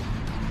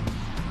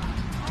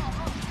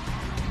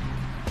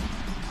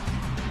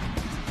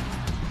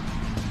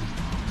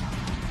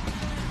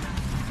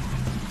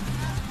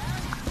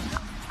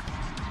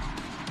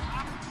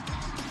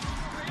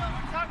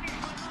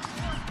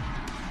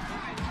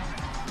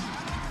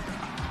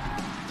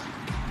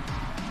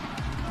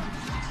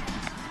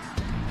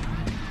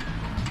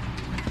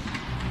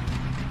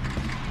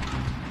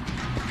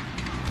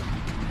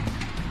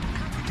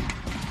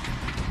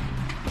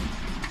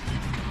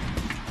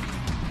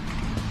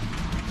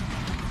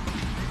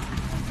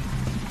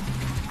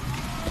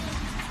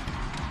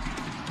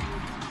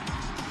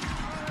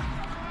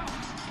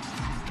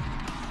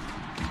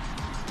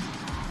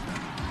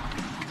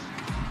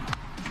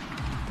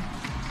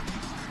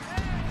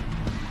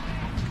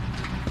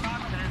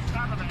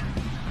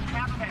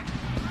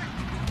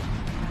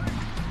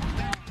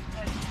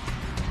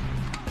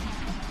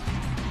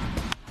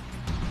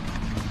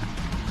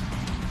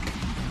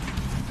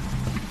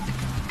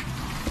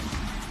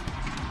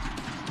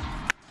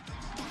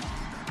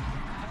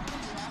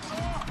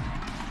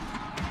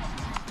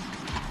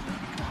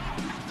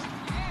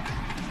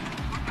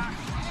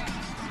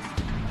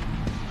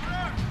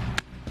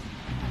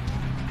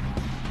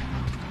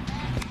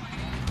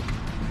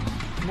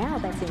 Now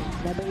batting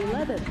number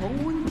 11,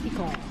 Hongwon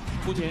Picon.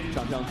 目前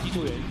场上击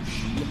球员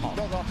11号。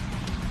 Go, go.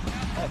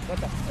 Hey,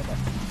 get up, get up.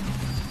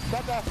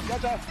 Get up,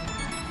 get up.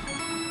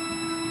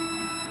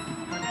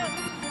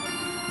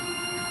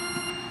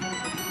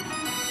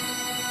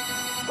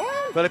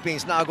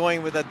 Philippines now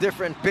going with a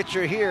different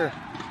pitcher here.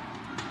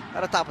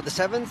 At the top of the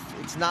 7th,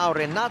 it's now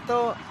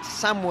Renato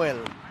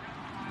Samuel.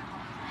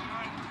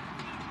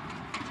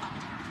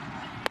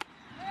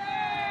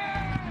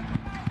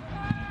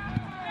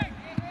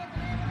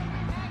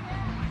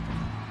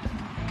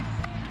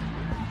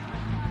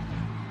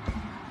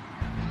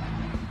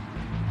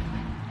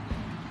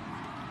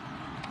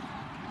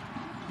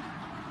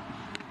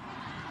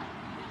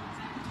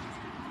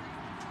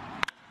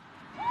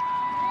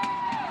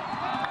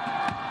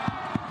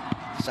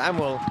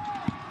 Samuel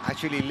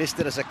actually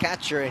listed as a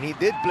catcher, and he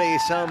did play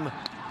some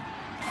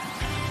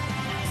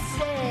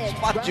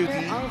spot duty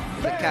in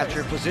the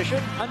catcher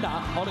position. 安打，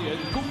跑垒员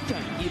攻占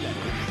一垒。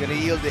 Gonna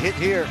yield the hit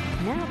here.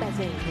 Now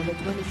batting number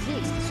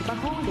 26,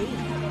 Supakongli.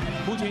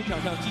 目前场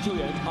上击球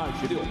员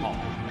26号。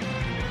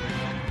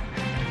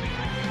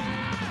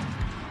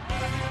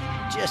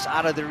 Just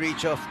out of the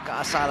reach of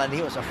Kaasalan.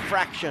 He was a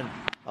fraction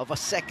of a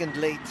second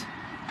late.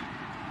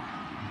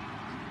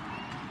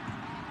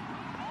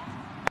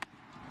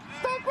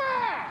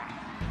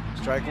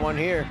 Strike one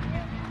here.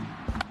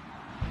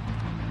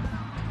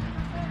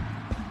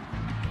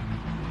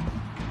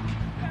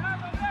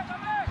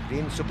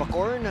 Dean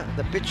Supakorn,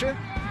 the pitcher.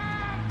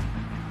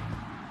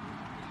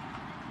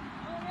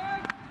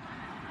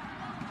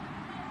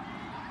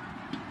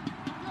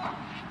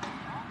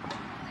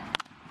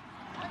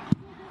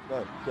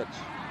 Good catch.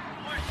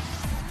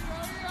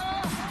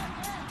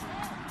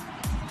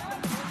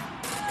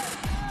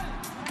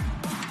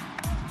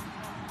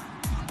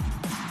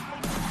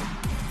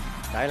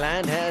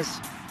 Thailand has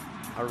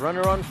a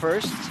runner on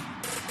first.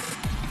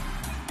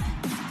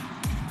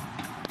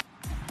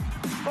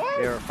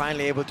 They were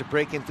finally able to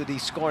break into the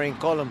scoring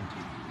column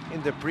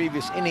in the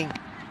previous inning.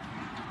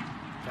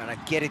 Trying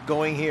to get it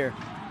going here.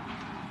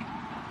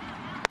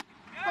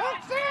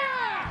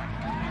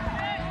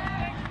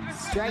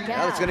 Strikeout.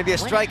 Now it's going to be a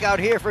strikeout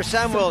here for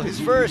Samuel, his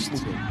first.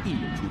 一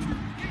人出局。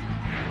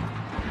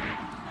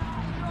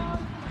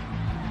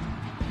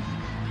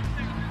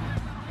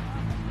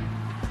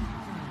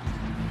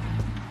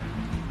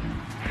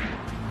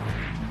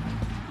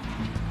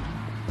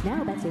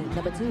 Now batting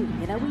number 2,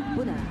 Hinawi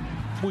Puna.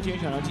 目前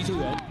场上击球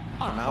员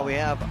2 Now 号。 we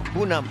have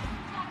Bunam,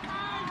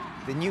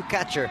 the new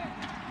catcher.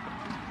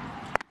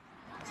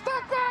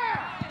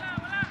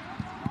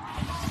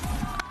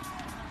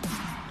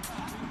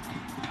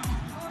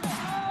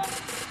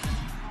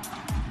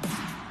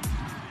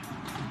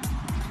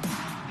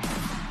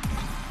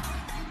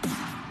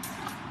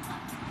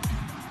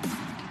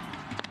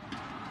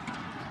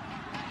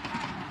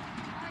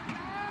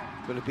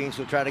 Philippines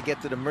will try to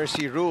get to the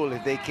mercy rule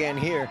if they can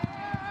here.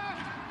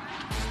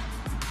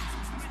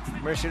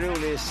 Mercy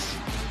rule is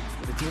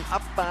the team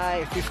up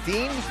by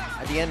 15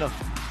 at the end of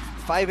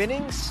 5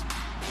 innings,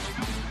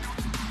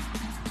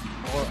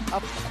 or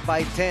up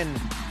by 10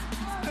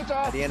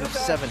 at the end of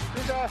 7.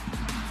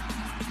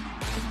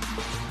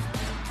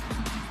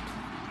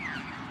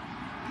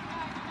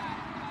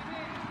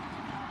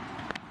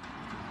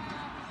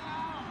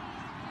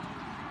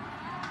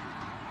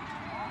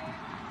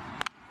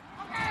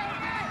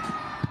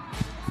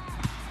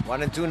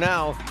 One and two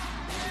now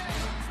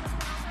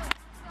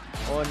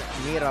on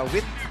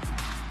Mirawit.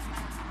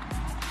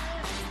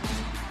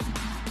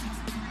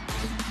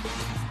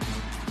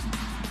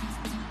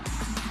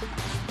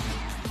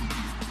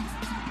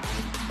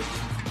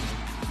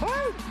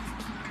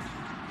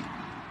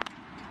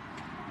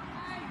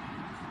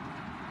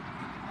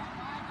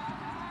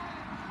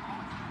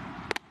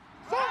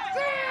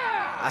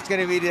 That's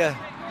going to be the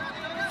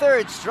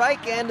third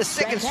strike and the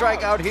second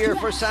strikeout here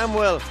for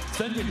Samuel.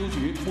 3件出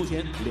局，目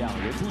前2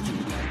人出局。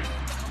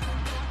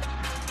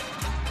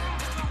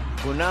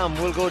 Bunam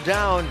will go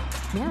down.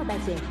 Now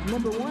batting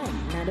number 1,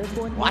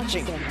 Nadokon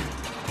Watching. Watson.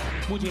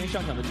 目前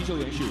上场的击球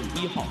员是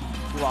1号。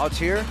 Two outs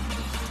here.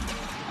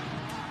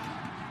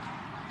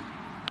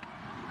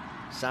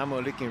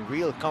 Samuel looking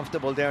real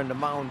comfortable there on the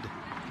mound.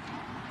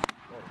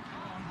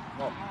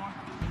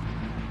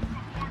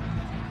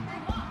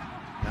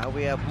 Now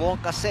we have Mo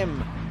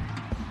Kasem.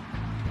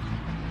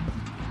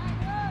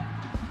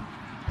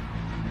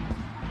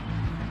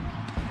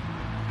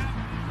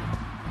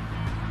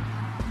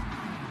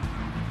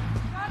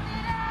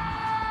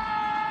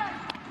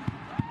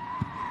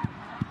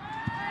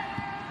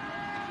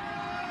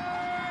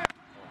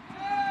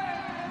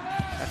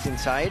 That's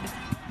inside.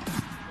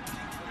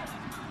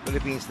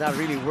 Philippines not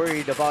really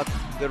worried about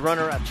the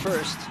runner at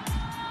first,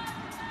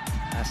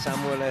 as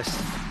Samuel has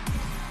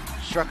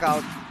struck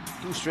out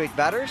 2 straight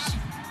batters.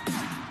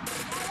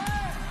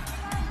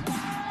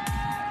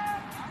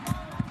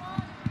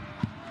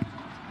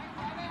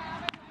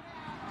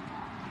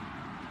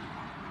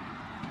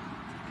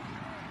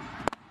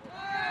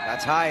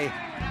 That's high.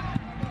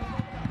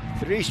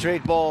 3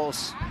 straight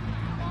balls.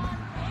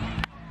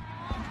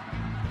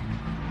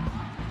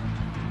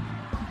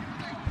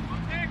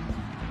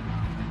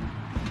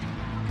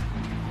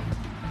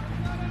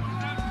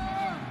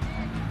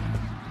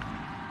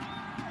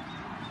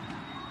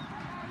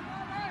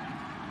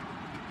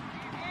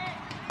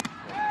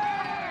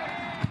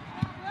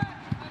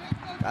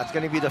 That's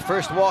going to be the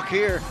first walk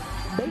here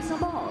Base on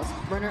balls.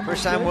 Runner for on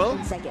Samuel. third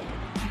and second.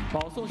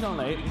 保送上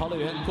垒，跑垒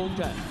员攻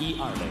占1、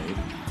2垒。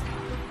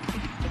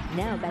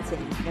 Now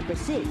batting number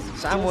 6.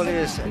 Samuel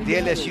is the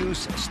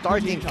LSU's 目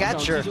starting 前场上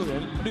catcher 击球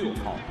员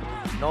6号。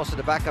 and also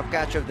the backup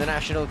catcher of the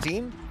national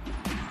team.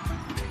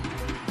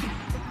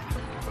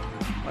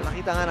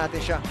 Nakita nga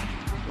natin siya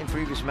in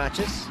previous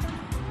matches.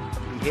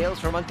 He hails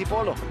from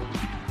Antipolo.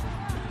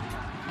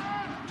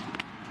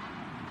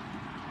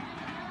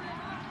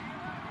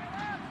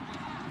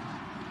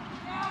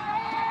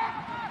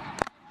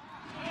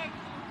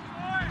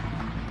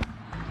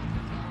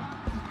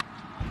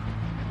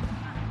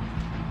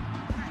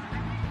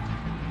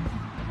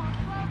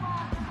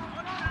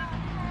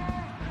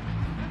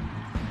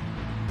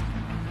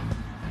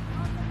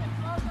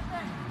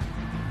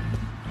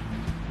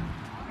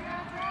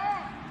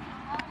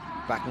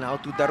 Back now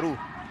to Daru.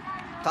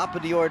 Top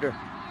of the order.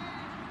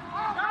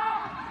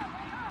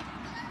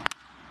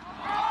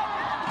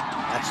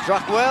 That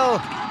struck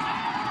well.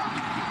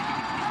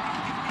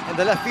 And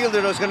the left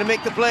fielder was going to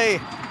make the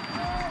play.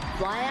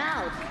 Fly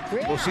out.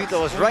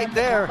 Bosito was right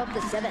there.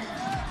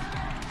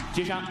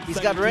 He's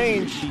got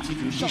range.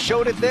 He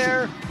showed it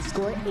there. The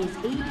score is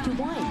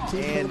 8-1.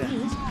 And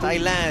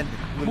Thailand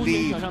will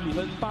be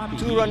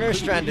 2 runners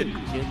stranded.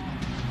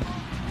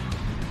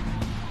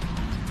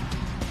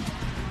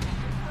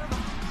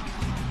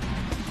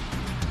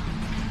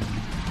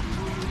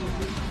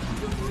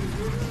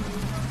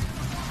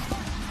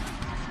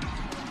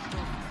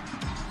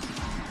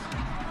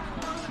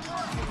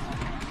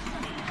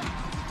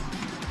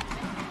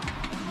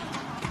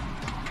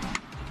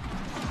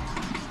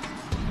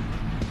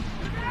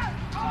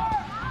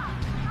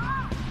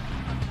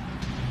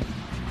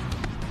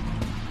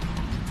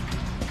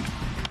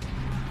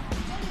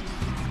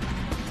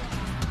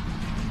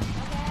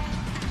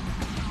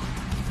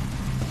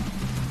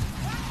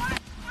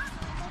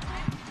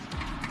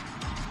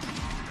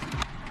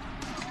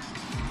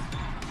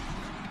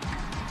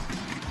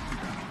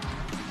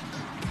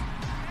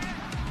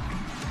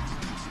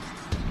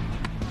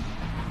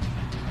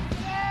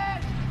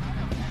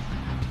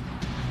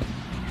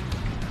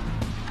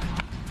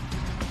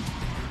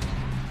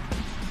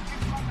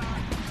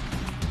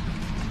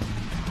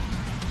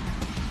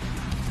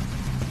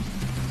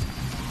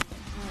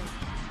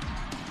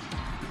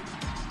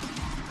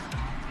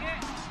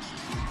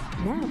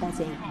 Now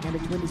batting number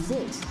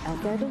 26,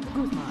 Alfredo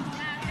Guzman.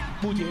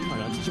 目前场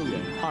上击球员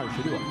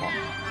26号。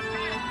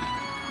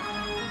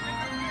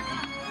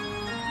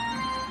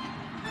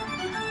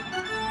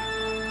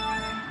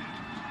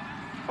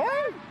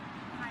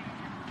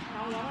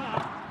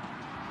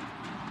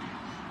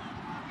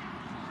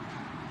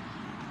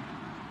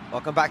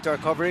Welcome back to our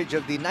coverage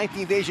of the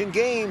 19th Asian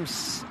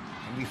Games.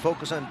 And we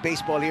focus on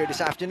baseball here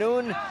this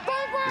afternoon.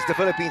 It's the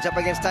Philippines up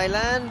against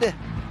Thailand.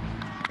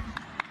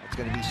 It's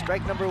going to be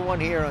strike number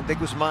 1 here on De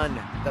Guzman,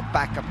 the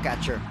backup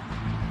catcher.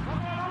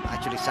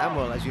 Actually,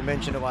 Samuel, as you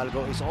mentioned a while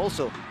ago, is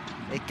also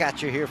a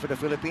catcher here for the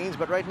Philippines.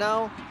 But right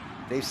now,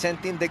 they've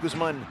sent in De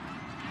Guzman.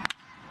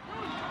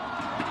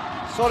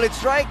 Solid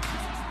strike.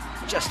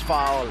 Just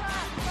foul.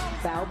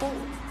 Foul ball.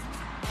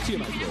 界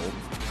外球。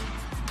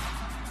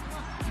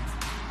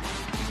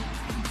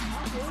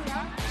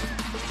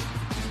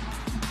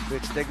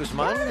 It's De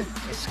Guzman,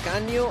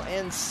 Escanio,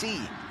 and C.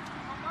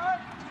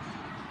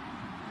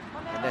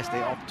 Unless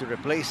they opt to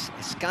replace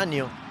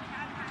Escanio,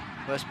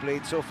 who has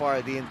played so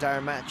far the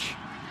entire match.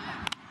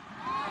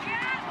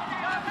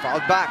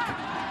 Fouled back.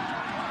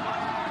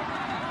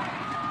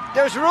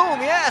 There's room,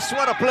 yes,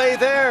 what a play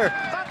there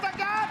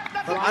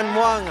from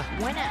Anwang.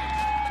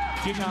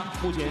 接杀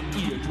目前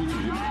1人出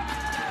局。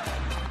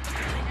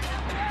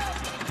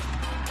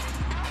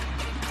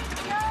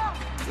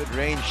 Good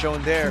range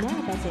shown there.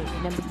 Now batting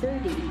number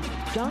 30,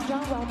 John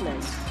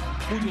Robles.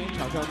 目前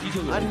场上击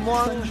球员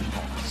Anwang 30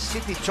号。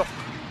 City Chok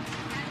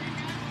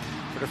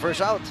for the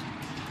first out.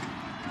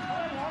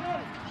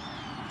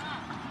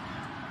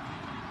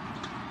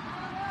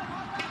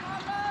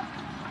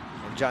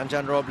 And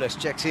John Robles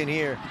checks in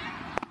here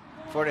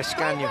for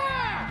Escanio.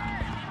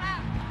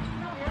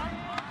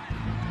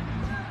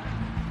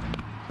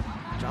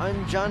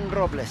 John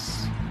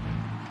Robles.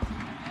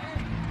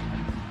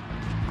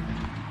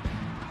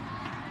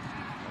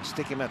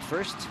 Stick him at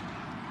first.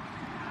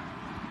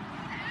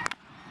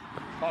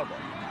 Foul ball.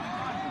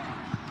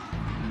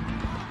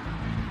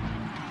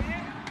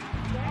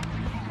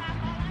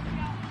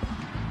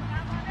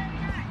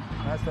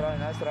 Nice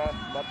try.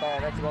 Bata,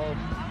 let's go.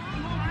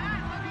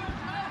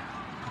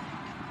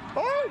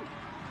 Oh!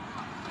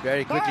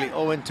 Very quickly,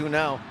 0-2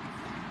 now.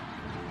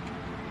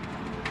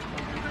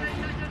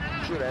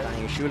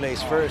 Danging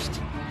shoelace first.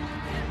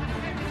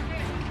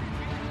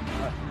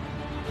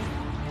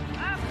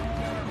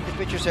 The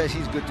pitcher says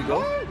he's good to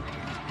go.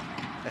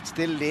 That's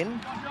still Lin.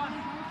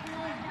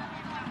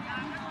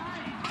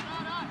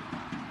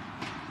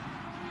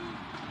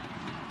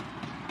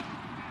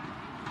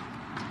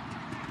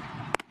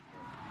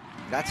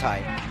 That's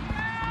high.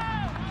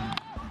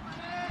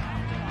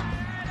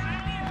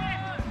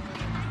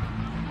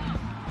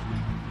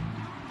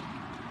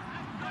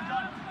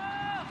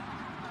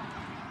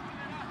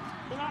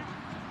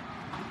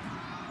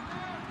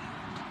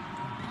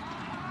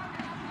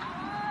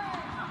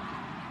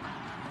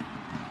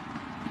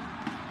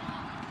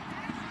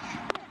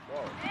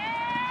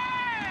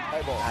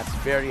 That's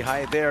very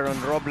high there on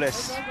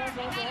Robles.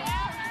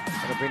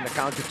 Gonna bring the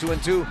count to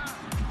 2-2.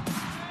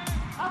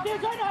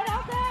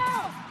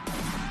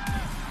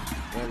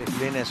 Well, if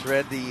Lin has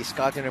read the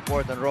scouting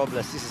report on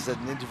Robles, this is an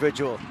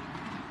individual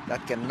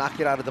that can knock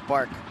it out of the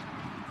park.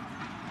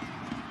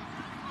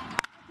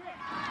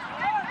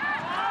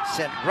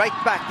 Sent right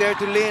back there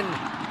to Lin.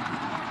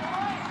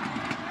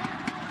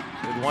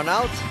 With 1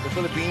 out, the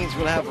Philippines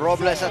will have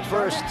Robles at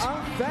first.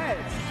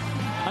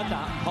 安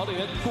打跑垒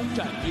员攻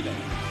占1垒。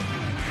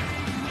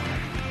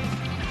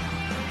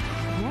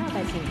 Now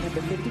batting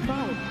number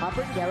 55,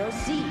 Harper Darrow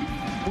C.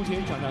 目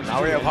前场上击 Now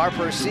球 we 员 have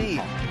Harper C. 25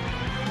号。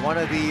one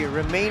of the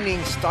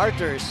remaining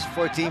starters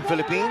for Team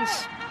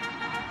Philippines.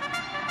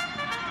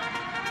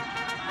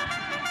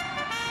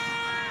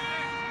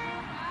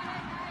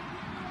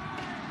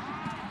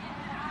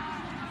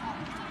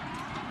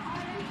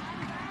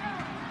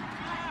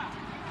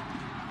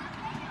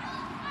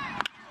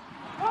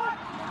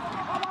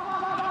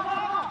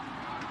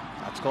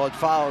 That's called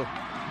foul.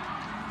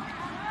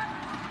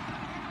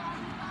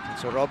 And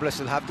so Robles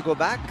will have to go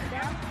back.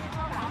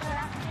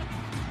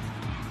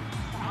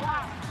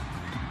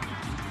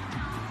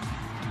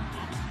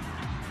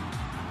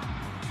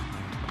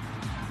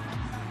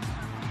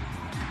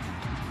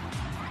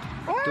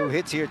 Two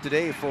hits here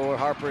today for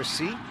Harper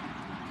C.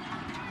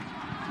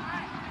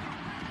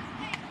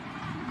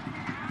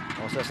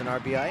 Also has an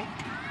RBI.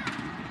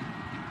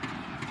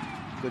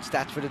 Good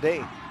stats for the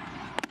day.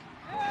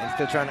 And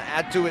still trying to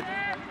add to it.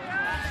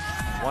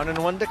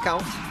 1-1 to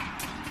count.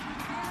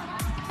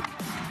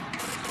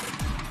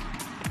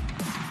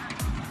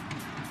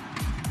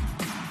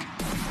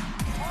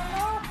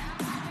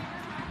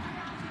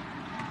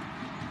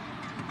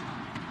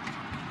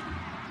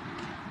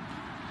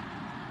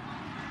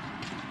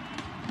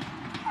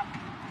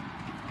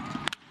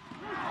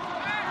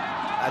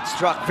 That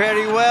struck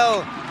very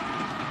well.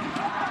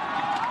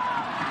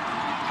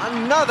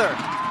 Another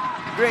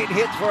great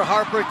hit for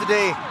Harper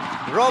today.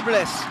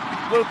 Robles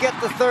will get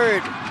the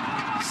third.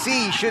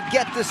 C should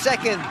get the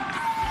second.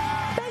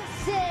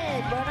 Base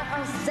hit, runner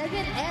on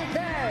second and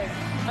third.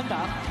 安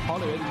打，跑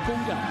垒员攻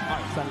占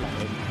2-3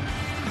垒。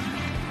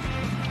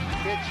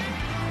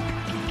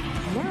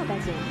 Now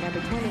batting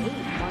number 28,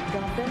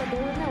 Montgomery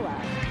Villanova.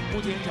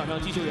 目前场上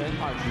击球员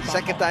28号。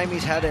 Second time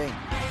he's had a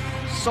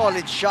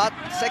solid shot.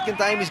 Second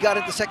time he's got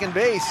into second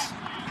base.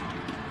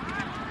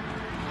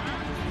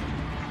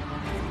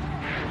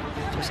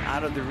 Just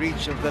out of the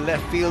reach of the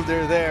left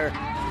fielder there.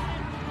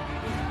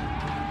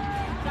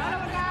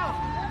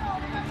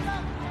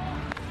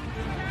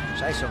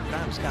 Jason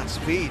Kram's got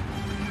speed.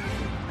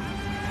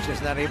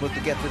 Just not able to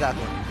get to that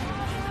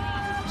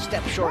one.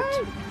 Step short.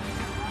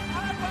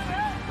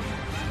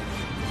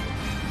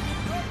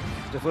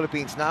 The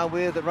Philippines now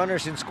with the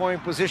runners in scoring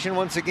position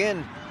once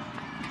again.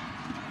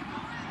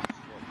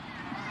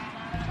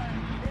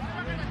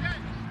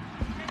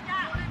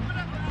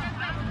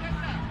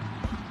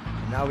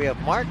 Now we have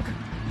Mark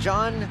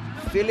John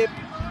Philip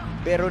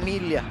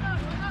Beronilla.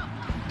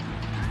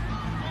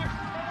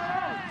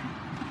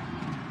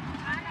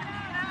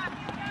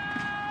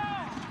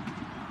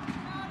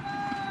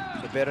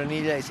 So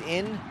Beronilla is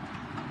in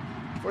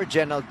for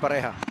Genald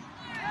Pareja.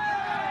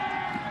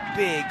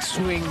 Big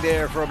swing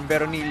there from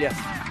Beronilla.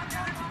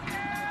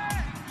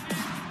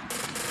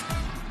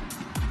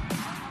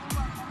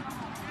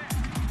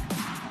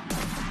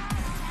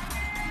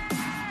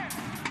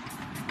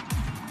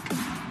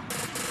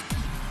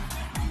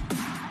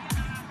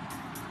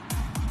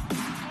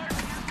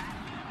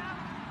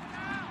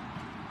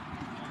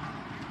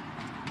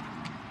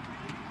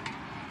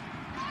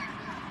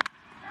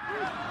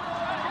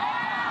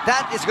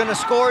 That is going to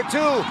score two.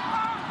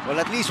 Well,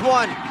 at least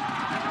one.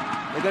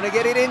 They're going to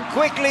get it in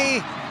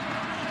quickly.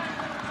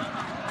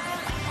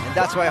 And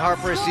that's why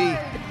Harper C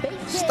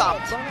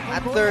stopped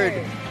at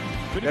third.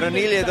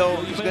 Beronilla, though,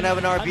 is going to have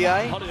an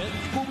RBI. 跑垒员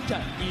攻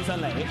占1-3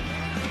垒。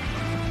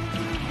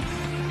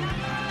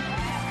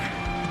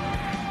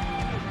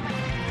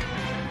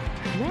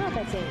 Now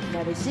batting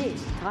number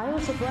 6, Kyle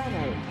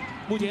Sobrano.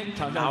 目前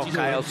场上 Now 击球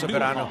员 Kyle 6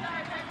 Sobrano, 号。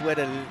 who had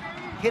a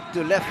hit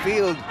to left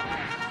field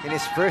in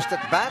his first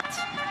at bat.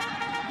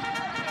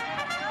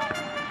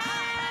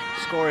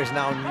 Score is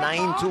now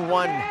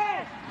 9-1.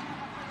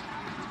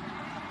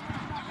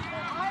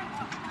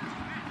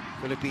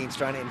 Philippines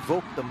trying to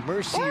invoke the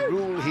mercy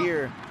rule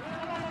here.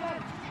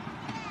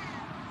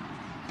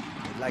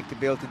 They'd like to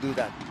be able to do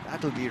that.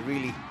 That'll be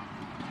really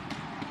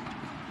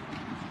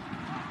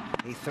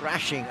a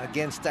thrashing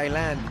against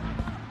Thailand.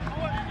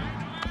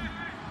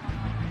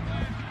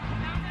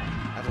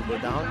 That'll go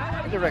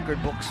down in the record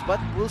books,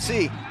 but we'll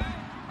see.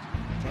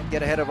 Can't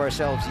get ahead of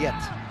ourselves yet.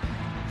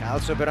 Kyle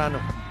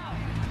Soberano,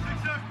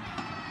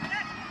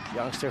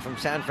 youngster from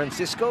San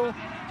Francisco.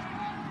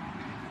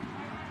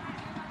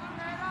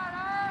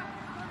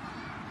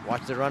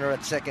 Watch the runner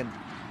at second.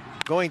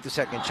 Going to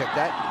second, check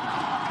that.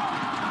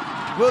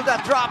 Will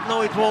that drop?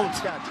 No, it won't.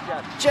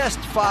 Just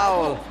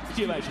foul.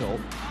 界外球。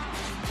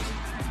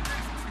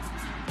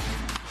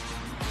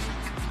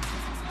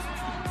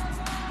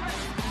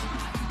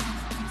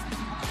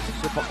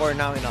 Supakor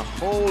now in a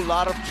whole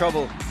lot of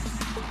trouble.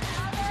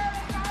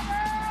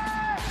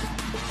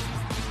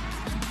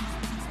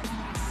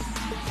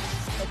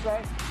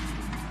 Okay.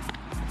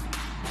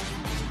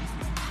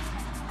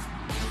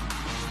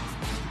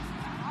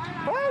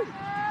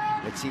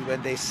 Let's see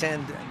when they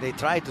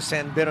try to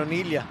send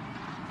Beronilla.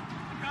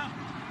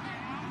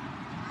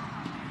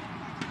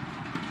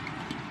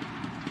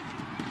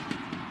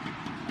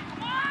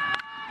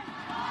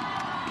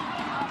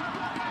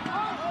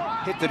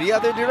 Hit to the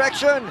other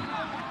direction.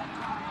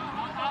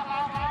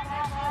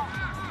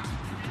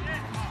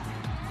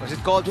 Was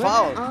it called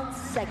foul? Runner on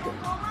second.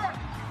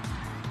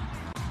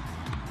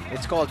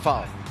 It's called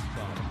foul.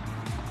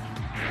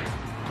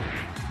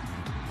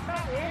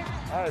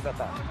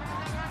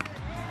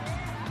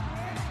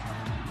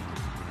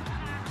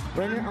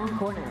 Runner on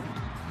corner.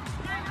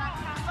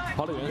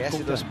 Yes,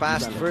 it was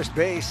past first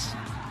base.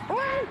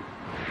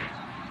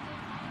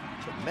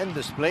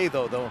 Tremendous play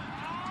though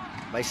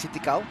by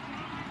Sitikao.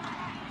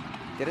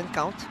 Didn't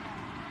count.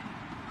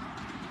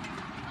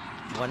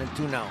 1 and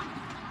 2 now.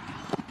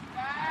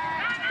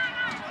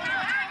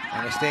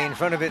 And they stay in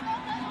front of it.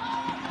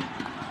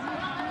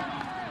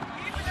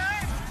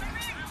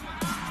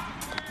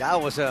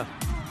 That was a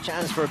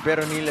chance for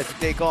Beronilla to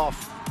take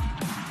off.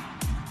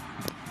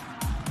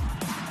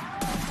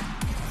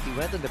 He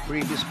went on the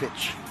previous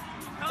pitch.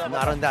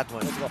 Not on that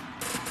one.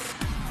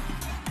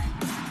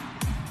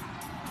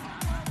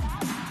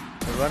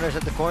 The runners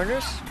at the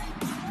corners.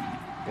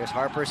 There's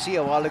Harper C.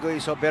 A while ago you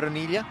saw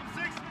Beronilla.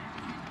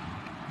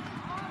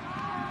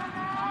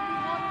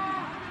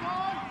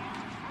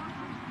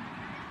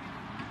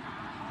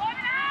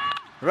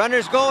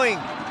 Runners going.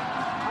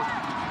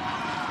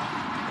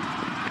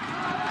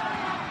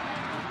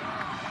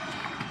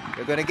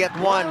 They're going to get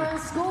one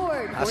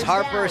as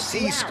Harper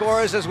C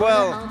scores as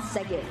well.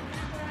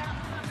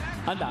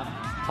 安打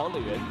跑垒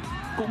员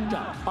攻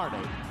占2垒，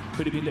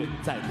菲律宾队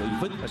再得1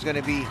分。 There's going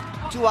to be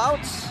 2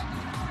 outs.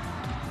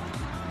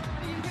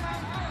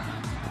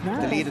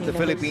 The lead of the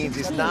Philippines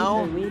is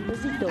now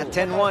at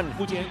 10-1.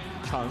 目前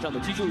场上的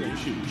击球员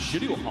是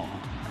16号。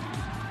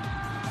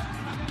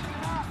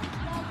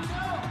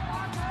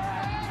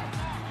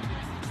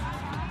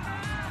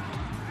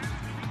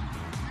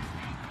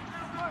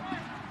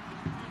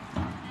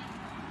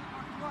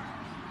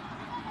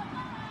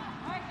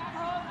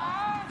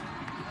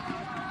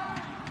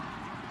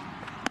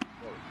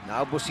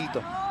 Now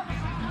Bosito.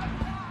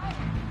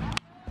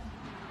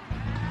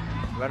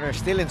 Runner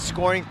still in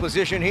scoring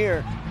position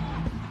here.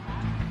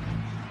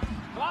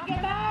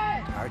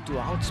 Are 2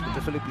 outs, but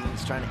the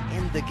Philippines trying to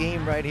end the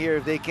game right here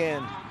if they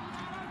can.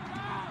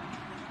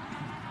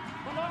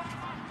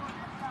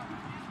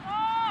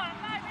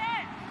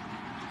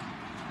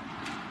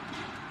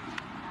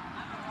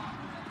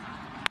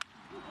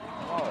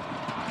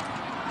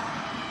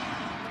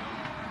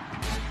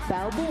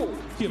 Foul ball.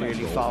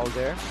 Clearly foul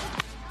there.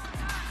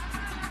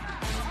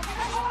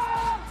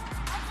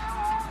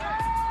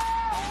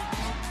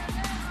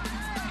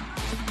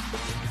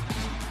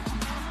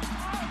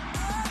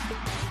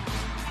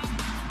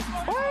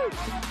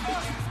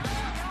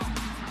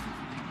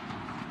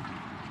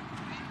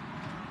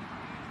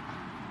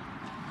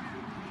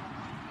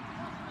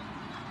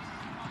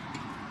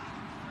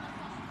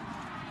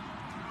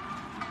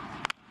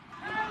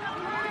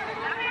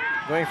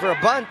 Going for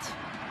a bunt.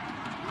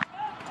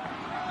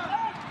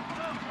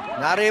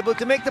 Not able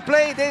to make the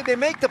play. They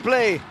make the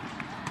play.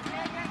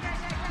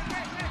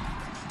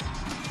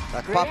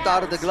 That popped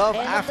out of the glove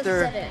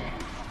after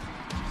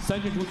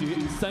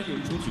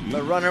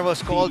the runner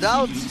was called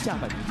out.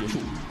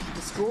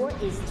 The score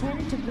is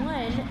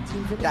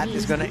 10-1. That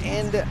is going to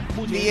end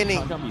the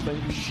inning.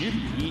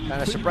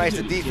 Kind of surprised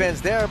the defense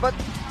there, but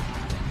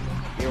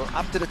they were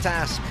up to the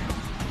task.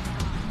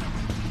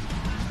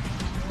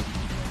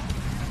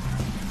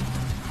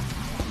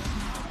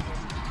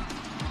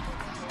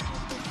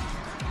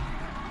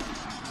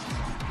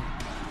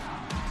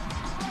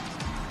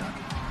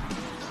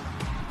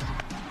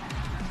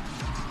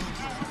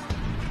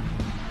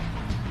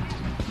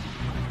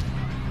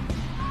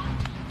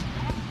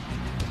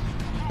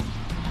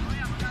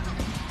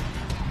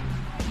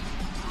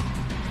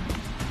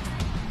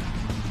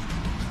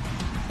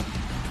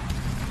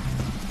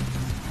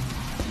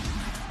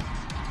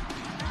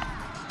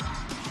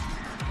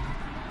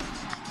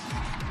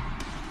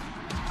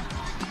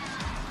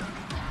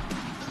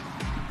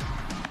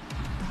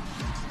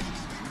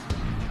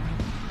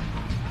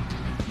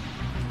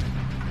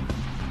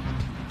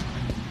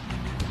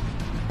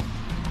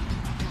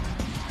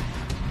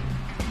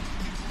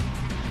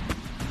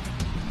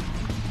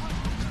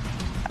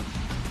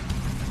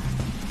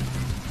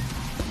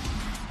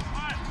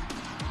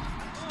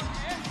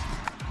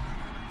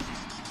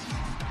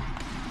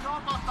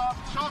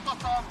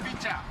 Shortstop,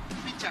 pitcher.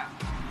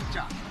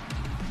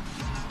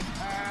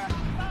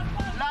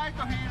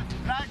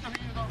 Right to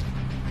field,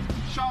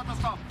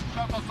 shortstop.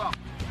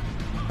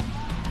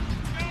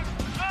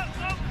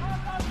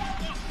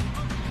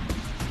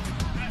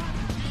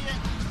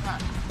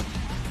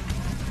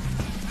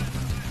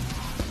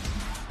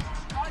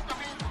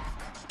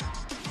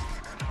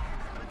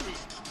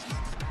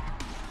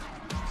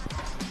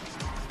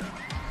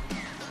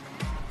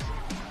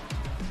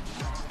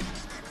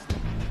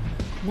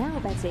 Now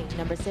batting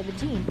number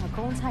 17,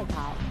 Pakong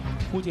Taipao.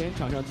 目前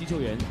场上击球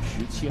员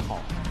17号。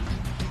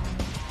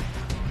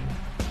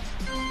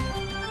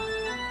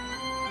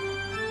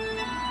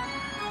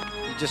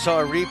 You just saw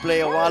a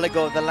replay a while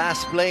ago of the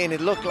last play, and it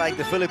looked like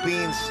the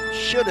Philippines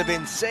should have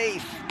been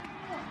safe.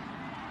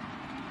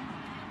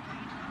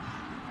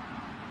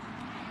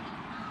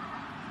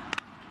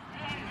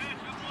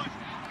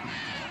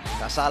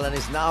 Casalan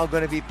is now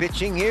going to be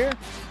pitching here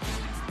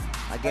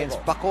against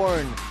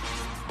Pacorn.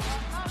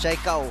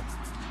 Chaikao.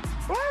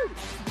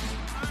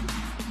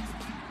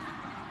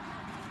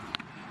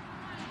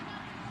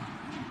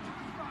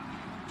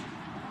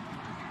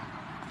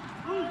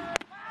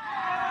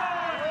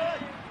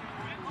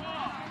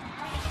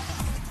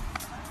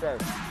 Serve.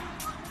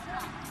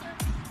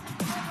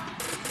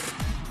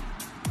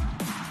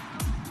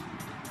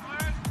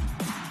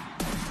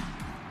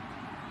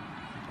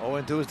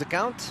 0-2 is the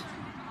count.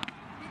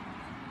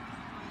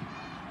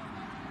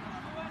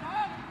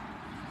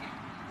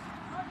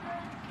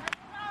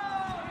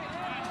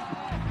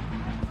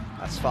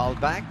 That's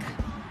fouled back.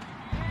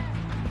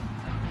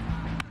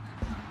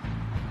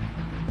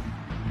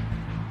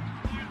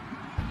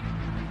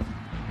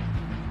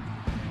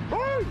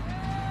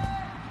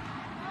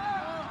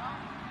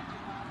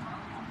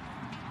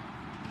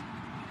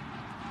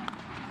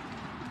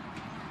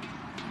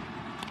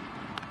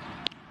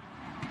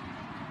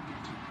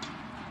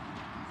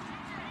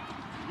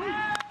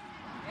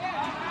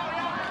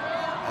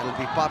 That'll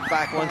be popped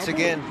back once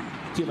again.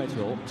 界外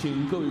球，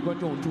请各位观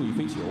众注意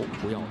飞球，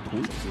不要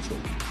徒手接球。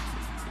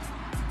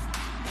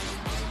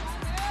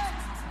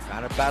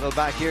 Got a battle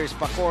back here is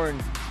Pacorn.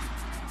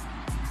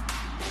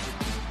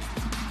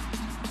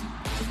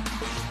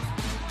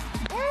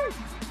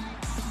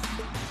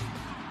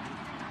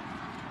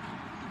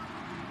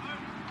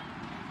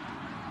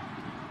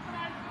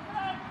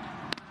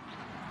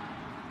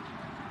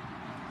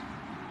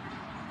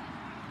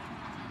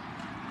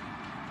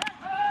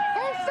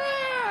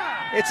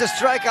 It's a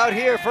strikeout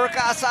here for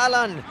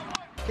Kaasalan.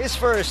 His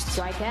first.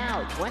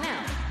 Strikeout, 1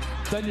 out.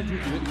 3人出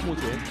局，目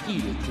前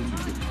1人出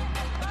局。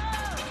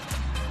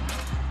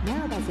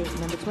 Now that's it,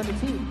 number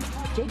 22,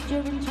 Jake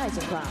Jervin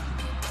Chaisokram.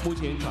 目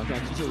前场上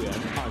击球员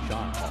22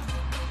号。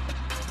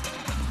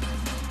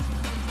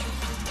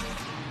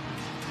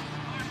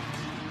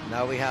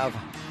 Now we have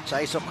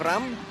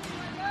Chaisokram.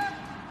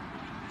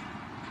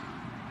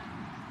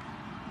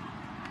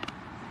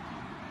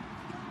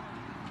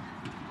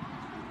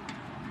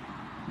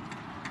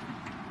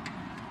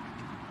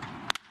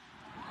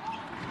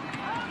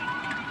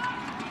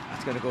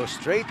 It's going to go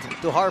straight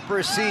to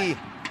Harper C.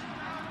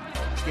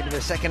 Let's give him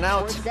a second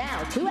out. Fourth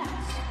down, 2 outs.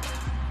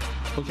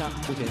 封杀，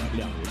目前2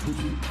人出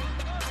局。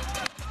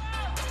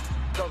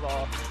 走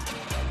走。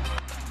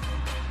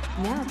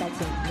 Now that's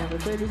it, number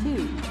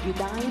 32,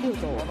 Yudai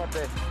Lugo.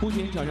 目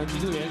前场上击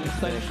球员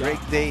32。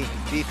 Great day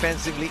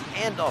defensively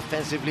and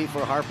offensively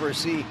for Harper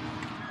C.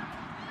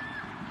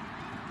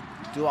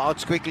 2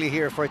 outs quickly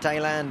here for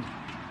Thailand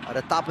at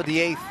the top of the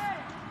 8th.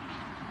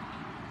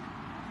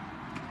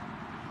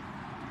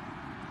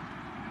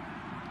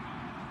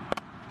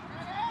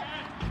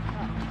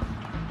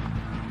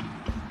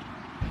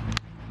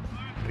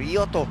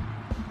 Rioto.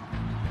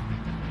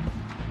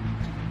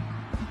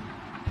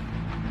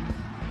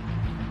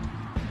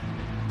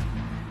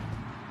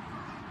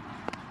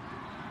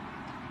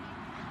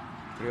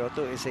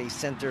 Rioto is a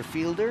center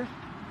fielder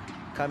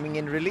coming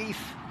in relief.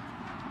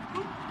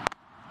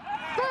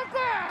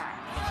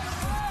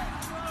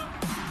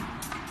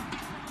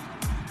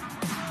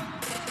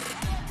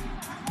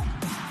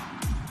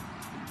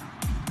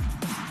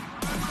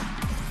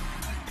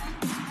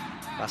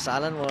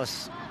 Kaasalan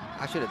was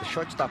actually at the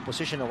shortstop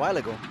position a while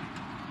ago.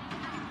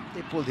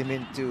 They pulled him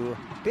into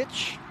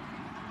pitch.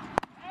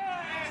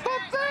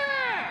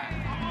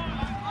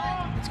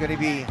 It's going to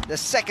be the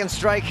second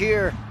strike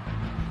here.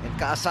 And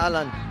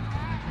Kaasalan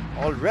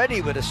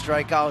already with a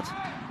strikeout.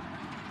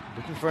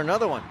 Looking for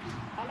another one.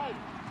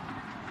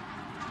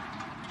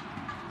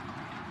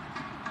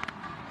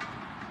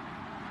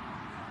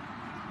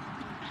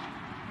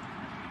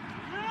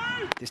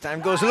 This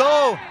time goes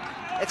low.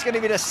 It's going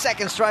to be the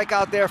second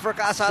strikeout there for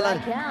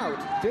Kaasalan.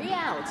 Strikeout, 3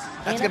 outs.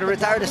 That's going to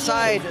retire the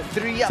side.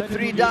 3 up,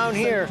 3 down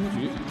here.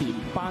第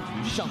8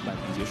局上半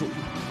局结束。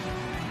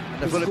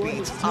 The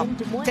Philippines up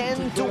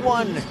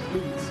 10-1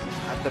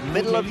 at the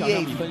middle of the 目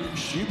前场上 8th. 比分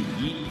10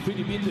比1，菲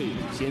律宾队领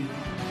先。